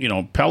same thing.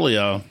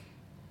 Pelia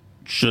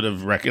should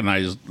have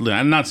recognized.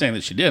 I'm not saying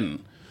that she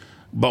didn't,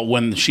 but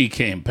when she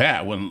came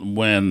back, when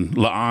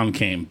La'an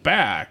came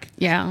back,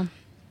 yeah,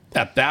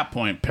 at that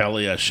point,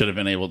 Pelia should have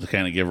been able to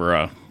kind of give her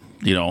a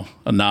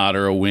nod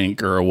or a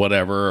wink or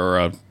whatever, or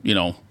a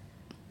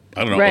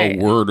I don't know, a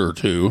word or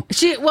two.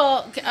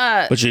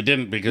 But she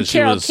didn't because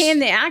Carol she was... Kane,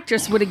 the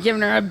actress, would have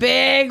given her a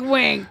big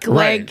wink.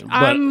 Right,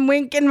 I'm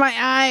winking my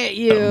eye at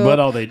you.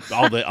 But all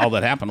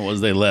that happened was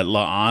they let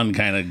La'an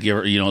kind of give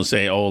her,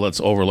 say, oh,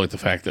 let's overlook the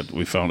fact that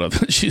we found out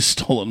that she's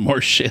stolen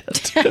more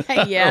shit.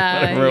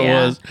 Whatever it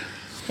was.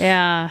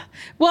 Yeah.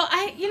 Well,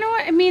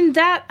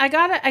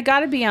 I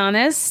gotta be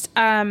honest.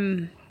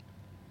 I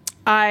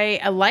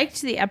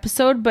liked the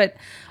episode, but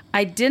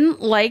I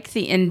didn't like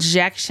the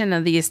injection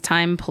of these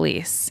time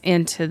police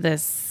into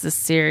this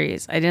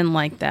series. I didn't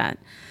like that.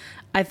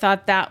 I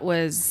thought that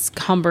was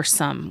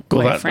cumbersome,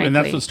 frankly. And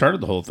that's what started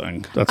the whole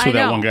thing. That's who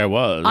that one guy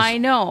was. I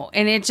know.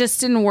 And it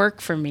just didn't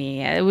work for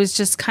me. It was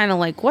just kind of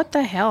like, what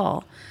the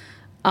hell?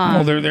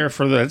 Well, they're there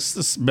for that.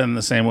 It's been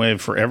the same way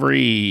for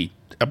every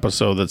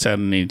episode that's had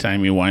any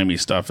timey-wimey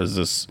stuff. Is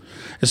this,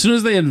 as soon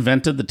as they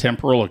invented the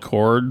temporal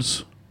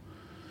accords...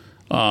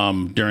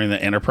 during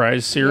the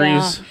Enterprise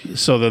series. Yeah.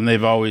 So then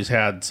they've always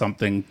had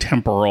something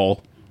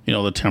temporal,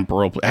 the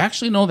temporal...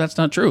 Actually, no, that's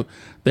not true.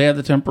 They had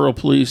the temporal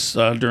police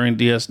during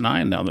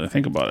DS9, now that I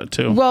think about it,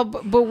 too. Well,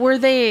 but were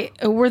they...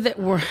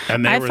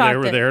 And they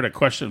were there to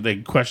question... They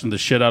questioned the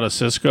shit out of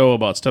Sisko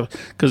about stuff,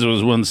 because it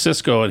was when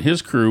Sisko and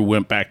his crew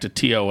went back to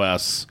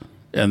TOS,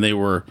 and they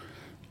were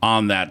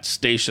on that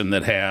station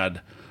that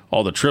had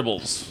all the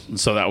tribbles. And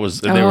so that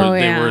was... They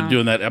were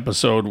doing that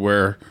episode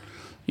where...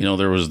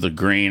 there was the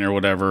grain or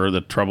whatever, the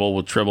trouble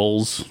with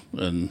tribbles,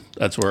 and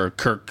that's where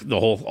Kirk,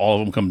 all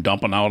of them come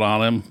dumping out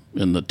on him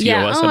in the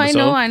TOS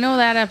episode. I know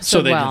that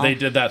episode. So they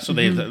did that. So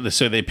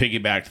they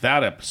piggybacked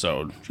that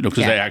episode,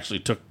 because they actually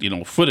took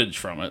footage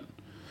from it.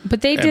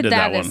 But they did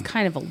that as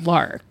kind of a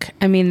lark.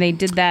 I mean, they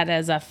did that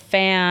as a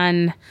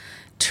fan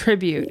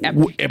tribute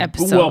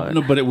episode. Well,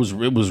 no, but it was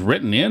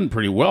written in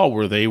pretty well,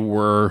 where they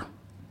were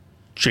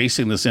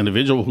chasing this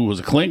individual who was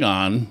a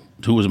Klingon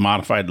who was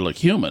modified to look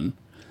human.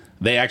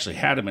 They actually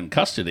had him in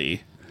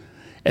custody,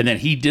 and then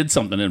he did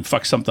something and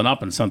fucked something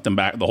up and sent them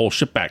back, the whole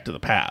ship back to the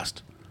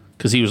past,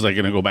 because he was like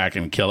going to go back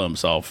and kill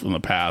himself in the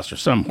past or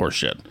some horse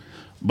shit.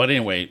 But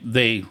anyway,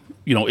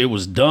 it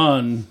was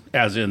done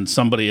as in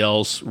somebody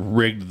else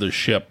rigged the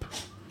ship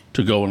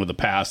to go into the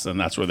past, and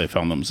that's where they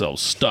found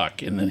themselves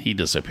stuck, and then he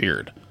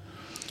disappeared.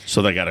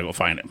 So they got to go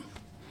find him.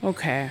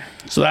 Okay.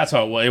 So that's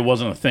how it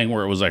wasn't a thing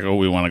where it was like, oh,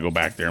 we want to go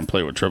back there and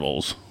play with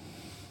tribbles.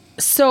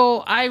 So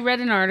I read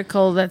an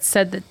article that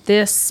said that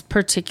this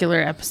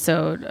particular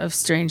episode of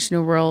Strange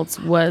New Worlds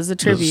was a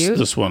tribute.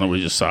 This one that we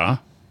just saw?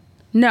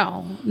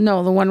 No,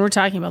 the one we're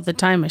talking about, the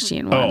Time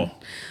Machine one,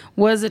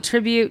 was a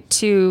tribute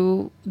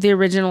to the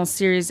original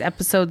series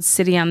episode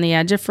City on the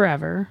Edge of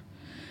Forever,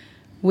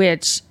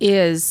 which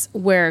is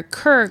where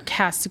Kirk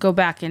has to go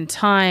back in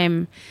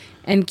time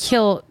and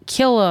kill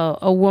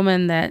a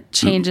woman that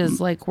changes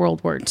like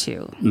World War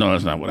II. No,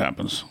 that's not what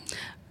happens.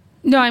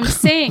 No, I'm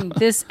saying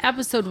this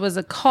episode was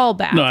a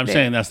callback. No, I'm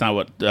saying that's not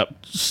what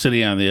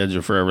City on the Edge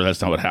of Forever.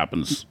 That's not what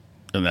happens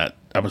in that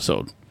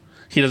episode.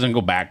 He doesn't go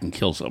back and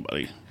kill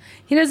somebody.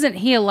 He doesn't.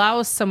 He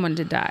allows someone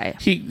to die.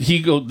 They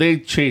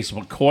chase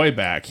McCoy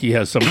back. He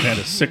has some kind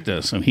of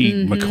sickness, and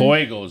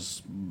McCoy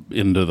goes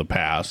into the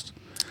past.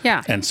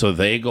 Yeah. And so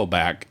they go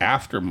back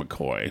after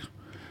McCoy,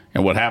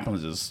 and what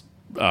happens is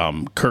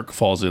Kirk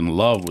falls in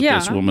love with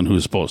this woman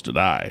who's supposed to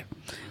die.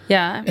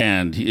 Yeah.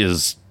 And he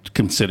is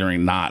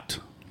considering not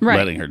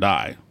letting her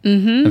die.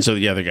 Mm-hmm. And so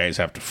the other guys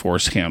have to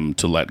force him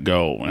to let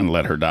go and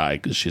let her die,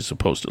 because she's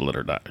supposed to let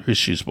her die.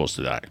 She's supposed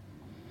to die.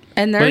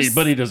 And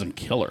but he doesn't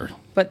kill her.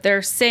 But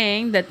they're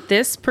saying that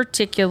this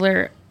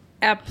particular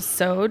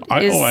episode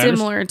is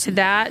similar to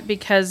that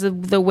because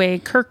of the way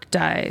Kirk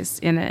dies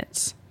in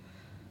it.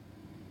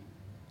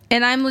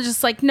 And I'm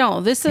just like, no,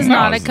 this is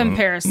not a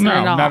comparison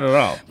at all. Not at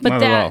all.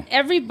 But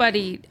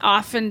everybody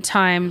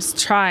oftentimes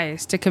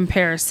tries to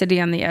compare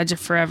City on the Edge of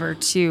Forever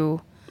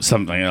to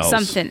something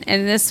else.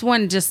 And this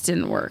one just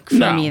didn't work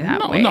for me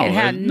that way. It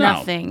had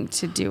nothing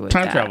to do with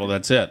time travel,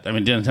 that's it. I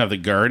mean, didn't have the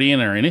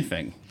Guardian or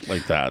anything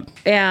like that.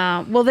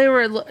 Yeah. Well, they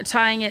were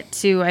tying it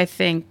to, I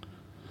think,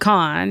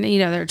 Khan.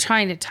 They're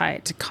trying to tie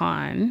it to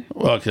Khan.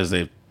 Well,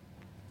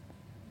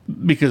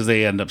 because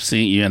you end up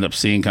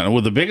seeing kind of.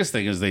 Well, the biggest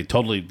thing is they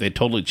totally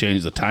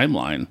changed the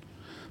timeline,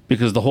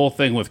 because the whole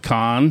thing with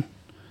Khan,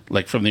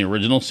 like from the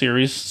original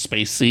series,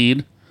 Space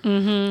Seed.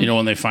 Mm-hmm.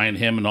 When they find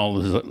him and all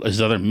his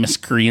other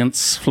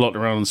miscreants floating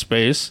around in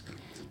space,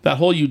 that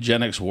whole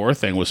eugenics war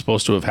thing was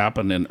supposed to have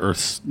happened in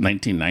Earth's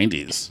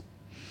 1990s.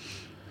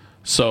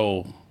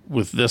 So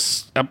with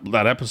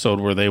that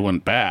episode where they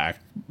went back,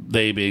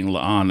 they being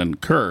La'an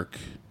and Kirk,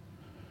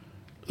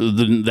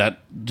 the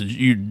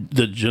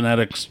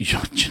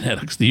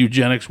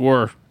eugenics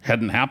war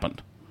hadn't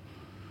happened,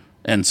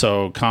 and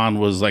so Khan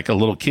was like a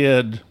little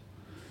kid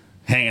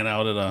hanging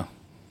out at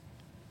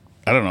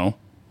I don't know,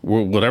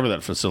 whatever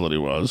that facility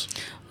was.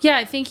 Yeah,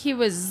 I think he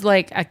was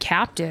like a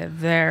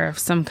captive there of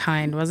some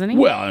kind, wasn't he?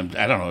 Well, I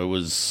don't know. It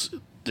was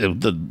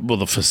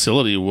the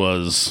facility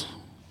was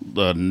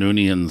the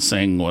Noonien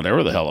Singh,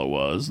 whatever the hell it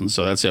was, and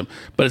so that's him.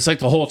 But it's like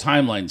the whole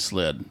timeline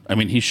slid. I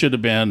mean, he should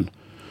have been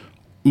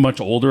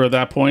much older at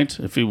that point.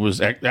 If he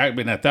was, at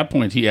that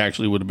point, he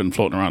actually would have been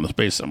floating around in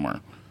space somewhere,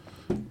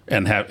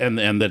 and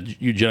the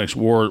eugenics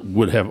war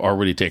would have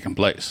already taken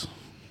place,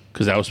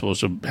 because that was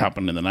supposed to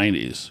happen in the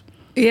 90s.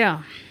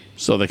 Yeah.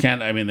 So they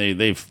can't. I mean,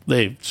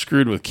 they've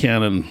screwed with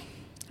canon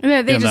in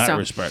that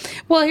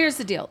respect. Well, here's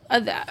the deal.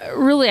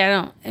 Really, I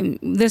don't. And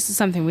this is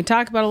something we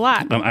talk about a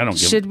lot. I don't.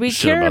 Should we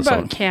care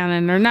about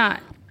canon or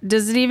not?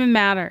 Does it even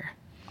matter?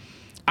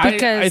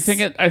 Because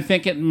I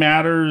think it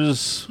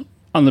matters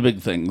on the big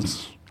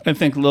things. I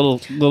think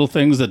little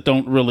things that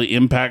don't really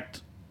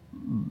impact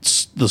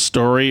the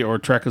story or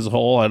Trek as a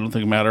whole, I don't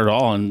think matter at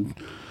all. And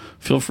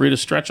feel free to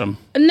stretch them.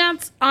 And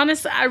that's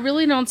honest. I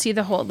really don't see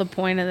the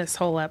point of this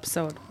whole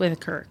episode with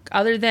Kirk,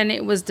 other than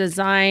it was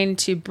designed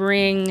to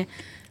bring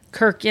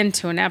Kirk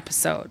into an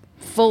episode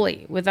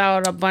fully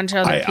without a bunch of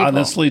other people. I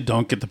honestly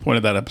don't get the point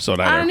of that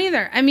episode either. I don't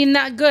either. I mean,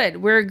 not good.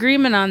 We're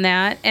agreement on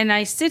that. And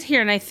I sit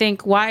here and I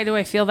think, why do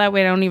I feel that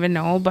way? I don't even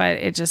know, but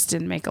it just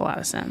didn't make a lot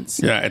of sense.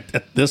 Yeah,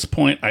 at this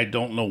point, I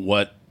don't know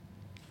what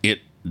it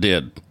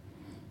did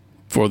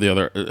for the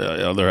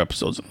other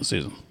episodes in the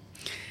season.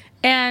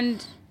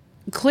 And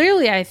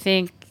clearly, I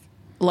think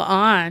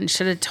La'an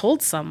should have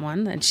told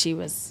someone that she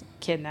was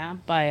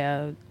kidnapped by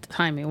a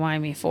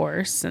timey-wimey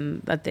force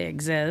and that they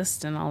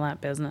exist and all that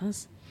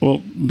business.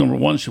 Well, number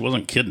one, she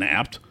wasn't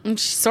kidnapped. And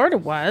she sort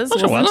of was,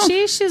 wasn't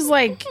she? She's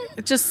like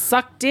just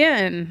sucked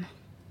in.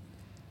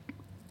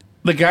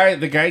 The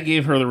guy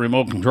gave her the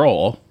remote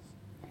control,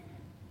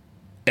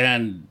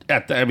 and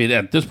at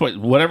this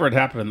point, whatever had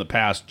happened in the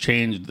past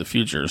changed the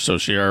future. So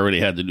she already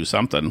had to do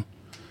something.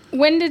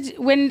 How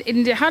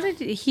did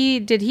he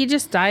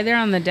just die there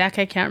on the deck?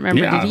 I can't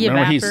remember. Yeah, did he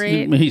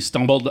evaporate? He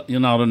stumbled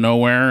out of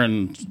nowhere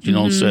and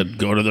said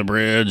go to the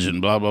bridge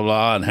and blah blah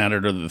blah and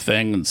handed her the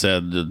thing and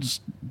said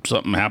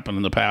something happened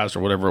in the past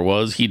or whatever it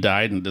was. He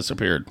died and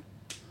disappeared.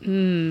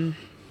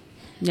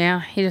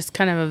 Yeah, he just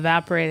kind of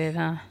evaporated,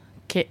 huh?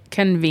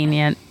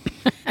 Convenient.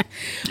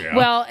 Yeah.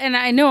 Well, and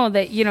I know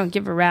that you don't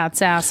give a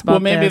rat's ass about. Well,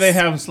 maybe this.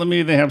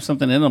 they have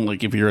something in them.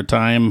 Like if you're a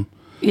time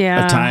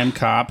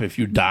cop, if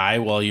you die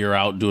while you're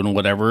out doing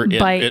whatever,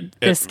 bite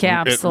this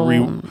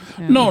capsule.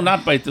 No,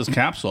 not bite this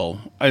capsule.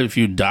 If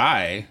you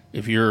die,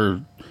 if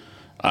you're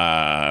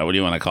what do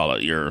you want to call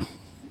it? Your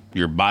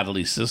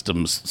bodily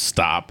systems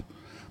stop.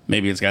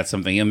 Maybe it's got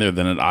something in there,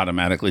 then it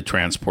automatically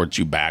transports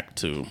you back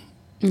to.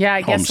 Yeah,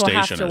 I guess we'll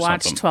have to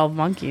watch something. 12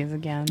 Monkeys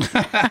again.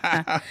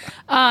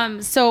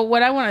 So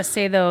what I want to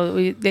say,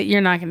 though, that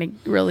you're not going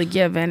to really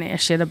give any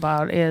shit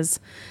about is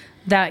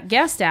that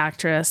guest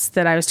actress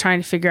that I was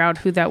trying to figure out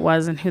who that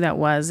was,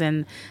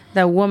 and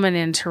the woman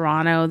in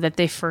Toronto that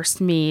they first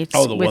meet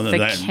with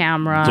the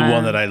camera. The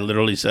one that I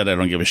literally said I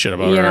don't give a shit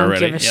about her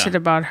already. You don't give a shit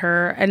about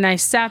her. And I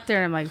sat there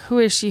and I'm like, who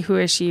is she? Who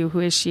is she? Who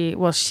is she?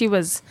 Well, she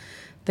was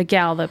the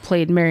gal that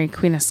played Mary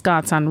Queen of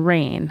Scots on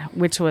Reign,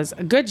 which was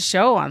a good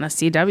show on the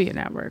CW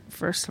network.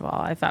 First of all,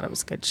 I thought it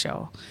was a good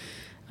show.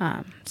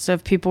 So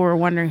if people were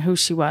wondering who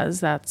she was,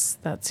 that's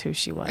who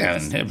she was.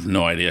 And I have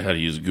no idea how to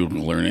use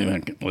Google or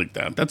anything like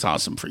that. That's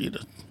awesome for you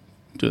to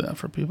do that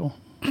for people.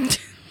 I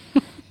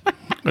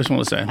just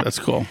want to say, that's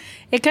cool.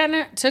 It kind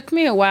of took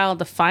me a while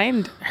to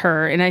find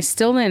her, and I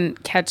still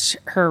didn't catch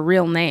her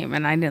real name,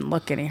 and I didn't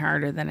look any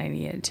harder than I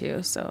needed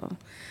to, so...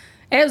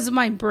 It was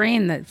my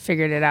brain that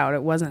figured it out.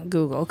 It wasn't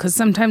Google. Because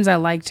sometimes I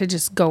like to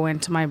just go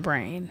into my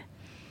brain.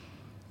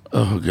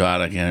 Oh, God.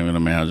 I can't even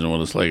imagine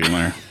what it's like in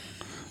there.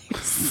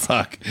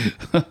 Fuck.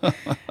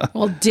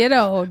 Well,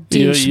 ditto,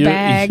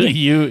 douchebag.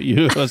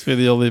 You must be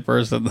the only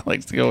person that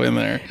likes to go in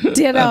there.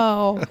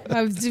 Ditto.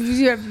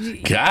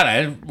 God,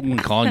 I'm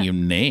calling you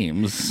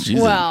names.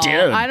 Jesus, well,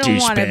 ditto, I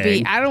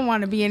don't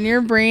want to be in your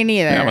brain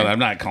either. Yeah, but I'm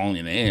not calling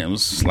you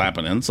names,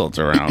 slapping insults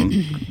around.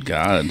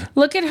 God.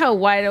 Look at how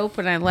wide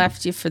open I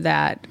left you for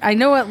that. I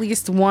know at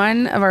least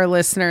one of our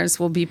listeners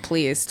will be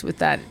pleased with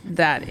that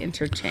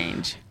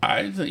interchange.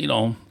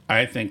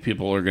 I think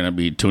people are going to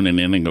be tuning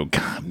in and go,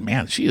 God,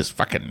 man, she is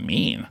fucking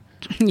mean.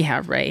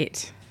 Yeah,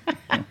 right.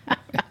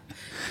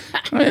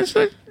 It's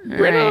like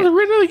right out of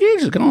the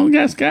gauge, just calling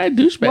this guy a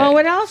douchebag. Well,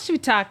 what else should we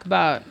talk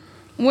about?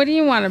 What do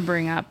you want to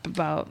bring up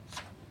about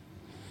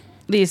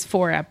these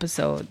 4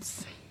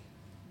 episodes?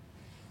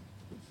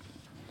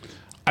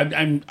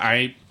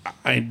 I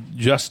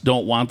just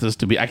don't want this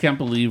to be. I can't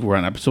believe we're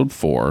on episode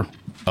 4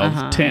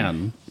 of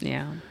 10.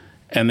 Yeah,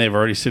 and they've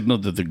already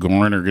signaled that the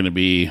Gorn are going to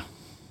be,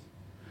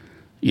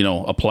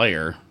 a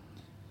player,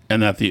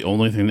 and that the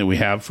only thing that we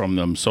have from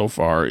them so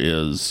far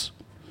is,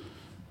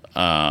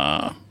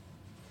 some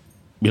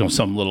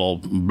little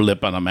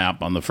blip on a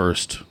map on the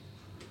first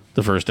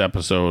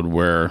episode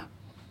where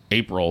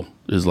April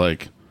is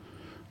like,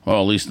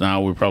 well, at least now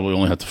we probably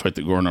only have to fight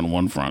the Gorn on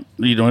one front.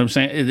 You know what I'm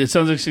saying? It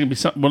sounds like it's going to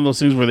be one of those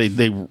things where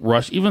they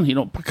rush. Even,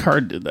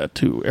 Picard did that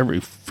too.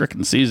 Every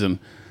freaking season,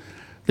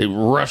 they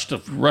rush to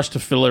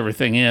fill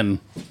everything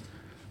in,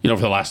 for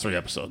the last 3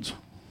 episodes.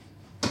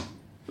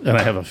 And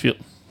I have a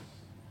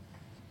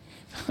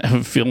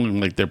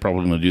feeling like they're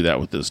probably going to do that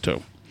with this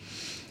too.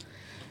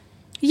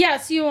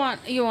 Yes, you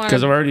want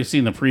because I've already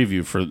seen the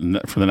preview for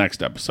the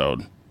next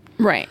episode,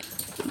 right?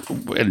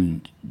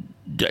 And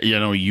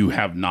you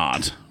have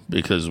not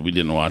because we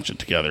didn't watch it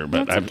together,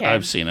 but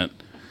I've seen it,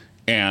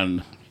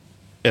 and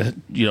at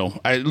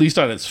least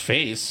on its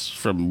face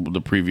from the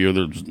preview,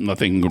 there's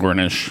nothing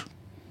Gornish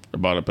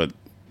about it. But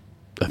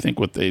I think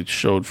what they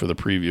showed for the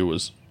preview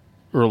was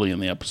early in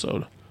the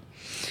episode.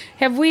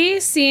 Have we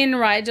seen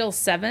Rigel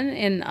 7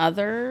 in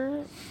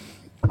other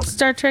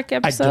Star Trek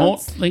episodes? I don't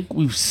think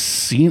we've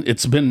seen.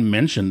 It's been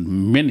mentioned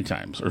many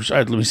times, or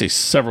let me say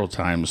several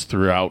times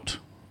throughout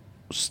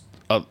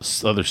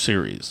other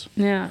series.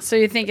 Yeah, so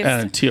you think it's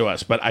and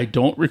TOS, but I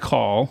don't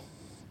recall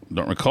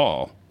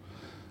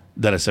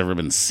that it's ever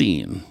been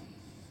seen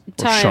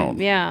or shown.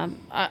 Yeah,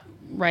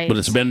 right. But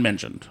it's been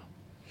mentioned,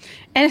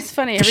 and it's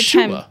funny every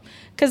time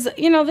because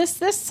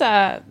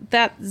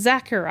that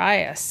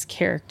Zacharias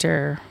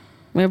character.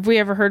 Have we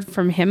ever heard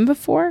from him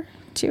before,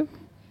 too?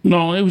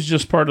 No, it was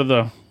just part of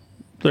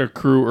their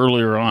crew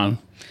earlier on.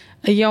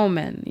 A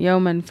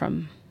yeoman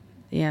from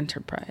the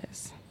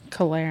Enterprise,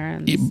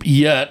 Kalarans.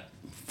 Yet,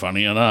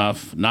 funny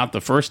enough, not the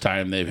first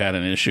time they've had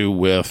an issue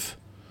with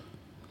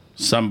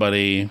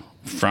somebody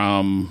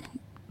from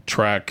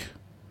Trek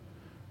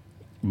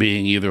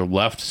being either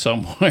left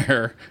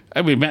somewhere.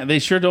 I mean, man, they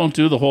sure don't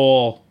do the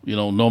whole,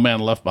 no man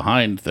left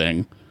behind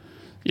thing.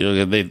 You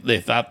know,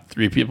 they thought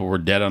 3 people were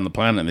dead on the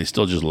planet, and they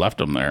still just left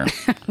them there.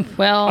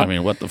 Well, I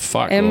mean, what the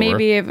fuck? And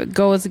maybe if it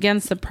goes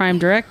against the Prime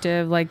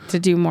Directive, like to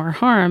do more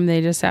harm, they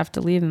just have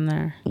to leave them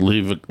there.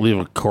 Leave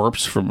a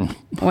corpse from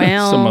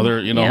some other,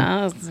 you know.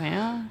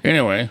 Yeah.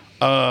 Anyway.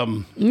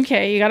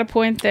 Okay, you got a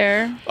point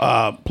there.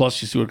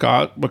 Plus, you see what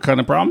kind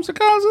of problems it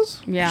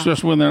causes. Yeah.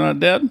 Especially when they're not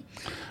dead.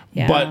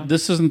 Yeah. But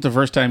this isn't the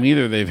first time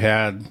either they've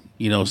had,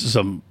 you know,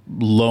 some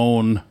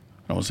lone,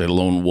 I won't say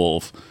lone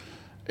wolf,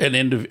 an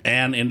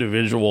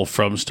individual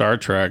from Star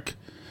Trek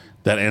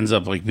that ends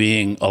up like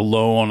being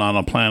alone on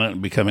a planet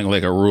and becoming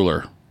like a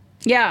ruler.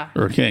 Yeah.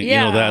 Or king.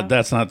 Yeah. You know,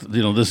 that's not,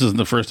 you know, this isn't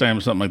the first time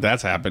something like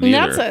that's happened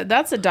either.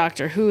 That's a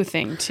Doctor Who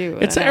thing too.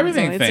 It's an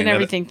everything thing. It's an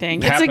everything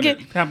thing.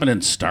 Happened in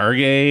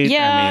Stargate.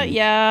 Yeah, I mean,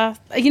 yeah.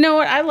 You know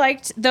what I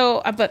liked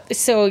though, but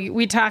so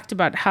we talked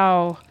about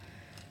how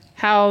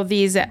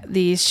these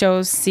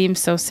shows seem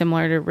so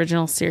similar to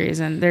original series,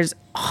 and there's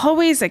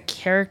always a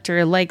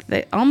character like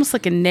almost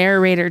like a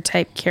narrator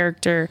type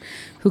character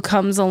who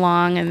comes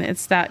along, and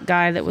it's that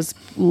guy that was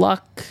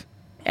Luck,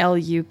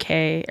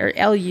 L-U-K or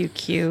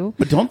L-U-Q.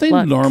 But don't they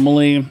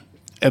normally?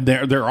 And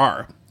there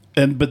are.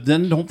 But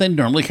then don't they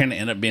normally kind of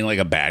end up being like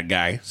a bad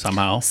guy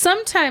somehow?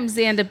 Sometimes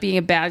they end up being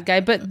a bad guy,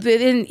 but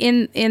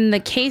in the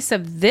case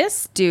of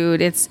this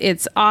dude,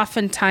 it's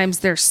oftentimes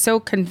they're so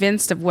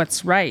convinced of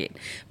what's right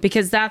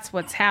because that's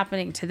what's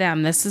happening to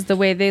them. This is the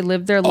way they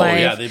live their life.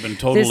 Oh yeah, they've been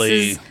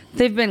totally.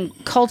 They've been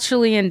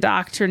culturally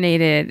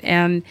indoctrinated,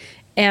 and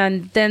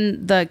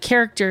then the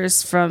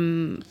characters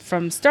from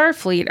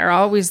Starfleet are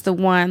always the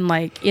one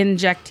like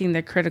injecting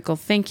the critical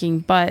thinking,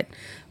 but.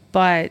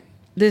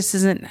 This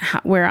isn't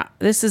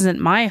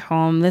my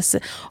home.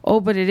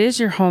 But it is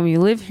your home. You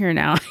live here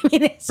now. I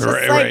mean, it's just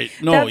right.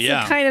 No, that's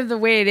yeah. kind of the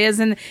way it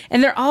is, and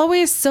they're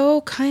always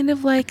so kind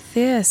of like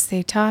this.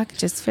 They talk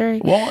just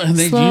very and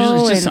they slow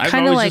usually just and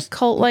kind of like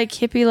cult like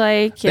hippie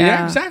like.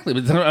 Yeah, exactly.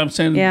 But I'm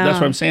saying that's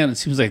what I'm saying. It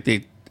seems like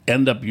they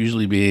end up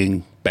usually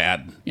being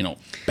bad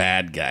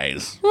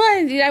guys. Well,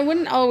 I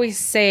wouldn't always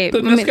say.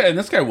 But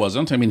this guy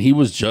wasn't. I mean, he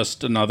was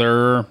just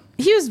another.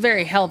 He was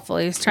very helpful.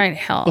 He was trying to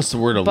help. What's the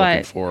word I'm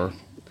looking for?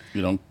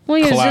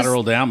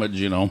 Collateral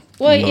damage,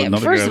 Well,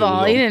 first of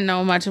all, he didn't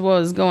know much of what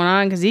was going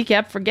on because he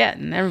kept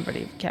forgetting.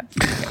 Everybody kept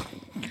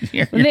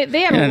forgetting. They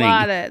had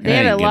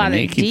a lot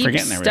of deep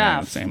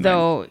stuff,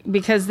 though,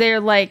 because they're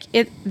like,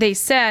 they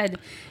said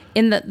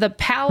in the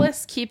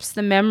palace keeps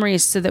the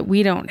memories so that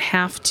we don't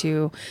have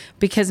to,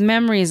 because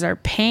memories are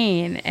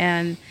pain.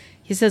 And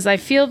he says, I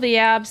feel the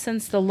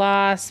absence, the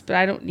loss, but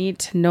I don't need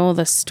to know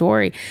the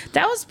story.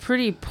 That was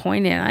pretty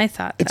poignant, I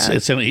thought.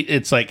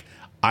 It's like,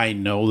 I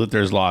know that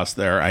there's loss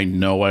there. I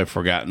know I've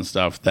forgotten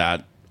stuff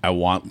that I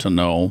want to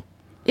know.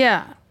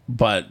 Yeah.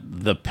 But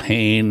the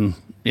pain,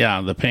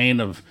 the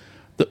pain of,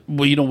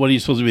 what are you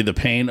supposed to be? The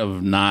pain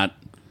of not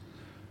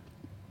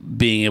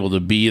being able to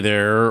be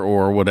there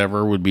or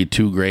whatever would be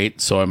too great,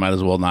 so I might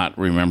as well not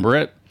remember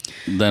it.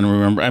 Then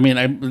remember,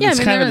 it's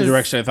kind of the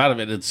direction I thought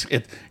of it.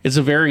 It's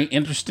a very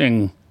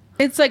interesting.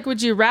 It's like,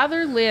 would you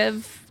rather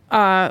live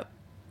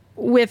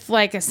with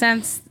like a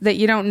sense that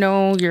you don't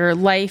know your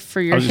life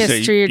or your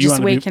history, you're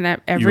just waking up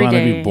every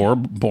day. You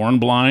want to be born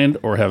blind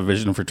or have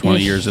vision for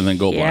 20 years and then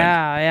go blind?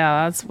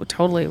 Yeah, that's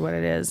totally what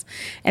it is.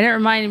 And it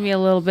reminded me a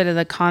little bit of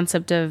the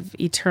concept of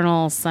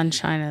eternal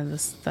sunshine of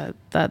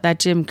that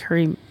Jim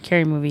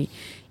Carrey movie,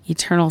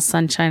 Eternal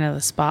Sunshine of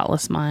the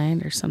Spotless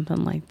Mind, or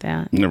something like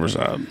that. Never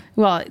saw it.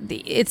 Well,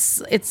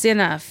 it's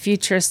in a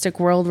futuristic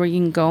world where you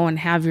can go and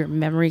have your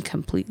memory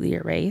completely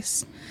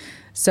erased.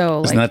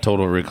 So isn't that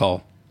Total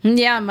Recall?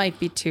 Yeah, it might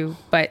be too.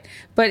 But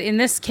in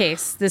this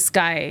case, this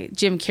guy,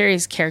 Jim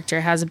Carrey's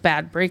character, has a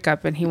bad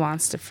breakup and he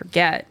wants to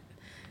forget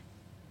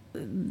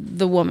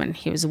the woman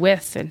he was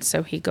with. And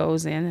so he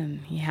goes in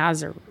and he has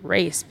her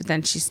erased, but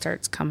then she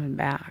starts coming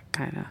back,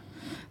 kind of.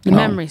 The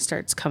memory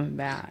starts coming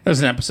back.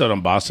 There's an episode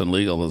on Boston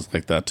Legal that's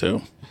like that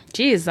too.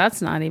 Geez,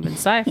 that's not even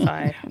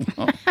sci-fi.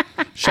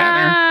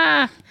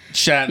 Shatner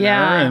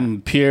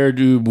and Pierre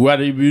Dubois.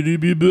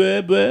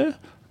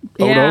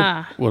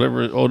 Odo,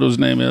 whatever Odo's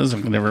name is, I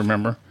can never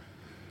remember.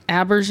 Renee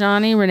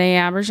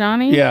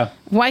Aberjani? Yeah.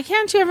 Why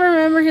can't you ever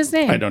remember his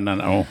name? I don't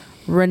know.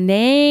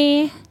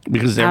 Renee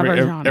Because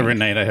every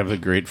night I have a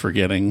great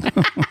forgetting.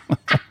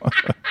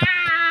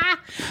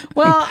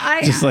 Well,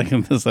 just like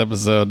in this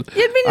episode.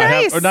 It'd be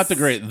nice. Or not the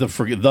great, the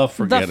forgetting. The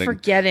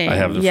forgetting. I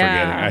have the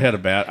forgetting. I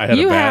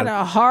had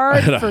a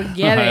hard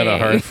forgetting. I had a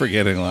hard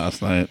forgetting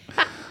last night.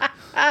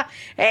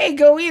 Hey,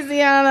 go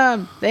easy on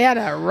them. They had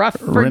a rough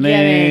forgetting.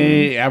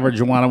 Renee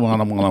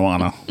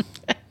Aberjani.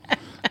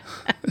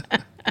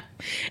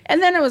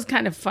 And then it was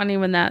kind of funny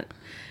when that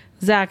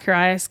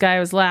Zacharias guy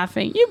was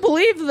laughing. You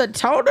believe the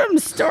totem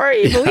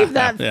story? You believe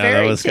that fairy tale?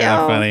 Yeah, that was kind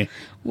of funny.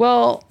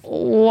 Well,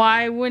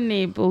 why wouldn't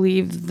he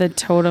believe the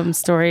totem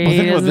story?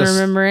 He doesn't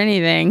remember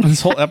anything.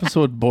 This whole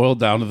episode boiled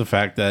down to the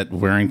fact that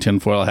wearing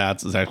tinfoil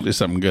hats is actually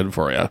something good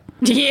for you.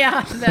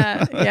 Yeah,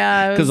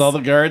 because all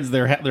the guards,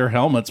 their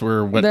helmets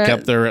were what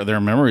kept their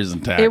memories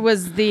intact. It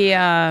was the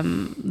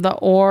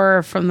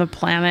ore from the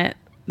planet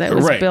that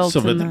was built. So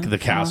the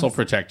castle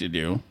protected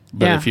you.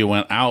 But if you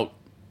went out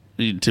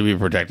to be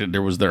protected,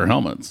 there was their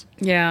helmets.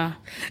 Yeah.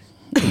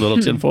 Little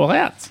tinfoil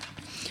hats.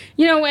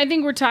 I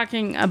think we're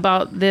talking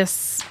about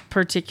this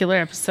particular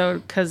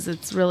episode because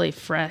it's really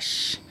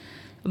fresh.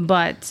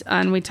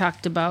 And we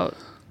talked about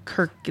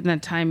Kirk and the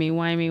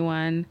timey-wimey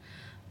one.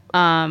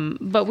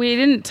 But we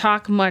didn't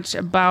talk much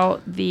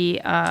about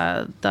the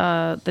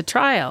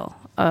trial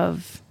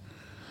of.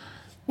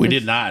 We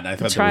did not. I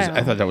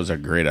thought that was a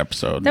great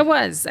episode. That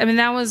was. I mean,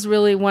 that was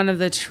really one of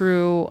the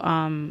true.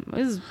 It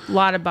was a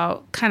lot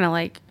about kind of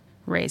like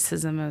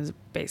racism, as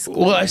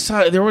basically. Well, I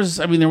saw there was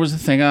a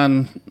thing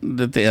on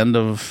at the end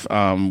of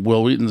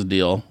Will Wheaton's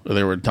deal.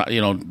 They were,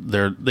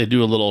 they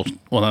do a little.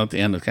 Well, not at the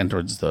end, kind of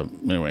towards the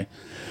anyway.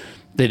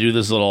 They do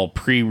this little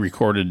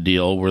pre-recorded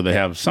deal where they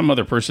have some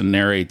other person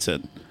narrates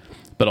it,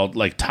 but I'll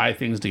like tie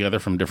things together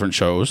from different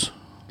shows.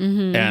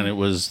 Mm-hmm. And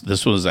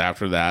this was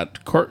after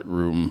that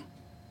courtroom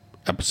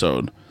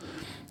episode,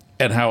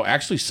 and how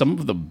actually some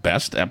of the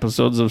best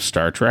episodes of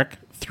Star Trek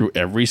through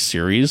every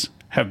series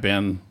have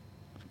been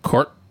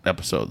court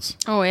episodes.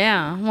 Oh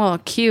yeah, well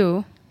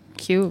Q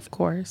of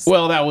course.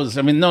 Well, that was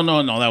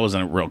no, that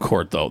wasn't a real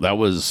court though. That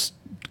was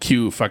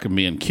Q fucking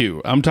being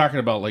Q. I'm talking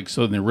about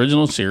in the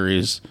original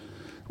series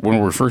when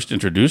we're first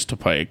introduced to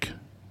Pike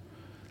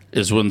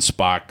is when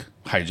Spock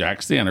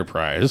hijacks the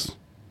Enterprise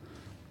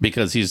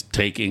because he's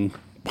taking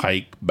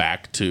Pike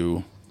back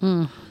to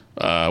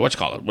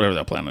whatever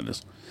that planet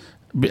is,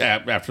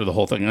 after the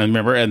whole thing. I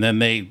remember, and then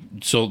they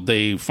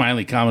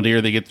finally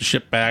commandeer, they get the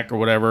ship back or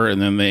whatever,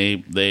 and then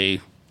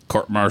they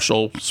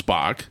court-martial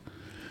Spock,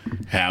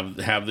 have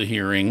the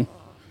hearing,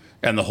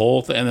 and the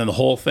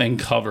whole thing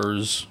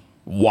covers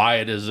why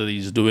it is that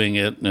he's doing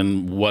it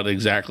and what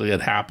exactly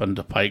had happened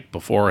to Pike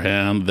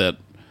beforehand that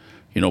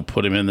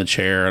put him in the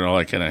chair and all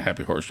that kind of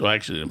happy horse. Well, I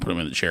actually didn't put him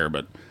in the chair,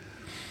 but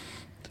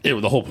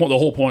the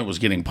whole point was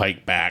getting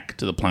Pike back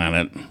to the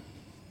planet,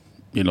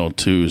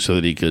 so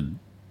that he could,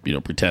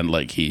 pretend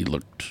like he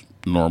looked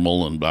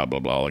normal and blah, blah,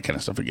 blah, all that kind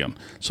of stuff again.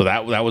 So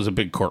that was a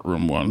big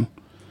courtroom one.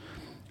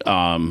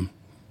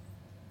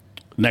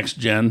 Next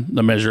Gen,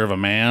 The Measure of a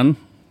Man,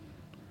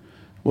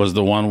 was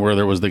the one where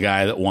there was the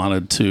guy that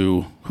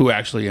who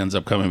actually ends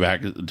up coming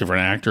back, a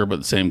different actor, but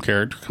the same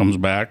character comes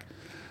back,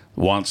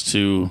 wants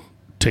to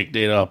take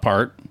Data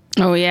apart.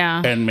 Oh,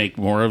 yeah. And make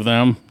more of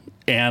them.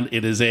 And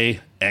it is a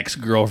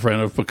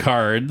ex-girlfriend of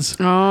Picard's.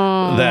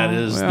 Oh, that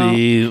is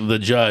the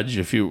judge,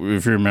 if you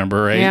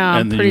remember, right? Yeah,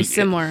 and pretty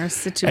similar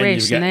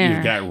situation there.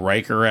 You've got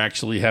Riker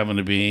actually having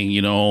to be,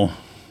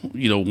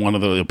 one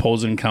of the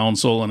opposing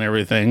counsel and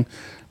everything.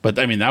 But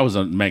I mean, that was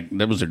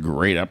a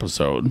great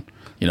episode.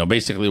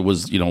 Basically, it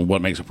was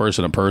what makes a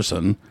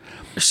person.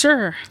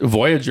 Sure.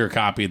 Voyager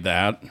copied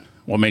that.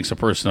 What makes a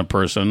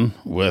person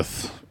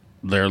with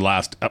their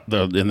last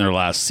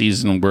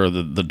season, where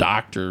the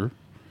Doctor,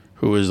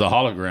 who is the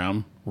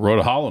hologram, wrote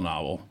a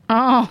holonovel.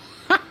 Oh,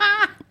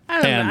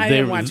 I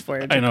didn't watch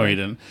Voyager. I know you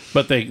didn't,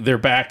 but they're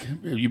back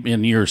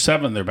in year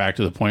 7. They're back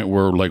to the point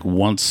where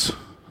once.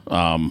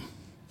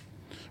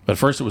 But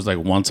first it was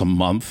once a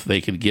month they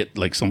could get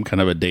some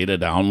kind of a data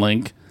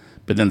downlink,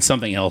 but then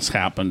something else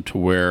happened to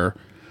where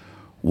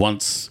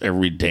once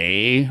every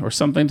day or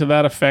something to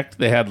that effect,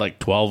 they had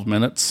 12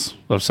 minutes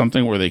of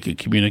something where they could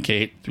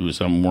communicate through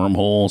some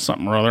wormhole,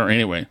 something or other.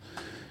 Anyway,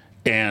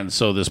 and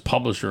so this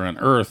publisher on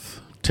Earth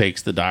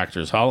takes the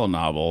Doctor's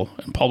holonovel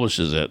and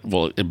publishes it.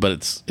 Well,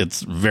 but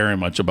it's very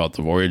much about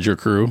the Voyager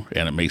crew,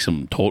 and it makes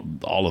them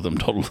all of them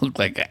totally look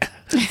like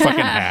fucking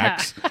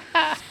hacks.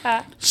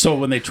 So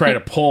when they try to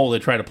pull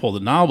the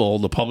novel,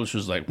 the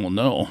publisher's like, well,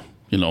 no,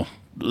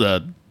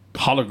 the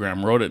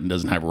hologram wrote it and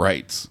doesn't have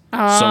rights.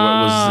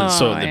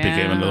 So it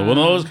became another one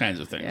of those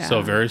kinds of things. Yeah.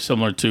 So very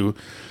similar to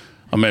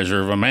A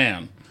Measure of a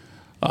Man.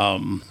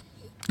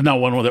 Now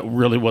one that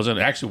really wasn't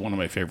actually one of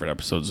my favorite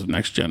episodes of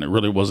Next Gen. It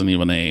really wasn't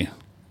even a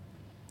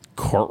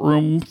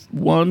courtroom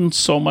one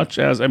so much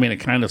as, it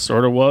kind of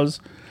sort of was,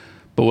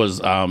 but was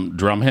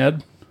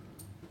Drumhead.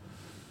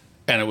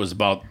 And it was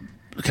about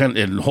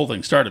and the whole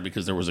thing started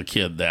because there was a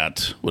kid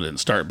that didn't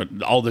start,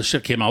 but all this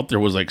shit came out. There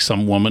was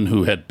some woman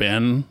who had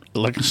been a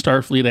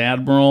Starfleet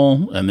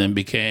admiral and then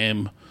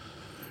became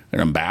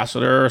an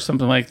ambassador or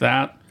something like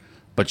that.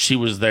 But she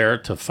was there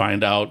to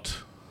find out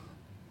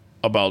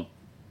about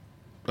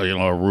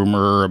a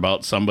rumor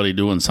about somebody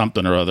doing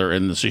something or other,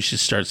 and so she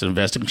starts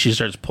investigating. She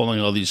starts pulling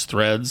all these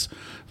threads,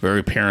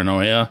 very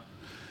paranoia,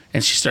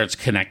 and she starts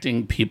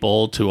connecting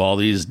people to all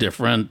these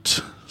different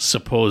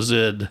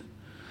supposed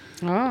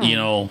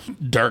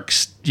dark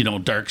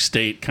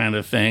state kind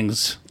of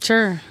things.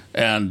 Sure.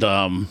 And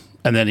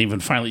then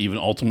even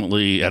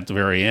ultimately at the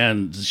very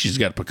end, she's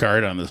got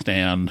Picard on the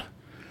stand,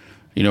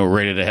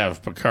 ready to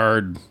have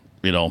Picard,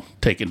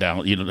 taken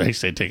down. They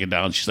say taken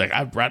down. She's like,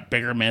 I've brought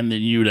bigger men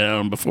than you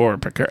down before,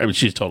 Picard.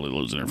 She's totally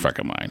losing her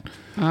fucking mind.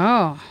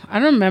 Oh, I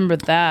don't remember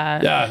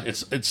that. Yeah,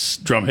 it's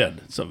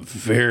Drumhead. It's a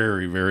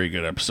very, very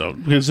good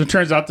episode because it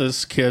turns out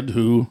this kid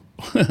who.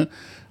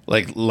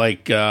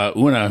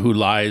 Una, who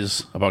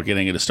lies about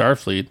getting into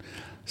Starfleet,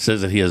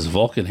 says that he has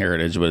Vulcan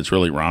heritage, but it's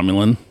really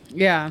Romulan.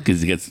 Yeah.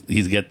 Because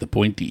he's got the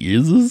pointy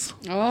ears.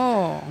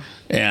 Oh.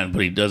 But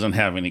he doesn't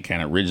have any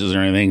kind of ridges or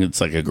anything. It's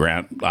like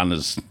on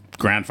his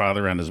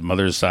grandfather on his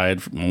mother's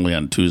side, only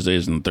on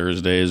Tuesdays and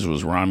Thursdays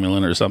was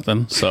Romulan or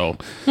something. So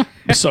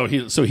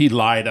he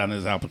lied on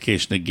his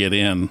application to get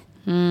in,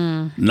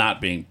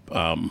 not being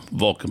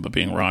Vulcan but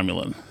being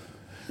Romulan.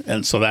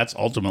 And so that's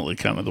ultimately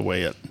kind of the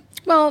way it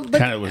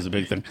kind of was a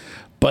big thing.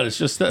 But it's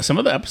just that some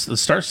of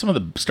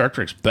the Star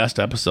Trek's best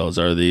episodes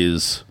are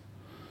these.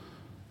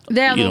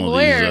 Yeah, the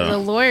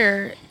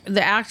lawyer,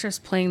 the actress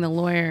playing the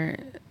lawyer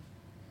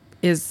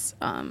is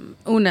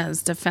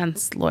Una's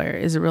defense lawyer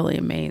is really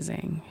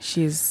amazing.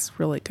 She's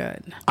really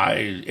good.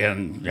 I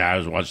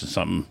was watching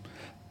something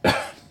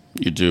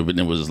YouTube and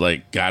it was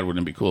like, God,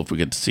 wouldn't it be cool if we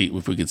could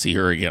see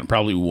her again?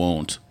 Probably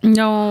won't.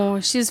 No,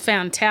 she's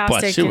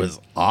fantastic. But she was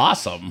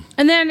awesome.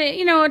 And then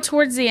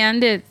towards the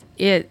end,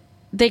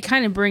 they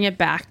kind of bring it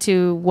back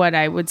to what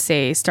I would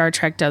say Star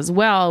Trek does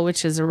well,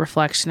 which is a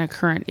reflection of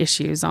current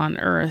issues on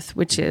Earth,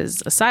 which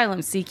is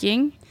asylum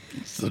seeking.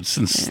 Since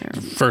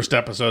the first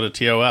episode of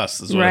TOS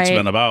is what it's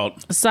been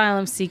about.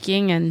 Asylum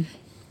seeking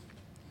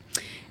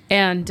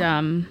and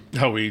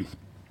how we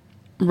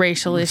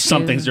racial issues.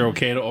 Some things are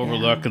okay to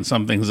overlook and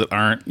some things that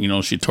aren't.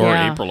 She tore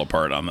April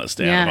apart on that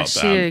stand about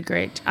that. Yeah, she did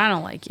great. I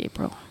don't like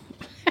April.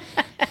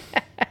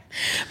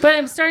 But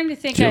I'm starting to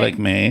think. Do you like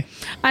May?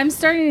 I'm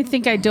starting to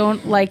think I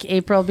don't like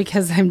April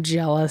because I'm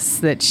jealous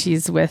that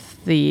she's with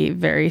the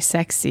very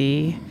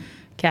sexy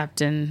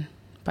Captain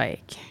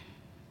Pike.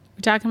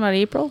 We talking about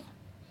April?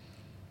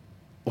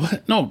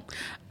 What? No.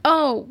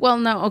 Oh, well,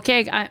 no.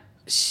 Okay.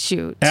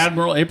 Shoot.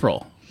 Admiral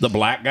April, the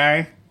black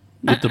guy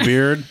with the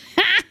beard.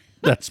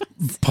 That's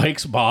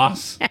Pike's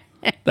boss.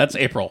 That's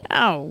April.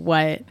 Oh,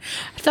 what?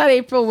 I thought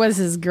April was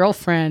his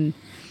girlfriend.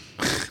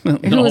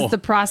 Who was the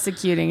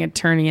prosecuting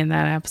attorney in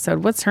that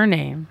episode? What's her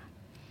name?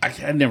 I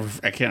can't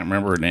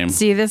remember her name.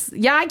 See this?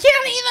 Yeah, I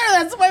can't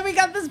either. That's why we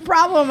got this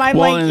problem. I'm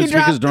you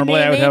dropped the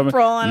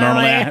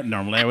name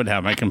normally I would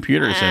have my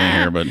computer sitting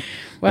here, but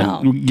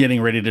I'm getting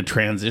ready to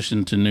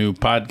transition to new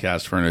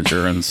podcast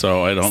furniture, and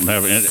so I don't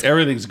have it.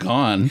 Everything's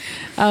gone.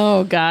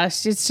 Oh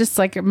gosh, it's just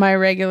like my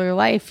regular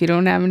life. You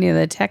don't have any of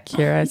the tech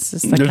here. It's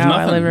just like how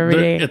I live every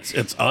day.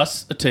 It's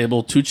us, a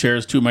table, 2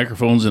 chairs, 2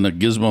 microphones, and a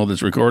gizmo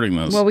that's recording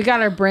this. Well, we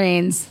got our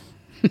brains.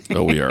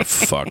 Oh, we are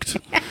fucked.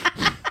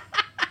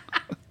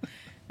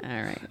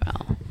 All right,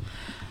 well.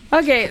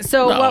 Okay,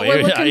 so what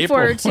we're looking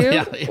forward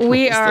to,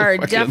 we are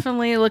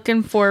definitely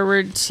looking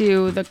forward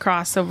to the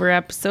crossover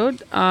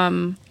episode.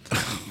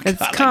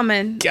 It's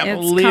coming. I can't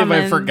believe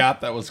I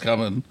forgot that was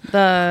coming.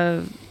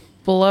 The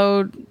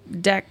Below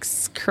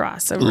Decks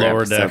crossover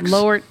episode.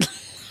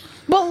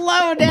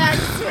 Below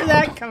Decks. Where'd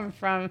that come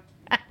from?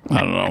 I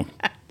don't know.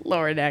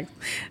 Lower Decks.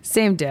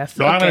 Same diff.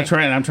 So I'm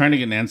trying to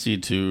get Nancy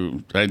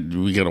to.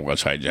 We got to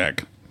watch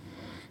Hijack,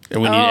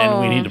 and we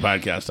need to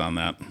podcast on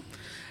that.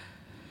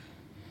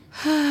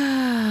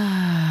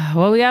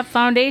 Well, we got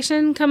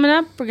Foundation coming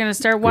up. We're gonna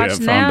start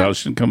watching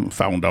Foundation's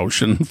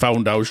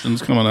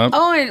coming up.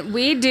 Oh, and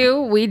we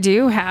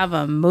do have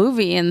a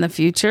movie in the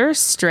future,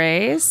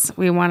 Strays.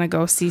 We want to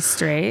go see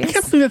Strays. I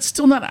can't believe that's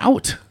still not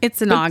out.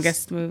 It's an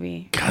August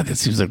movie. God, that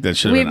seems like that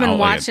should have been out. We've been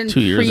watching like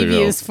 2 years ago.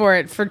 previews for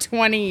it for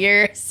 20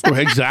 years.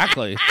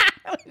 Exactly.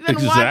 We've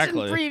been watching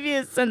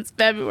previews since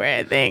February,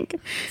 I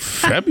think.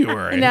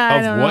 February?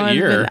 Of what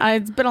year?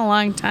 It's been a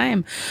long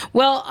time.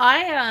 Well,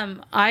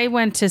 I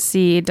went to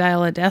see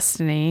Dial of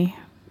Destiny,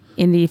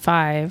 Indy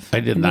 5. I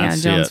did not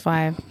see Jones it.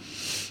 5.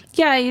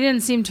 Yeah, you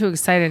didn't seem too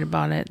excited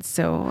about it,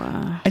 so...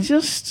 I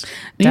just...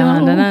 Yeah,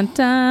 and I don't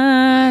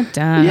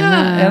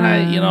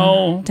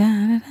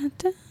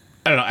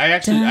know. I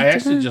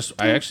actually just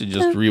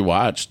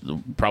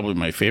rewatched probably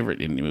my favorite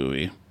indie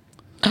movie.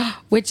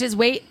 Which is,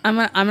 I'm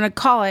gonna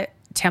call it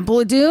Temple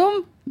of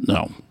Doom?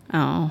 No.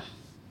 Oh.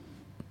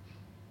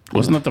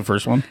 Wasn't that the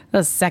first one?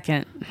 The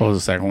second. What was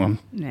the second one?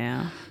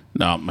 Yeah.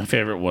 No, my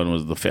favorite one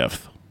was the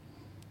 5th.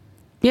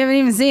 You haven't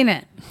even seen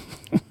it.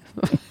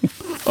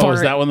 Oh,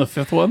 is that one the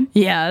 5th one?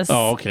 Yes.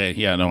 Oh, okay.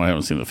 Yeah, no, I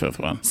haven't seen the 5th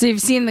one. So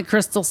you've seen the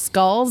Crystal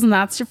Skulls, and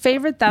that's your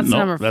favorite? That's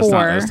number 4.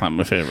 That's not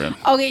my favorite.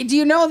 Okay, do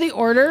you know the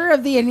order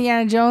of the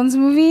Indiana Jones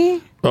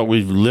movie? But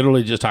we've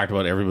literally just talked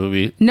about every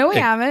movie. No, we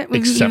haven't.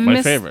 Except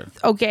my favorite.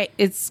 Okay,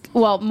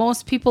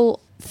 most people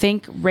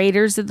think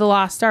Raiders of the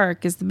Lost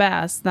Ark is the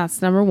best.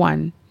 That's number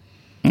 1.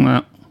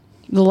 Well,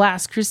 The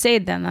Last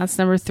Crusade, then that's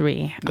number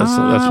 3. That's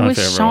my with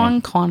favorite Sean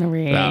one.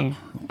 Connery. Yeah.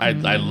 I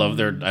love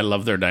their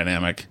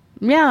dynamic.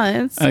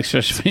 Yeah, it's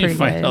especially when you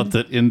find out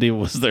that Indy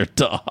was their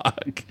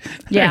dog.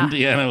 Yeah.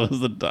 Indiana was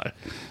the dog.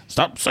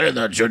 Stop saying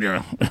that,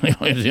 Junior.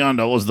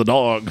 Indiana was the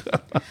dog.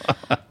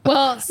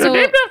 Well, so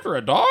they're named after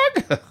a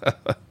dog.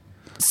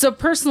 So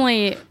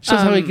personally, shows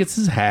how he gets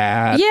his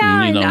hat.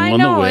 Yeah, and, I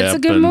know. It's a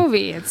good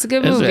movie. It's a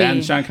good movie.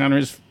 And Sean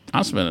Connery's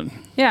awesome in it.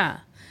 Yeah,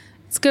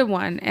 it's a good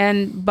one.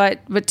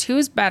 But 2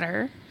 is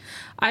better.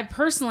 I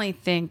personally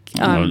think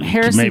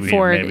Harrison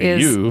Ford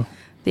is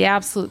the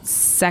absolute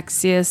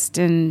sexiest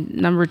in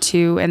number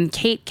 2, and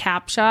Kate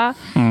Capshaw.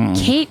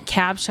 Kate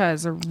Capshaw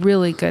is a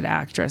really good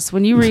actress.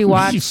 When you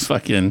rewatch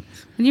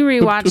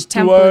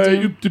Temple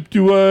Doom,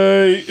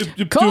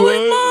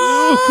 Calling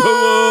Mom!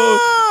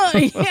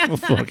 Yeah.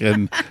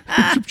 Fucking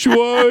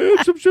Calling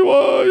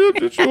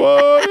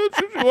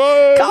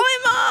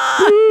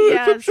Mom!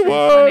 Yeah, it's so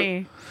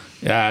funny.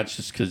 Yeah, it's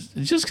just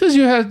because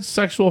you had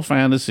sexual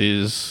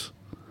fantasies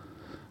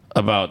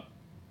about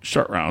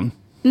Short Round.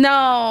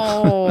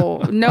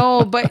 No,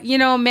 but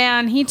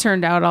man, he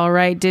turned out all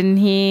right, didn't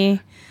he?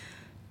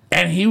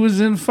 And he was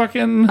in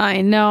fucking...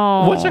 I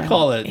know. What's it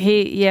called?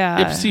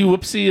 Ipsy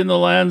Whoopsie in the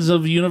Lands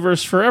of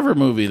Universe Forever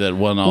movie that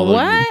won all the...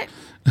 What?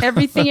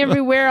 Everything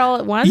Everywhere All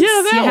at Once? Yeah,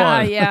 that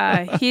one.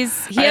 Yeah.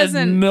 I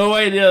had no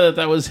idea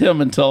that was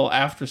him until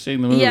after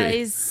seeing the movie. Yeah,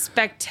 he's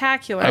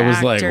spectacular. I was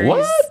actor. like,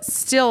 what?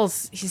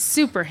 He's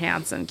super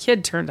handsome.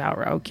 Kid turned out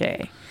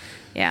okay.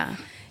 Yeah.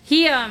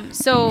 He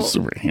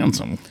super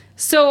handsome.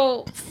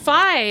 So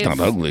 5. Not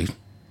ugly.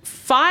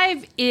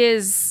 5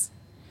 is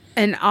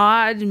an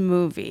odd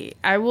movie.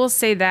 I will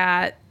say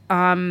that.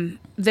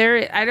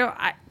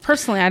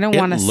 Personally, I don't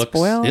want to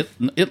spoil.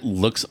 It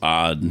looks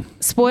odd.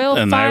 Spoil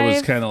 5. And I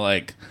was kind of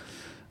like,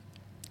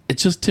 it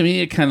just, to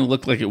me, it kind of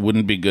looked like it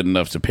wouldn't be good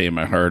enough to pay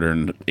my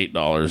hard-earned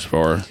 $8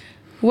 for.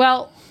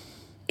 Well,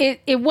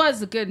 it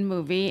was a good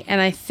movie,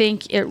 and I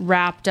think it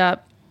wrapped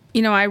up.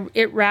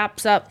 It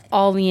wraps up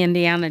all the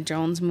Indiana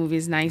Jones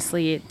movies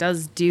nicely. It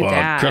does do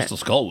that. Crystal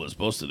Skull was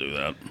supposed to do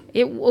that.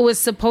 It was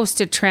supposed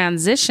to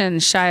transition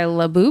Shia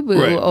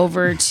LaBeouf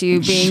over to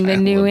being the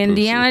new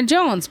Indiana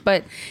Jones.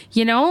 But,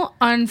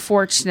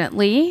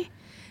 unfortunately,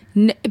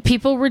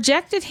 people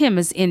rejected him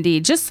as Indy.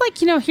 Just like,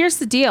 here's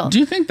the deal. Do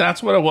you think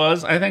that's what it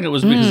was? I think it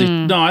was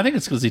because I think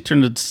it's because he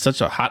turned into such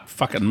a hot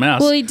fucking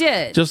mess. Well, he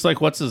did. Just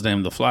like, what's his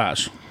name? The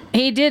Flash.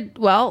 He did.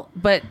 Well,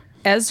 but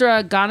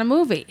Ezra got a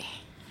movie.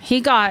 He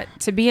got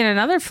to be in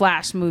another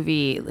Flash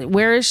movie.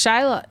 Where is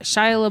Shia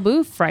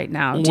LaBeouf right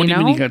now? What do you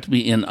mean he got to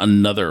be in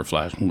another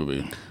Flash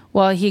movie?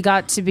 Well, he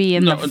got to be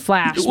in the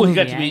Flash movie, he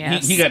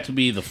got to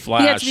be the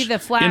Flash. He got to be the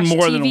Flash in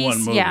more TV, than one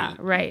movie. Yeah,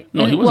 right.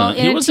 No, he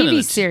wasn't. In a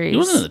TV series. He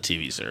wasn't in the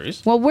TV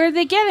series. Well, where'd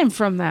they get him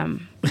from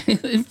them?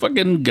 They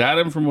fucking got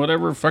him from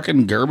whatever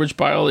fucking garbage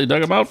pile they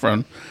dug him out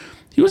from.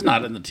 He was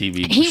not in the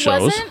TV shows. He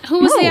wasn't?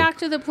 Who was the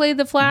actor that played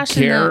the Flash?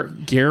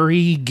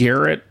 Gary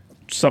Garrett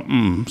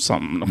something.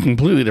 A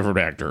completely different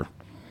actor.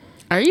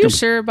 Are you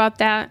sure about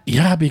that?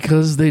 Yeah,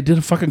 because they did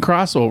a fucking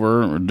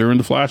crossover during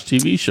the Flash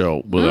TV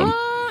show with him.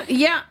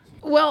 Yeah.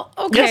 Well,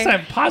 okay. Yes,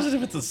 I'm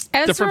positive it's a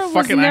Ezra different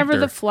fucking was never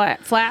actor. The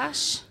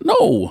Flash?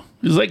 No.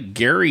 He was like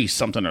Gary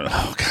something. Oh, God,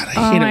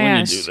 I hate it when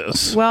you do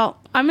this. Well,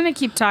 I'm going to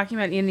keep talking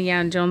about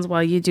Indiana Jones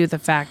while you do the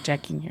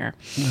fact-checking here.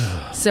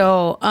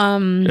 So,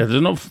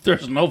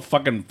 there's no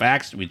fucking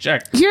facts to be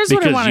checked. Here's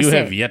what I want to say. Because you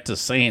have yet to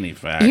say any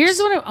facts. Here's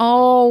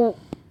what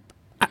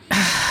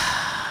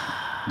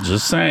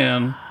Just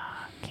saying.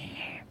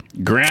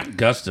 Grant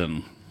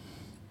Gustin.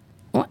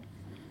 What?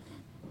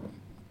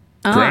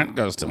 Grant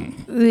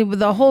Gustin.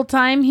 The whole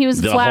time he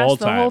was the Flash?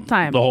 The whole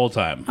time? The whole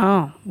time.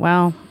 Oh,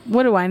 well,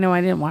 what do I know?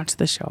 I didn't watch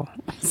the show.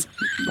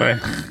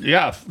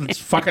 Yeah, it's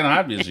fucking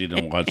obvious you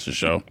didn't watch the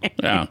show.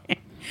 Yeah.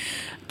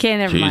 Okay,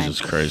 never mind.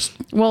 Jesus Christ.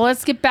 Well,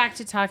 let's get back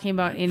to talking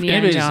about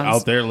Indiana Jones. Anybody's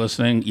out there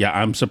listening, yeah,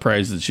 I'm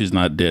surprised that she's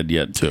not dead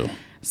yet, too.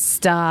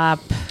 Stop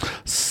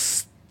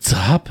it.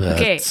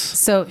 Okay,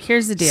 so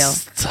here's the deal.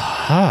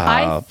 Stop.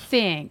 I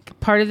think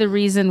part of the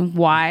reason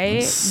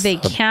why they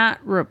can't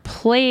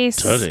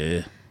replace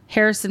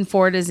Harrison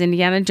Ford as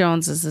Indiana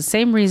Jones is the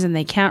same reason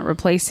they can't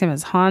replace him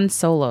as Han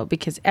Solo,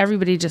 because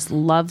everybody just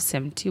loves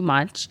him too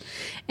much.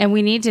 And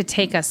we need to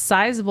take a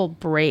sizable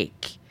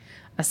break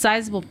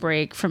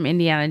from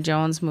Indiana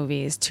Jones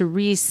movies to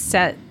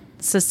reset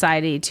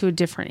society to a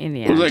different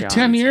Indiana Jones. It was like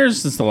 10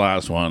 years since the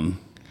last one.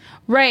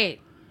 Right.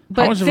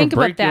 But think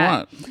about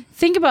that.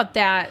 Think about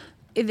that.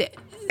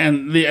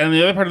 And the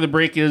other part of the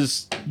break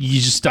is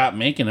you just stop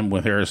making them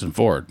with Harrison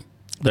Ford.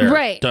 There,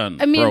 right. Done.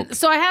 I mean, broke.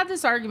 So I had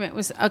this argument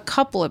with a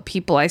couple of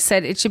people. I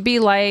said it should be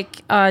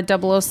like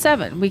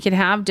 007. We could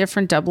have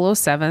different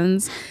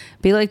 007s.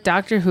 Be like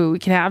Doctor Who. We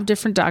could have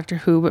different Doctor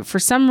Who. But for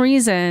some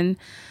reason,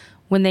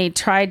 when they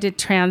tried to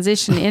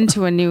transition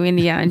into a new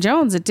Indiana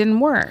Jones, it didn't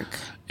work.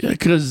 Yeah,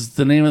 because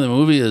the name of the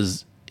movie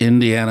is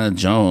Indiana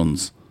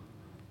Jones.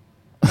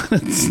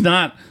 It's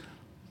not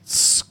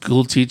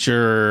school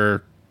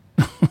teacher,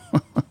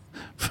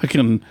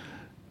 fucking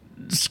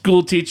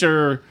school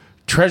teacher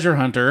treasure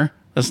hunter.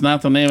 That's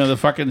not the name of the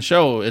fucking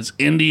show. It's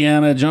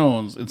Indiana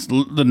Jones.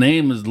 The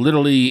name is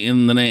literally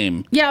in the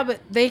name. Yeah,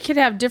 but they could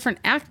have different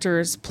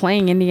actors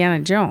playing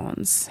Indiana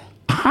Jones.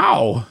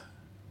 How?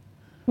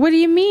 What do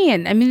you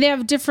mean? I mean, they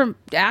have different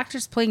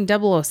actors playing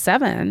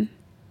 007.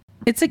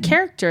 It's a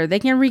character. They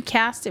can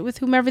recast it with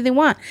whomever they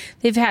want.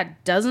 They've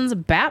had dozens of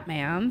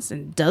Batmans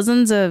and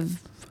dozens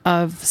of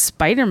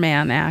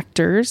Spider-Man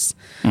actors.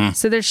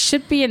 So there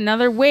should be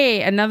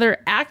another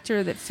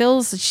actor that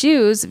fills the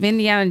shoes of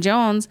Indiana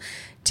Jones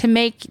to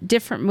make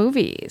different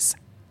movies.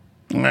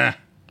 Nah.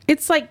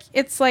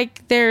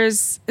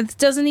 It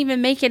doesn't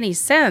even make any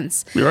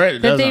sense. You're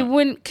right. That they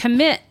wouldn't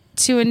commit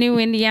to a new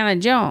Indiana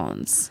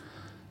Jones.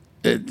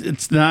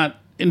 It's not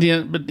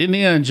Indiana, but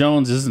Indiana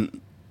Jones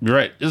isn't. You're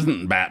right.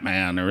 Isn't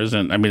Batman or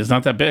isn't? I mean, it's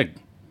not that big.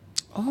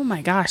 Oh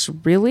my gosh,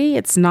 really?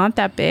 It's not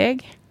that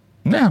big?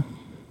 Yeah.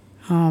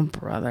 Oh,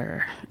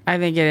 brother. I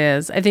think it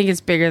is. I think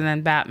it's bigger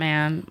than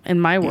Batman. In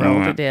my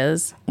world, it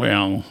is.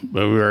 Well,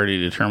 but we already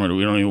determined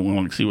we don't even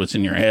want to see what's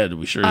in your head.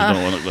 We sure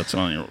don't want to what's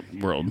on your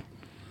world.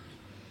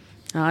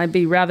 I'd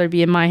rather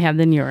be in my head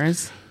than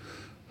yours.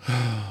 You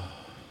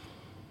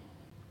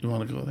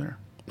want to go there?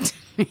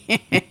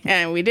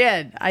 We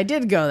did. I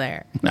did go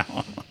there. No.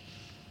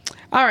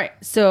 All right.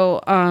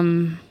 So,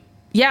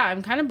 yeah,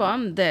 I'm kind of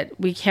bummed that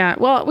we can't.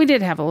 Well, we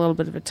did have a little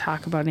bit of a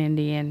talk about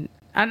Indy, and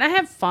I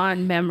have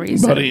fond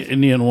memories. But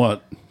Indian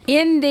what?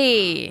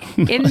 Indy.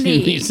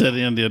 You said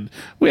Indian.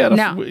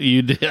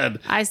 You did.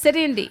 I said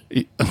Indy.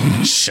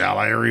 Shall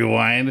I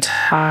rewind?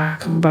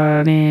 Talk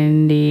about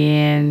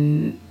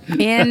Indy.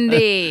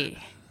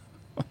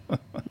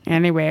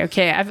 Anyway,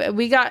 okay.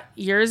 We got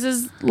yours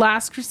is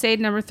Last Crusade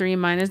 #3.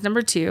 Mine is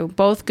 #2.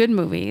 Both good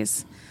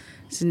movies.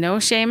 There's no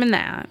shame in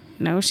that.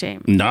 No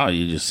shame. No,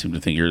 you just seem to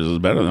think yours is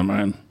better than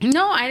mine.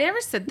 No, I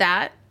never said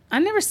that. Oh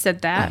my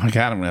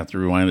God, I'm gonna have to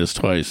rewind this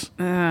twice.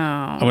 Oh.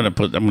 I'm gonna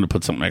put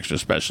something extra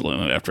special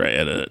in it after I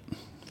edit it.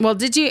 Well,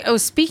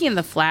 speaking of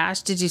The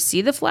Flash, did you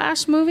see the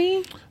Flash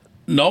movie?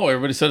 No,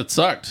 everybody said it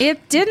sucked.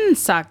 It didn't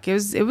suck. It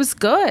was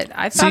good.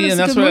 I thought it was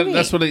a good movie.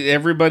 That's what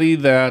everybody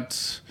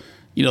that,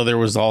 there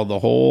was the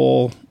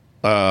whole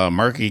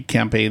marketing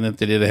campaign that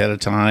they did ahead of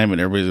time,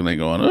 and everybody's gonna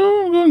going,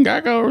 oh, I'm going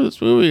gaga over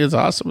this movie. It's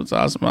awesome. It's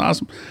awesome.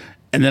 Awesome.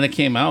 And then it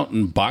came out,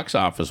 and box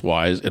office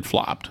wise, it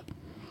flopped.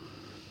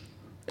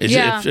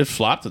 It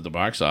flopped at the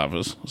box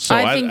office. So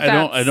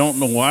I don't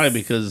know why,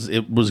 because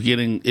it was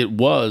getting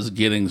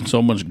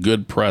so much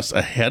good press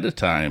ahead of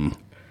time.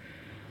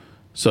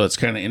 So it's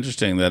kind of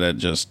interesting that it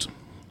just.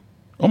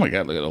 Oh my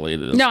God! Look at how late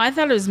it is. No, I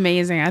thought it was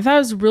amazing. I thought it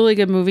was a really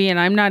good movie, and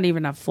I'm not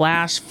even a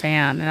Flash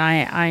fan, and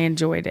I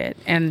enjoyed it.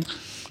 And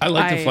I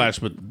like the Flash,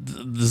 but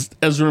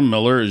Ezra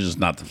Miller is just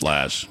not the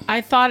Flash.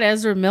 I thought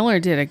Ezra Miller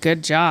did a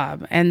good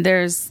job, and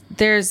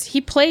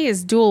he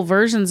plays dual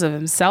versions of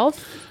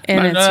himself, and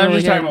I'm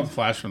just talking about the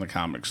Flash from the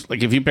comics.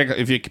 Like if you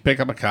pick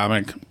up a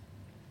comic,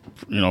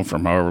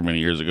 from however many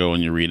years ago,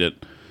 and you read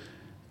it,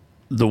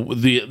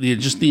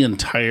 the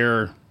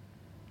entire.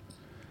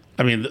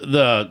 I mean,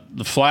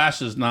 the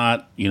Flash is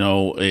not,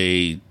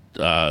 an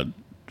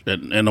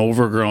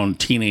overgrown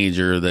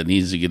teenager that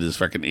needs to get his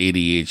fucking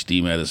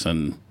ADHD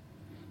medicine,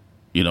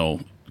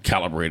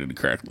 calibrated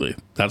correctly.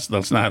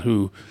 That's not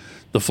who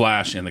the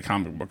Flash in the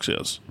comic books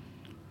is.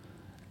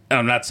 And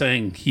I'm not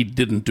saying he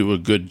didn't do a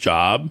good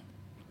job,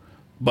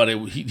 but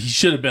he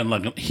should have been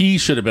like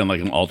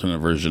an alternate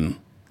version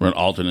or an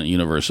alternate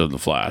universe of the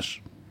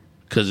Flash,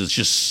 because it's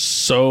just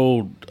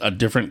so a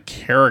different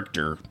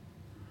character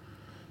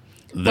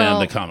than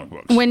the comic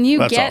books. When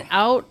you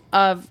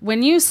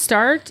when you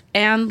start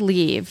and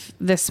leave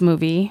this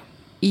movie,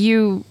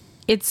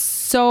 it's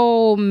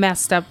so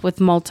messed up with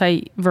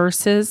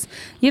multiverses.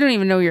 You don't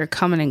even know you're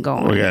coming and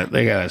going.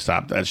 They gotta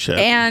stop that shit.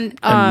 And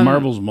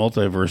Marvel's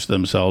multiverse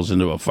themselves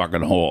into a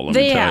fucking hole. Let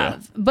me tell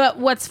you. But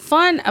what's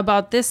fun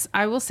about this?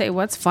 I will say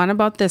what's fun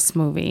about this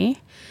movie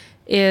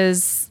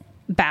is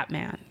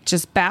Batman.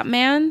 Just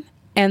Batman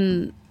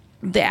and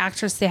the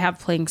actress they have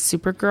playing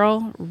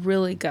Supergirl.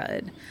 Really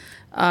good.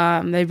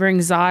 They bring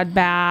Zod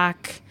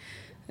back,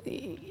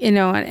 and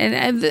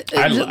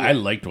I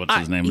liked what's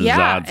his name,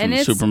 Zod from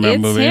the Superman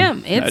movie.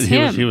 It's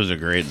him. He was a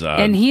great Zod,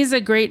 and he's a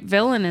great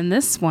villain in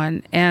this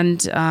one. And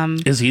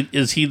is he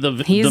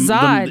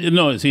Zod?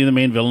 No, is he the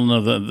main villain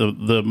of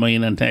the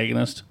main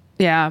antagonist?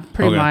 Yeah,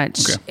 pretty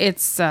much. Okay.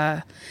 It's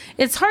hard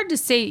to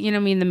say.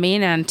 The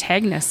main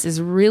antagonist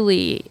is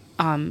really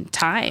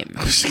time.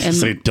 I was gonna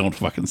say, don't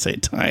fucking say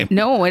time.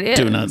 No, it is.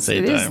 Do not say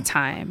time. It is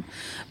time,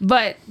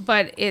 but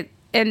it.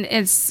 And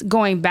it's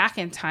going back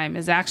in time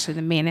is actually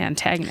the main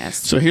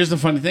antagonist. So here's the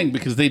funny thing,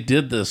 because they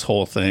did this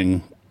whole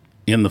thing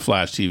in the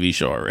Flash TV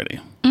show already.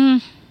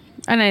 And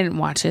I didn't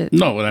watch it.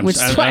 No, what I'm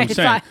saying,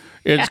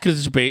 it's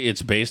because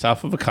it's based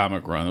off of a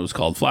comic run. It was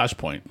called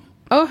Flashpoint.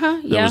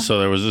 Yeah.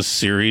 There was a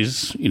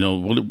series,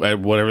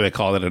 whatever they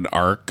call it, an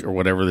arc or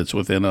whatever that's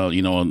within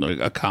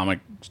a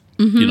comic,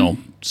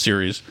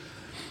 series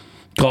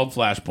called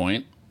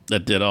Flashpoint.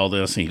 That did all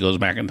this, and he goes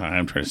back in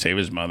time trying to save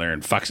his mother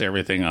and fucks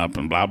everything up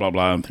and blah, blah,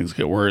 blah, and things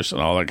get worse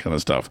and all that kind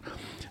of stuff.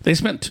 They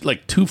spent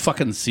 2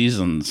 fucking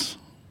seasons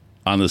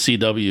on the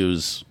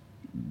CW's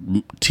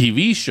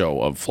TV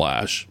show of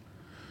Flash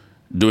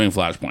doing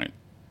Flashpoint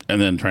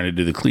and then trying to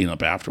do the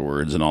cleanup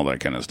afterwards and all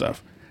that kind of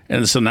stuff.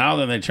 And so now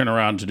then they turn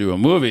around to do a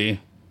movie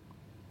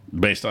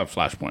based off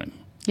Flashpoint.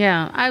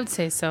 Yeah, I would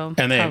say so.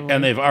 And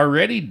they've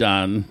already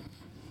done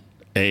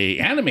an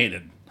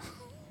animated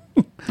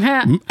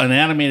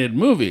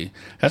movie.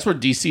 That's where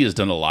DC has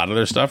done a lot of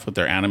their stuff with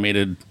their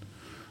animated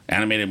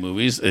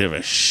movies. They have a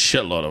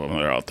shitload of them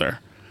that are out there.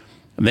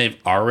 And they've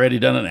already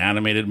done an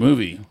animated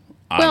movie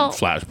on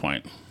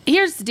Flashpoint.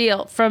 Here's the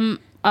deal. From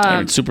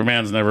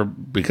Superman's never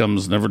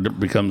becomes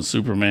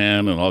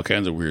Superman and all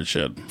kinds of weird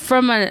shit.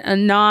 From a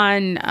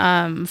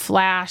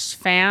non-Flash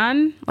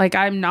fan, like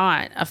I'm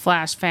not a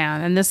Flash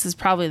fan, and this is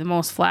probably the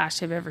most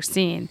Flash I've ever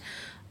seen.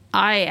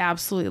 I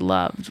absolutely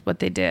loved what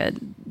they did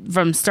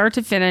from start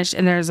to finish,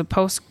 and there's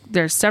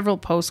several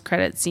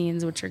post-credit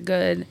scenes which are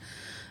good.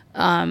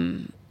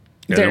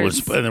 There was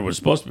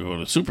supposed to be one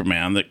with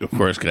Superman that, of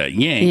course, got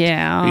yanked.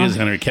 Yeah. Because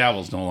Henry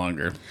Cavill's no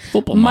longer.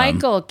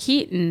 Michael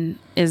Keaton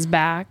is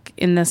back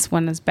in this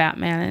one as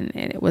Batman,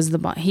 and it was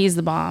he's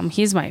the bomb.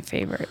 He's my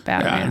favorite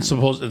Batman. Yeah, and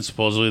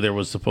supposedly there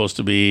was supposed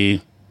to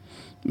be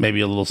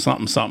maybe a little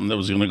something that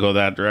was going to go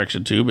that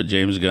direction too, but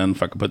James Gunn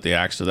fucking put the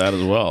axe to that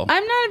as well.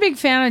 I'm not a big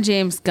fan of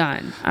James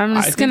Gunn.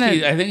 I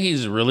think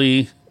he's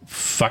really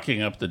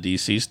fucking up the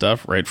DC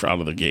stuff right out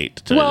of the gate.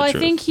 To tell you the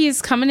truth. I think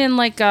he's coming in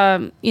like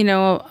a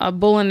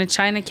bull in a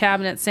china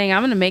cabinet saying,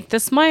 I'm going to make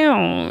this my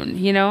own,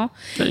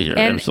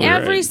 and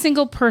every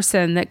single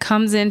person that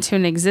comes into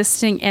an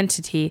existing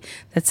entity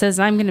that says,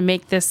 I'm going to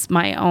make this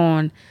my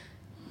own,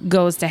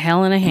 goes to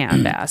hell in a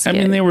handbasket. I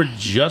mean, they were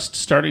just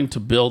starting to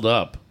build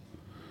up,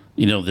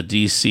 the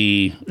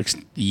DC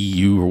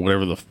EU or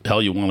whatever the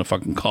hell you want to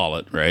fucking call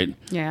it, right?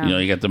 Yeah.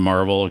 You got the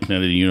Marvel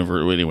Extended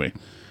Universe. Anyway.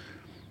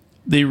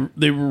 They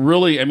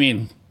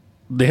really,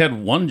 they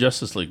had one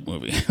Justice League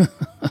movie.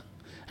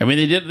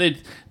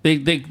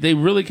 They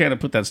really kind of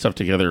put that stuff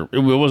together. It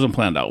wasn't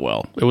planned out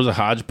well. It was a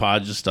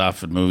hodgepodge of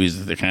stuff and movies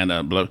that they kind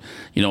of,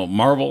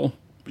 Marvel,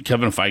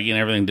 Kevin Feige and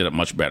everything did it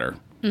much better.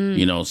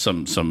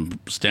 Some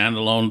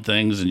standalone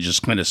things and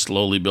just kind of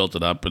slowly built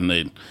it up, and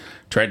they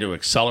tried to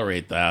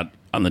accelerate that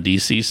on the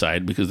DC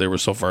side because they were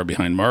so far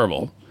behind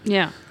Marvel.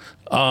 Yeah.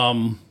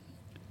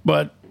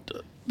 But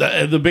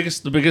the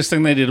biggest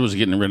thing they did was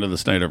getting rid of the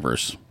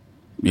Snyderverse.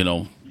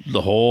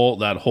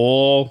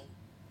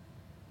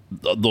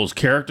 Those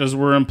characters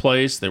were in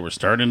place. They were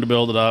starting to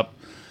build it up.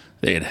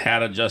 They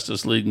had a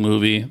Justice League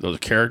movie. Those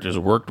characters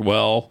worked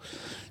well.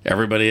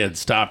 Everybody had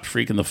stopped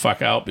freaking the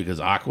fuck out because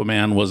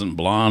Aquaman wasn't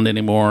blonde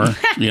anymore.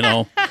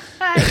 Yeah,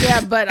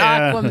 but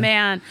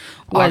Aquaman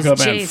was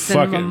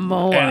Jason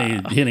Momoa.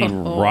 And he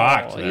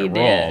rocked that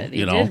role.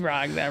 He did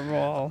rock that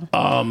role.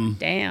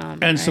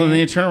 Damn. And so then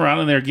they turn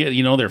around and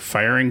they're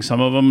firing some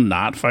of them,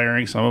 not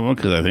firing some of them,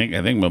 because I think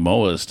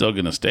Momoa is still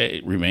going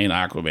to remain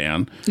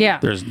Aquaman. Yeah.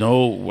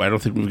 I don't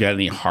think we've got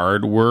any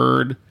hard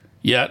word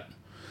yet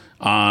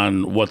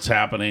on what's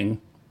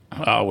happening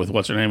with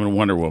what's her name in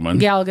Wonder Woman.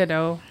 Gal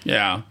Gadot.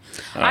 Yeah.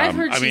 I've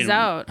heard she's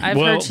out. I've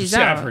heard she's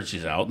out. I've heard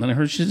she's out, and then I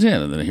heard she's in,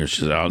 and then I hear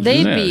she's out.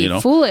 They'd be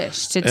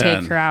foolish to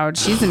take her out.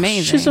 She's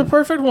amazing. She's a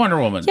perfect Wonder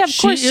Woman. Yeah, of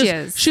course she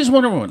is. She's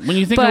Wonder Woman. When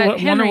you think of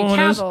what Wonder Woman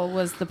is. But Henry Cavill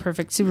was the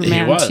perfect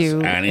Superman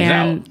too, and he's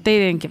out. They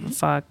didn't give a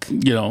fuck.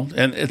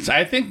 And it's.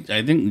 I think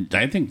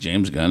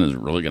James Gunn is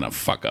really going to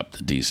fuck up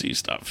the DC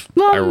stuff.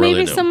 Well,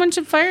 maybe someone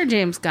should fire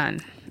James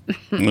Gunn.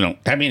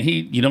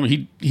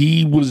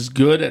 He was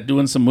good at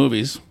doing some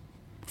movies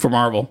for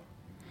Marvel.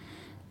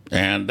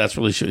 And that's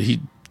really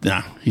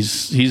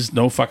he's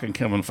no fucking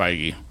Kevin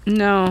Feige.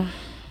 No.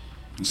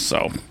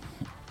 So,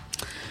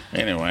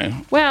 anyway.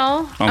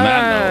 Well, on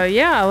that note,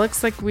 yeah,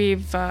 looks like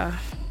we've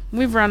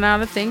run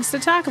out of things to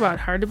talk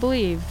about. Hard to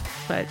believe,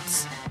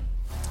 but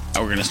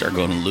we're gonna start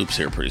going in loops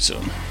here pretty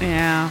soon.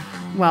 Yeah.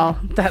 Well,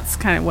 that's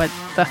kind of what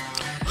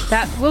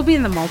that will be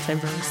in the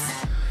multiverse.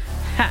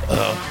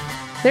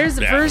 There's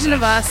a version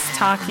of us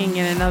talking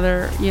in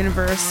another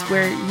universe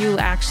where you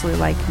actually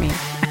like me.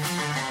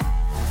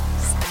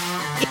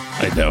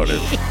 I doubt it.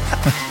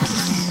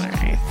 All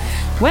right.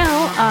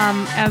 Well,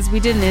 as we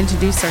didn't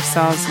introduce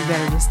ourselves, we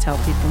better just tell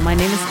people. My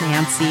name is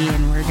Nancy,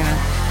 and we're gonna,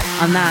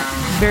 on that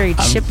very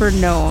chipper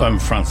note, I'm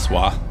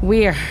Francois.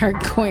 We are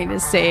going to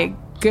say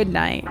good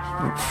night.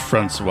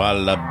 Francois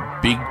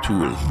la Big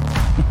Tool.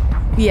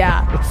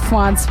 Yeah,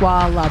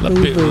 Francois la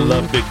Big Tool.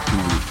 La Big Tool.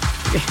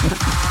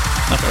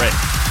 All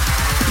right.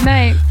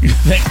 Night.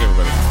 Thank you,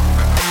 everybody.